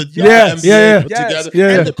scraps of the NBA put together. Yeah.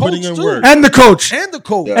 And they're putting in work. And the coach.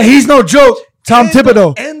 Yeah. And he's no joke. Tom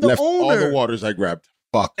Thibodeau. And the left owner. all the waters I grabbed.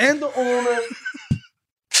 Fuck. And the owner.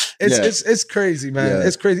 It's crazy, man. Yeah.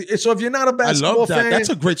 It's crazy. So if you're not a basketball fan, that's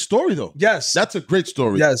a great story, though. Yes, that's a great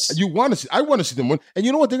story. Yes, you want to see. I want to see them win. And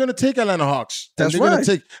you know what? They're going to take Atlanta Hawks. That's they're going to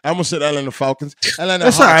take. I almost said Atlanta Falcons. Atlanta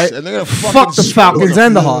that's Hawks. All right. And they're going to fuck the Falcons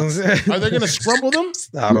and the Hawks. Are they going to scramble them?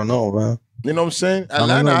 I don't know, man. You know what I'm saying?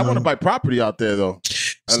 Atlanta. I want to buy property out there, though.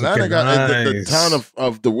 Atlanta got the town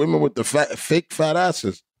of the women with the fake fat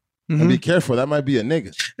asses. And be careful. That might be a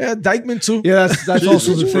nigga. Yeah, Dykeman too. Yeah, that's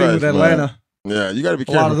also the thing with Atlanta. Man. Yeah, you got to be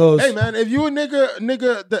careful. A lot of those. Hey, man, if you a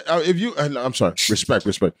nigga, if you, I'm sorry, respect.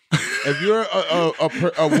 If you're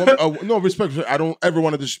a woman, no, respect. I don't ever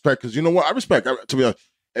want to disrespect because you know what? I respect, to be honest.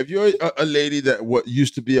 If you're a lady that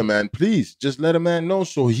used to be a man, please just let a man know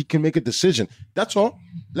so he can make a decision. That's all.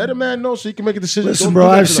 Let a man know so he can make a decision. Listen, bro,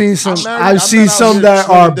 I've seen some that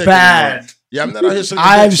are bad. Yeah, I'm not out here.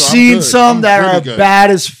 I've seen some that are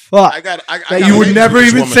bad as fuck. I got you would never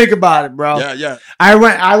even think about it, bro. Yeah. I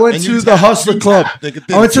went to the Hustler Club.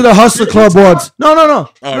 I went to the Hustler Club once. No.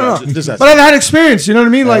 But I've had experience. You know what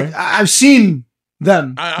I mean? Like I've seen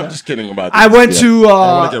them. I'm just kidding about. I went to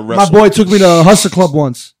my boy took me to Hustler Club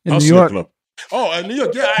once in New York. Oh, in New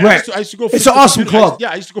York, yeah. Right. I used to go. It's an awesome club.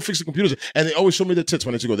 I used to go fix the computers, and they always showed me the tits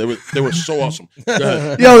when I used to go. They were so awesome. Go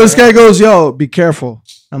ahead. Yo, this guy goes, "Yo, be careful."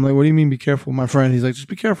 I'm like, "What do you mean, be careful?" My friend, he's like, "Just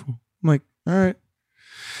be careful." I'm like, "All right."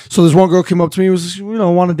 So this one girl came up to me, was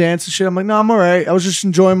want to dance and shit. I'm like, "No, I'm all right. I was just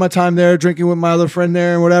enjoying my time there, drinking with my other friend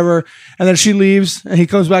there and whatever." And then she leaves, and he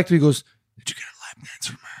comes back to me, he goes, "Did you get a lap dance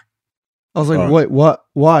from her?" I was like, "Wait, what?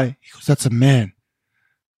 Why?" He goes, "That's a man."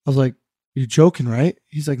 I was like, You're joking, right?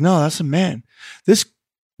 He's like, no, that's a man. This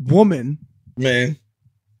woman, man,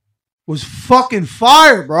 was fucking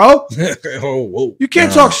fire, bro. Oh, whoa. You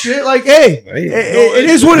can't talk shit. Like, hey, Hey. it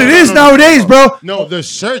is what it is nowadays, bro. No, the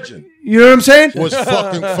surgeon You know what I'm saying? was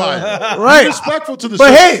fucking fire. Right. Be respectful to the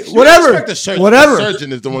But surgeon. hey, whatever. You respect the surgeon. Whatever. The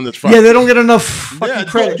surgeon is the one that's fire. Yeah, they don't get enough fucking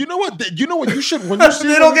credit. You know what? You know what? You should. When you see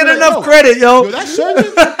They it, don't you get be like, enough credit, yo. Yo, that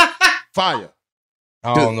surgeon, fire.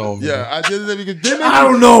 I don't know, man. Yeah, I did it because I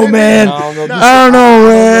don't know, man. I don't know. I don't know,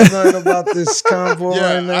 man. I don't know nothing about this convo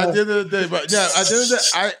Yeah, right now. I did it today, but yeah, I did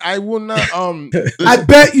it. I will not. I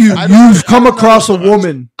bet you've come across a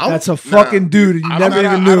woman I'm- that's a fucking dude and you I'm never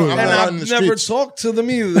not- even I knew. don't- I'm And not I've in the never streets. talked to them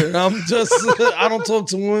either. I'm just, I don't talk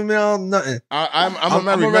to women. I'm nothing. I'm a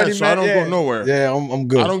married man, so I don't go nowhere. Yeah, I'm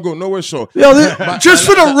good. I don't go nowhere. So Yo, just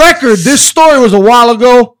for the record, this story was a while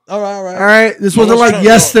ago. All right. All right, this No, wasn't let's like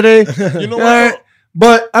try- yesterday. you know All what? right?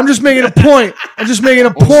 But I'm just making a point. I'm just making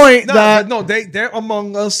a point No, that but no, they're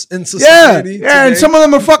among us in yeah, society. yeah, and today. some of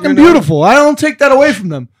them are fucking You know? beautiful. I don't take that away from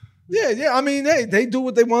them. Yeah. I mean, hey, they do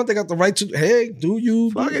what they want. They got the right to. Hey, do you?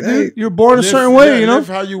 Fuck it, Hey. dude. You're born a Live- certain way, yeah, you know. Live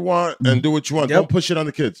how you want and do what you want. Yep. Don't push it on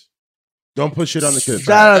the kids. Don't push it on the kids.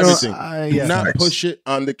 That I don't- Everything. Do yeah. not Facts. push it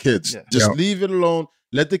on the kids. Yeah. Just Yep. leave it alone.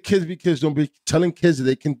 Let the kids be kids. Don't be telling kids that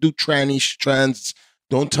they can do trans.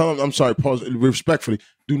 Don't tell them. I'm sorry. Pause. Respectfully,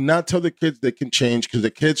 do not tell the kids they can change because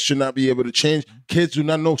the kids should not be able to change. Kids do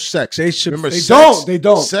not know sex. They should- remember. They sex,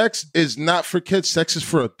 don't. Sex is not for kids. Sex is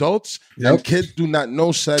for adults. Yep. And kids do not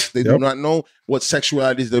know sex. They do Yep. not know what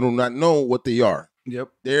sexuality is. They do not know what they are. Yep.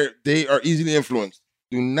 They are easily influenced.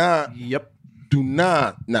 Do not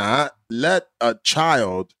let a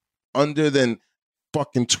child under than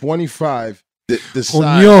fucking 25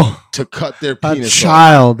 decide Coño. to cut their A penis off.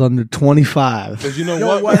 child under 25. Because you know Yo,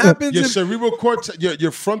 what? what happens Your if- cerebral cortex,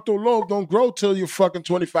 your frontal lobe don't grow till you're fucking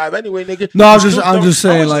 25 anyway, nigga. No, I'm You just- do I'm dumb- just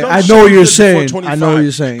saying, how much like, dumb I shit know what you you're did before saying. I 25? know what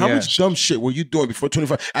you're saying, How yeah. much dumb shit were you doing before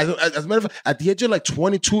 25? As a matter of fact, at the age of like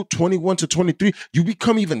 22, 21 to 23, you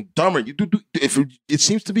become even dumber. You do if it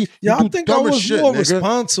seems to be. Yeah, you I do think I dumber was shit, more nigga.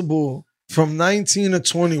 responsible from 19 to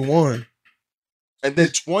 21. And then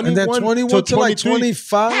 21, And then 21 to like 23.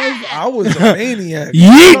 25, I was a maniac.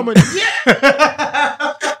 Yeet.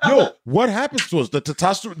 Yo, what happens to us? The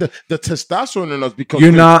testosterone in us becomes.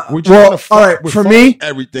 You're crazy. not- We're well, trying to fight- all right, we're for fighting me-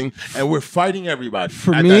 everything, and we're fighting everybody.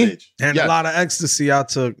 For at me- that age. And Yeah. a lot of ecstasy I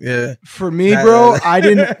took. Yeah. For me, That- bro, I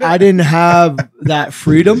didn't have that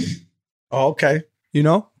freedom, Oh, okay. you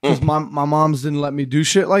know, because my moms didn't let me do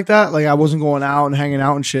shit like that. Like I wasn't going out and hanging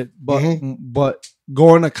out and shit. But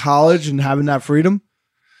going to college and having that freedom,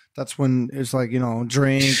 that's when it's like, you know,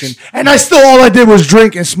 drink and I still all I did was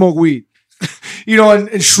drink and smoke weed. You know, and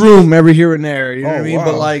shroom every here and there. You know what I mean? wow.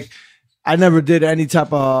 But like I never did any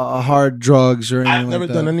type of hard drugs or anything I've never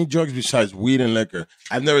like done that. any drugs besides weed and liquor.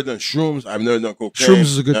 I've never done shrooms. I've never done cocaine. Shrooms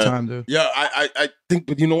is a good time, dude. Yeah, I think,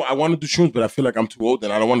 but you know, I want to do shrooms, but I feel like I'm too old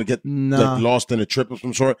and I don't want to get Nah. like lost in a trip of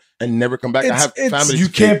some sort and never come back. I It's- have it's- family. You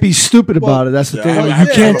to can't feed. be stupid about Well, it. That's the yeah, thing. I- Like, I- you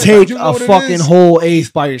yeah, can't but take you know a what it fucking is? whole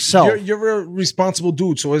eighth by yourself. You're a responsible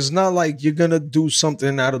dude, so it's not like you're gonna do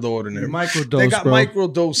something out of the ordinary. Microdose, They got bro.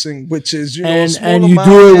 microdosing, which is a and small you amount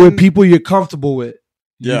do it with and- people you're comfortable with.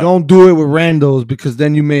 Yeah. You don't do it with randos because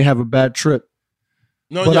then you may have a bad trip.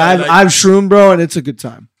 No, But yeah, I've shroomed, bro, and it's a good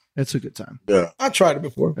time. It's a good time. I tried it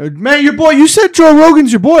before. Man, your boy, you said Joe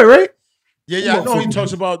Rogan's your boy, right? Yeah, I know he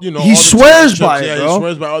talks about, you know, He all the swears trips. by it, Yeah, bro. he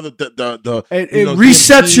swears by all the It you know,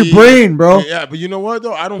 resets your DMT. brain, bro. Yeah, but you know what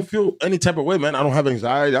though? I don't feel any type of way, man. I don't have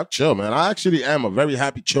anxiety. I'm chill, man. I actually am a very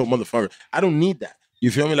happy, chill motherfucker. I don't need that. You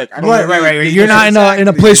feel me? Like I don't Right. You're not in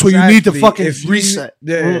a place where you need to Exactly. fucking If you- reset.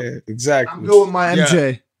 Yeah, exactly. I'm good with my Yeah.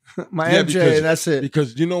 MJ. My Yeah, MJ, because- and that's it.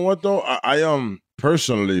 Because you know what though? I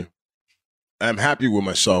personally am happy with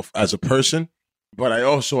myself as a person, but I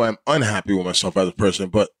also am unhappy with myself as a person.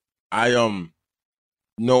 But I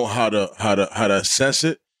know how to assess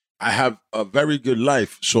it. I have a very good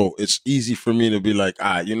life, so it's easy for me to be like,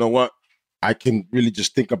 you know what? I can really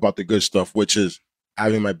just think about the good stuff, which is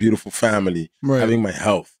having my beautiful family, Right. having my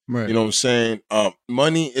health. Right. You know what I'm saying?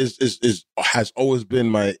 Money has always been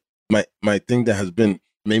my thing that has been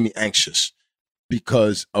made me anxious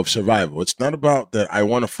because of survival. It's not about that I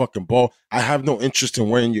want to fucking ball. I have no interest in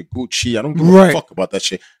wearing your Gucci. I don't give Right. a fuck about that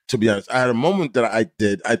shit. To be honest, I had a moment that I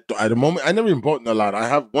did. I had a moment. I never even bought a lot. I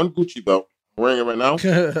have one Gucci belt. I'm wearing it right now.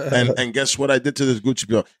 And guess what I did to this Gucci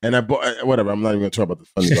belt? And I bought whatever. I'm not even gonna talk about the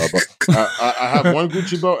funny belt, but I have one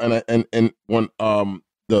Gucci belt and one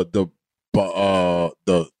the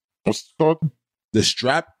what's it called? The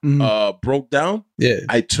strap broke down. Yeah.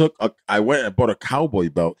 I went and bought a cowboy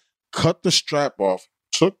belt, cut the strap off,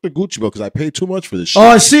 took the Gucci belt because I paid too much for this shit. Oh,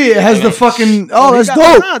 I see. It has the fucking. Oh, that's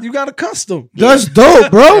dope. You got a custom. That's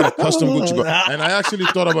dope, bro. Custom Gucci belt. And I actually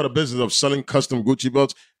thought about a business of selling custom Gucci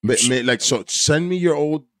belts. Like, so send me your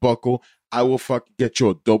old buckle. I will fucking get you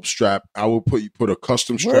a dope strap. I will put a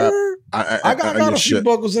custom strap. I got a few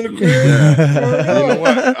buckles in the crib. Yeah. You know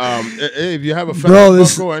what? If you have a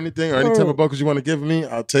buckle or anything or any type of buckles you want to give me,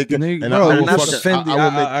 I'll take it. And I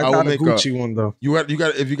will make a Gucci one though.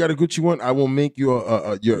 If you got a Gucci one, I will make you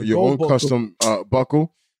your own buckle. Custom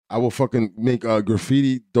buckle. I will fucking make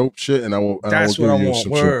graffiti dope shit, and I will. That's what I want.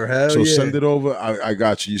 Some shit. So send it over. I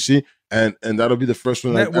got you. You see. And that'll be the first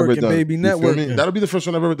one I've ever done. Baby, networking. That'll be the first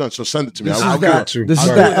one I've ever done. So send it to me. This is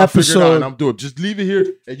that episode. And I'm doing it. Just leave it here.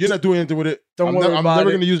 And you're not doing anything with it. I'm never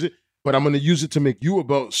going to use it. But I'm going to use it to make you a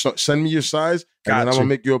belt. So send me your size. And then I'm going to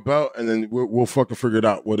make you a belt. And then we'll fucking figure it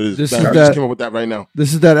out what it is. I just came up with that right now.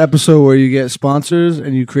 This is that episode where you get sponsors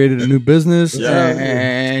and you created a new business.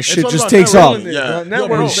 And shit just takes off.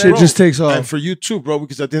 Yeah. Shit just takes off. And for you too, bro.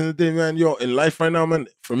 Because at the end of the day, man, in life right now, man,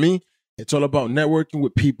 for me, it's all about networking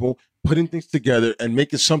with people, putting things together and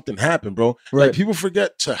making something happen, bro. Right. Like, people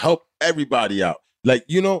forget to help everybody out. Like,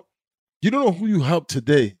 you don't know who you help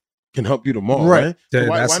today can help you tomorrow, right? Yeah,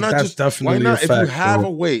 why not just definitely why not? a fact, if you have bro.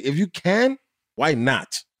 a way, if you can, why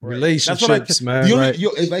not? Relationships, man.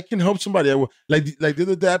 If I can help somebody, I will. Like the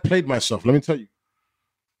other day, I played myself. Let me tell you.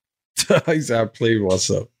 He said I played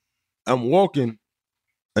myself. I'm walking,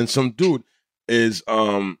 and some dude is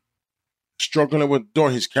struggling with the door.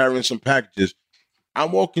 He's carrying some packages.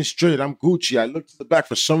 I'm walking straight. I'm Gucci. I look to the back.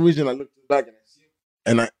 For some reason, I look to the back and I see him.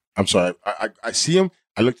 And I'm sorry. I see him.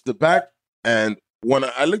 I look to the back. And when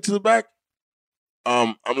I look to the back,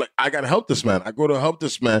 I'm like, I got to help this man. I go to help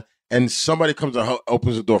this man. And somebody comes and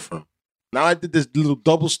opens the door for him. Now I did this little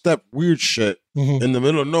double step weird shit in the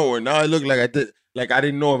middle of nowhere. Now I look like I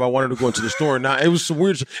didn't know if I wanted to go into the store. Now it was some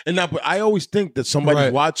weird shit. And now, but I always think that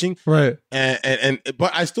somebody's watching. Right. And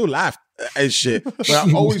but I still laughed and shit. But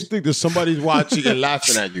I always think that somebody's watching and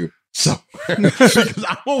laughing at you. So because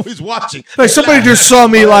I'm always watching. Like somebody just saw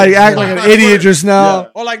me like act like an idiot just now. Yeah.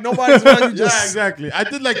 Or like nobody's around you. Yeah, exactly. I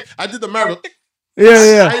did the marathon.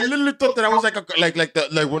 Yeah. I literally thought that I was like a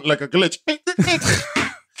glitch.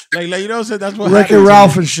 Like you know what I'm saying? That's what Wreck-It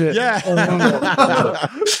Ralph and shit. Yeah.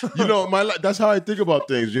 You know, that's how I think about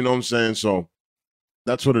things, you know what I'm saying? So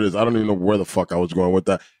that's what it is. I don't even know where the fuck I was going with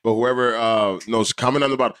that. But whoever knows, comment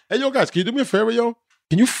on the bottom. Hey, yo, guys, can you do me a favor, yo?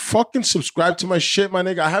 Can you fucking subscribe to my shit, my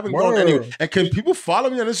nigga? I haven't gone anywhere. And can people follow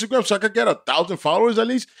me on Instagram so I could get 1,000 followers at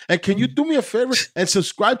least? And can you do me a favor and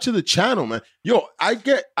subscribe to the channel, man? Yo, I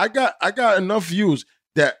got enough views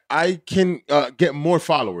that I can get more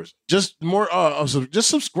followers. Just more. Just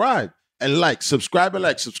subscribe and like. Subscribe and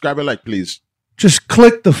like, please. Just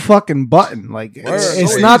click the fucking button. Like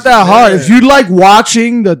it's so not that hard. If you like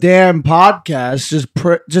watching the damn podcast, just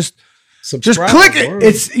click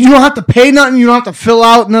it. You don't have to pay nothing. You don't have to fill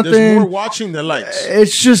out nothing. There's more watching than likes.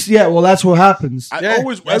 It's just well, that's what happens. That's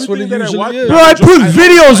what it usually is. Bro, I put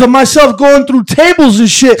videos of myself going through tables and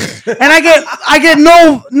shit, and I get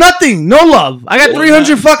no love. I got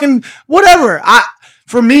 300 fucking whatever.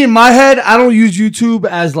 For me, in my head, I don't use YouTube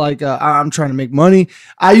as like I'm trying to make money.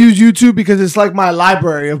 I use YouTube because it's like my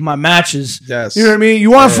library of my matches. Yes, you know what I mean.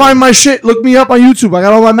 You want to find my shit? Look me up on YouTube. I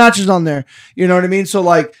got all my matches on there. You know what I mean. So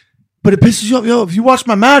like. But it pisses you off, yo. If you watch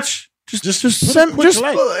my match, just send. Like.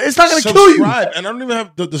 It's not gonna kill you. And I don't even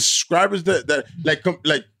have the subscribers that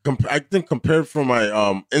I think compared from my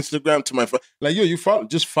Instagram to my like yo, you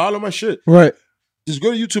follow my shit. Right. Just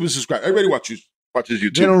go to YouTube and subscribe. Everybody watches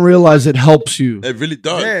YouTube. They don't realize it helps you. It really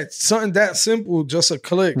does. Yeah, it's something that simple, just a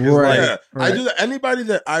click. Right. Yeah. I do that. Anybody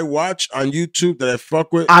that I watch on YouTube that I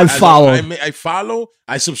fuck with, I follow. I follow.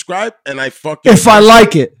 I subscribe, and I fucking. If I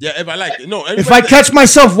like it. Yeah, if I like it. No. If I catch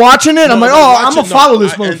myself watching it, I'm like, I'm gonna follow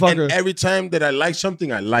this motherfucker. And every time that I like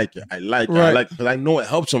something, I like it. I like it because I know it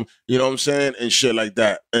helps them. You know what I'm saying, and shit like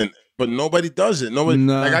that. But nobody does it. Nobody.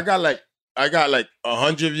 No. Like I got like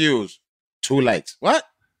 100 views, 2 likes. What?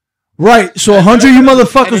 Right, so 100 you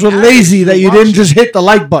motherfuckers were lazy that you didn't just hit the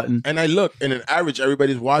like button. And I look, in an average,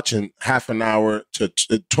 everybody's watching half an hour to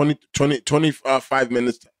 25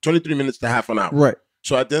 minutes, 23 minutes to half an hour. Right.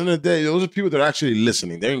 So at the end of the day, those are people that are actually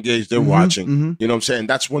listening. They're engaged. They're watching. Mm-hmm. You know what I'm saying?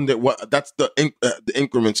 That's when that's the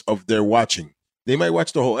increments of their watching. They might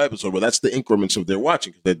watch the whole episode, but that's the increments of their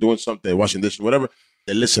watching. They're doing something, they're watching this, whatever.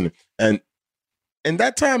 They're listening. And in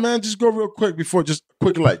that time, man, just go real quick before, just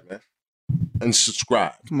quick like, man. And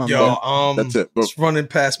subscribe. Come on, yo, that's it, bro. It's running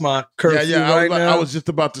past my curfew now. I was just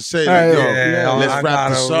about to say, let's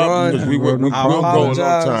wrap this up because we'll go a long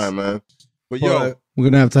time, man. But yo, we're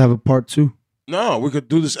gonna have to have a part 2. No, we could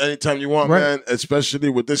do this anytime you want, man. Especially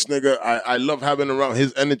with this nigga. I love having him around.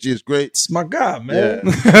 His energy is great. It's my guy, man.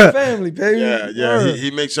 Yeah. Family, baby. Yeah.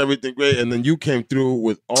 He makes everything great. And then you came through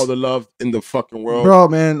with all the love in the fucking world. Bro,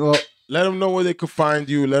 man. Well, let them know where they could find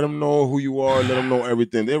you. Let them know who you are. Let them know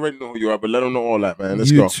everything. They already know who you are, but let them know all that, man.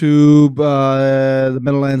 Let's go. YouTube, the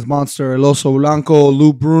Meadowlands Monster, El Oso Blanco,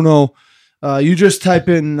 Lou Bruno. You just type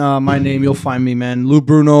in my name, you'll find me, man. Lou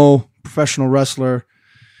Bruno, professional wrestler.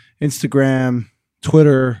 Instagram,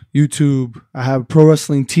 Twitter, YouTube. I have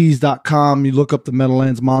prowrestlingtees.com. You look up the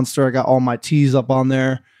Meadowlands Monster. I got all my tees up on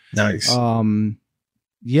there. Nice.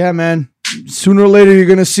 Yeah, man. Sooner or later, you're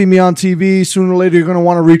going to see me on TV. Sooner or later, you're going to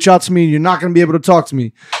want to reach out to me. You're not going to be able to talk to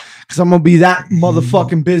me because I'm going to be that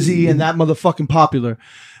motherfucking busy and that motherfucking popular.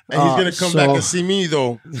 And he's going to come back and see me,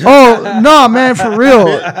 though. Oh, no, man, for real.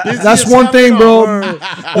 That's one thing, bro.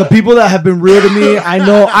 The people that have been real to me, I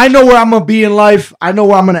know where I'm going to be in life. I know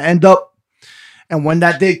where I'm going to end up. And when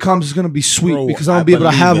that day comes, it's going to be sweet because I'm going to be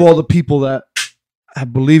able to have all the people that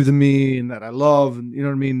have believed in me and that I love. And you know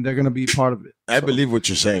what I mean? They're going to be part of it. I believe what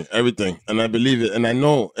you're saying, everything. And I believe it. And I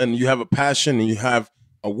know. And you have a passion and you have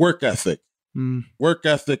a work ethic. Work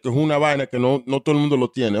ethic es una vaina que no todo el mundo lo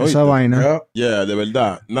tiene. Esa vaina. Yeah, de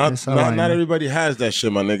verdad. Not everybody has that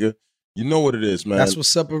shit, my nigga. You know what it is, man. That's what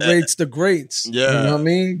separates the greats. Yeah. You know what I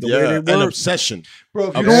mean? The way they work. An obsession.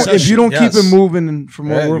 Bro, if you don't keep it moving from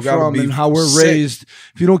where we're from and how we're raised,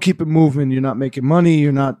 if you don't keep it moving, you're not making money,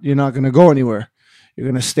 you're not going to go anywhere. You're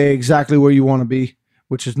going to stay exactly where you want to be,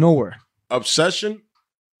 which is nowhere. Obsession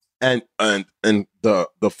and the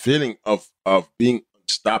feeling of being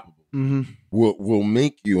unstoppable. Will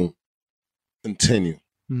make you continue.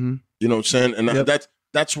 You know what I'm saying? And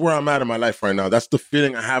that's where I'm at in my life right now. That's the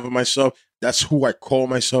feeling I have of myself. That's who I call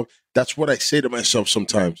myself. That's what I say to myself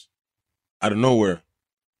sometimes. Out of nowhere.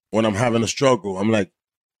 When I'm having a struggle, I'm like,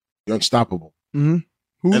 you're unstoppable. Who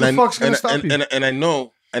the fuck's gonna stop you? And I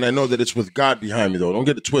know that it's with God behind me, though. Don't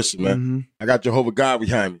get it twisted, man. I got Jehovah God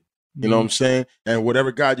behind me. You know what I'm saying? And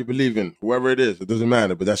whatever God you believe in, whoever it is, it doesn't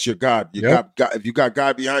matter. But that's your God. You got God. If you got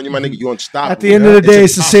God behind you, my nigga, you're unstoppable. At the end of the day,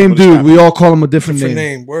 it's the same dude. We all call him a different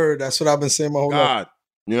name. Word. That's what I've been saying my whole life.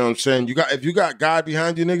 You know what I'm saying? If you got God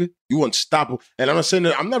behind you, nigga, you unstoppable. And I'm not saying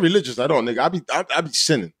that I'm not religious at all, nigga. I be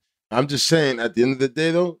sinning. I'm just saying at the end of the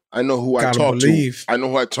day, though, I know who I talk to. I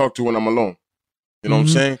know who I talk to when I'm alone. You know what I'm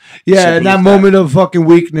saying? Yeah, in that moment of fucking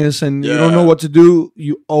weakness and you don't know what to do,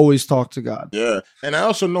 you always talk to God. Yeah. And I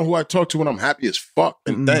also know who I talk to when I'm happy as fuck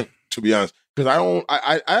and thank, to be honest. Because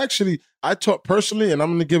I talk personally, and I'm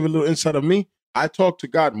going to give a little insight of me. I talk to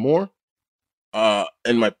God more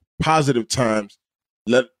in my positive times.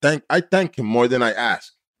 I thank him more than I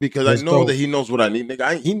ask. Because I know that he knows what I need.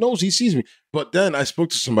 Nigga, he knows, he sees me. But then I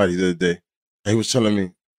spoke to somebody the other day. And he was telling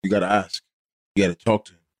me, you got to ask. You got to talk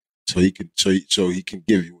to him. So he can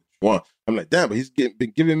give you what you want. I'm like, damn, but he's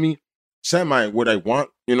been giving me semi what I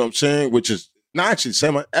want, you know what I'm saying? Which is not actually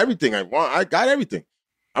semi everything I want. I got everything.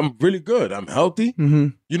 I'm really good. I'm healthy.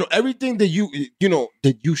 You know, everything that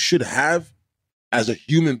you should have as a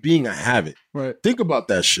human being, I have it. Right. Think about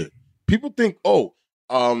that shit. People think,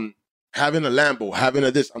 having a Lambo, having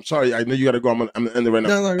a this. I'm sorry, I know you gotta go. I'm gonna end it right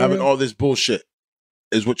now. Having all this bullshit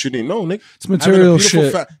is what you need. No, nigga. It's material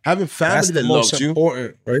shit. Having family that loves you.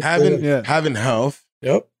 Right? Having health.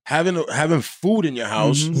 Yep. Having food in your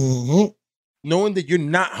house. Knowing that you're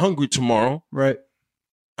not hungry tomorrow. Right.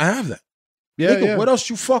 I have that. Yeah, nigga, what else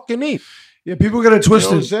you fucking need? Yeah, people get it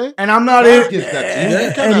twisted. You know and I'm not in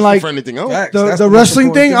it. And like for anything else. The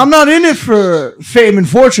wrestling thing, I'm not in it for fame and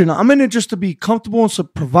fortune. I'm in it just to be comfortable and to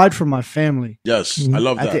provide for my family. Yes, I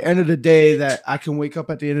love that. At the end of the day, that I can wake up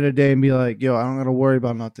at the end of the day and be like, yo, I don't got to worry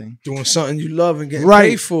about nothing. Doing something you love and getting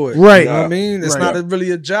paid for it. Right. You know what I mean? It's not really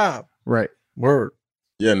a job. Right. Word.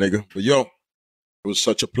 Yeah, nigga. But yo, it was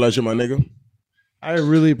such a pleasure, my nigga. I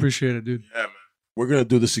really appreciate it, dude. Yeah, man. We're going to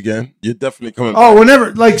do this again. You're definitely coming back.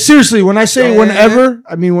 Whenever. Like, seriously, when I say whenever,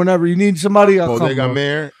 I mean whenever. You need somebody, I'll come. Bodega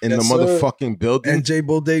Mayor in the motherfucking building. And J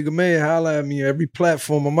Bodega Mayor, holla at me. Every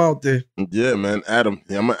platform, I'm out there. Yeah, man. Adam.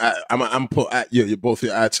 Yeah, I'm put at you. Both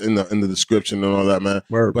your ads in the description and all that, man.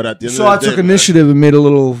 Word. But at the end so of the I took initiative and made a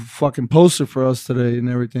little fucking poster for us today and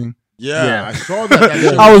everything. Yeah, I saw that.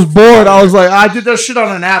 I was bored. I was like, I did that shit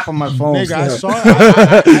on an app on my phone. Nigga, I saw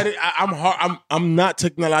it. I'm not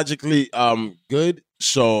technologically good.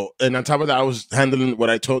 So, and on top of that, I was handling what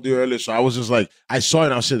I told you earlier. So I was just like, I saw it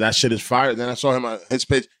and I said, that shit is fire. Then I saw him on his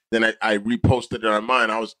page. Then I reposted it on mine.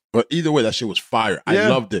 But either way, that shit was fire. I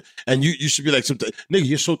loved it. And you should be like, nigga,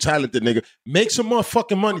 you're so talented, nigga. Make some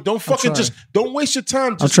motherfucking money. Don't fucking don't waste your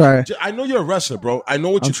time. I'll try. I know you're a wrestler, bro. I know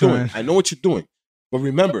what you're doing. I know what you're doing. But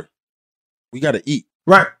remember, we got to eat.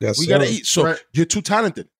 Right. Yes, We gotta sir. eat. So Right. you're too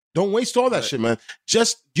talented. Don't waste all that shit, man.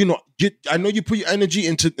 Just I know you put your energy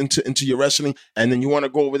into your wrestling, and then you want to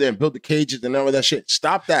go over there and build the cages and all of that shit.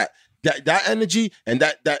 Stop that. That energy and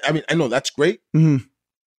that. I mean, I know that's great. Mhm.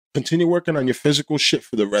 Continue working on your physical shit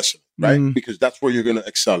for the wrestling, right? Mhm. Because that's where you're gonna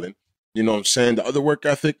excel in. You know what I'm saying? The other work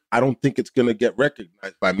ethic, I don't think it's gonna get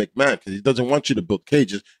recognized by McMahon because he doesn't want you to build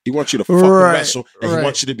cages. He wants you to fucking Right, wrestle, and he right.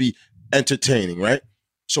 wants you to be entertaining, right?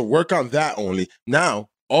 So work on that only. Now,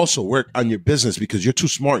 also work on your business because you're too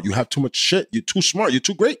smart. You have too much shit. You're too smart. You're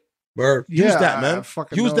too great. Word. Use that, I man.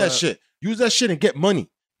 fucking Use know that shit. Use that shit and get money.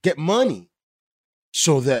 Get money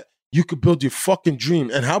so that you could build your fucking dream.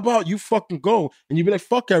 And how about you fucking go and you be like,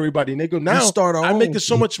 fuck everybody. And they go, now start our I'm own. making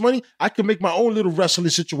so much money, I can make my own little wrestling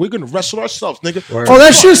situation. We're going to wrestle ourselves, nigga. Word. Oh,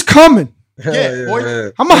 that shit's coming. Hell Yeah,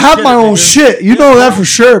 boy. I'm gonna have get my it, own nigga. shit. You know that for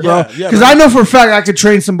sure, bro. Yeah, Because man. I know for a fact I could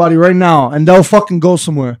train somebody right now and they'll fucking go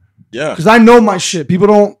somewhere. Yeah. Because I know my shit. People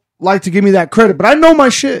don't like to give me that credit, but I know my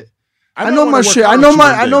shit. I know my shit. I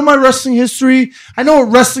know my wrestling history. I know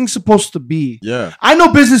what wrestling's supposed to be. Yeah. I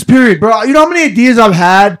know business period, bro. You know how many ideas I've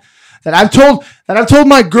had that I've told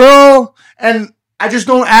my girl and I just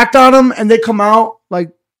don't act on them and they come out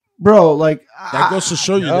like, bro, like That goes to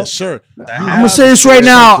show you that, sir. I'm gonna say this right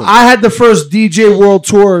now. I had the first DJ World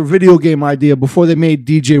Tour video game idea before they made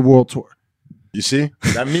DJ World Tour. You see?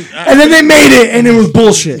 That means, And then they made it and it was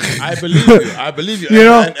bullshit. I believe you. I believe you. You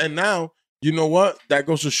know? And now, you know what? That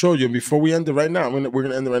goes to show you. And before we end it right now, we're going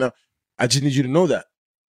to end it right now. I just need you to know that.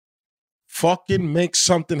 Fucking make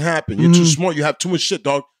something happen. You're too smart. You have too much shit,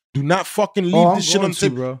 dog. Do not fucking leave I'm this shit on going the to,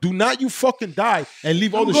 table. bro. Do not you fucking die and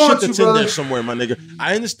leave all I'm the going shit to, that's in brother. there somewhere, my nigga.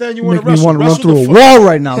 I understand you You want make to me wrestle. want to run Wrestle through the a fuck. wall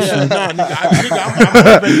right now, Yeah, son. nah, nigga, I'm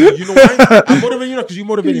motivating you. You know why? I'm motivating you because you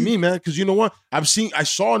motivated me, man. Because you know what? I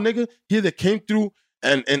saw a nigga here that came through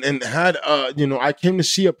and had I came to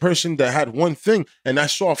see a person that had one thing, and I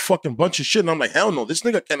saw a fucking bunch of shit, and I'm like, hell no, this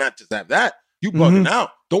nigga cannot just have that. You bugging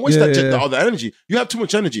out. Don't waste all that energy. You have too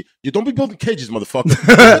much energy. You don't be building cages, motherfucker.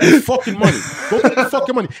 Go get the fucking money. Go get the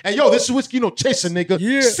fucking money. And yo, this is Whiskey No Chaser, nigga.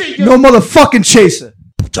 Yeah. See ya. No motherfucking chaser.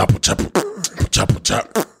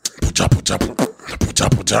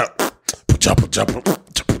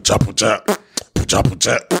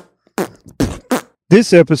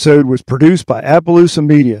 This episode was produced by Appaloosa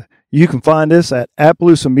Media. You can find us at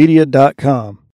appaloosamedia.com.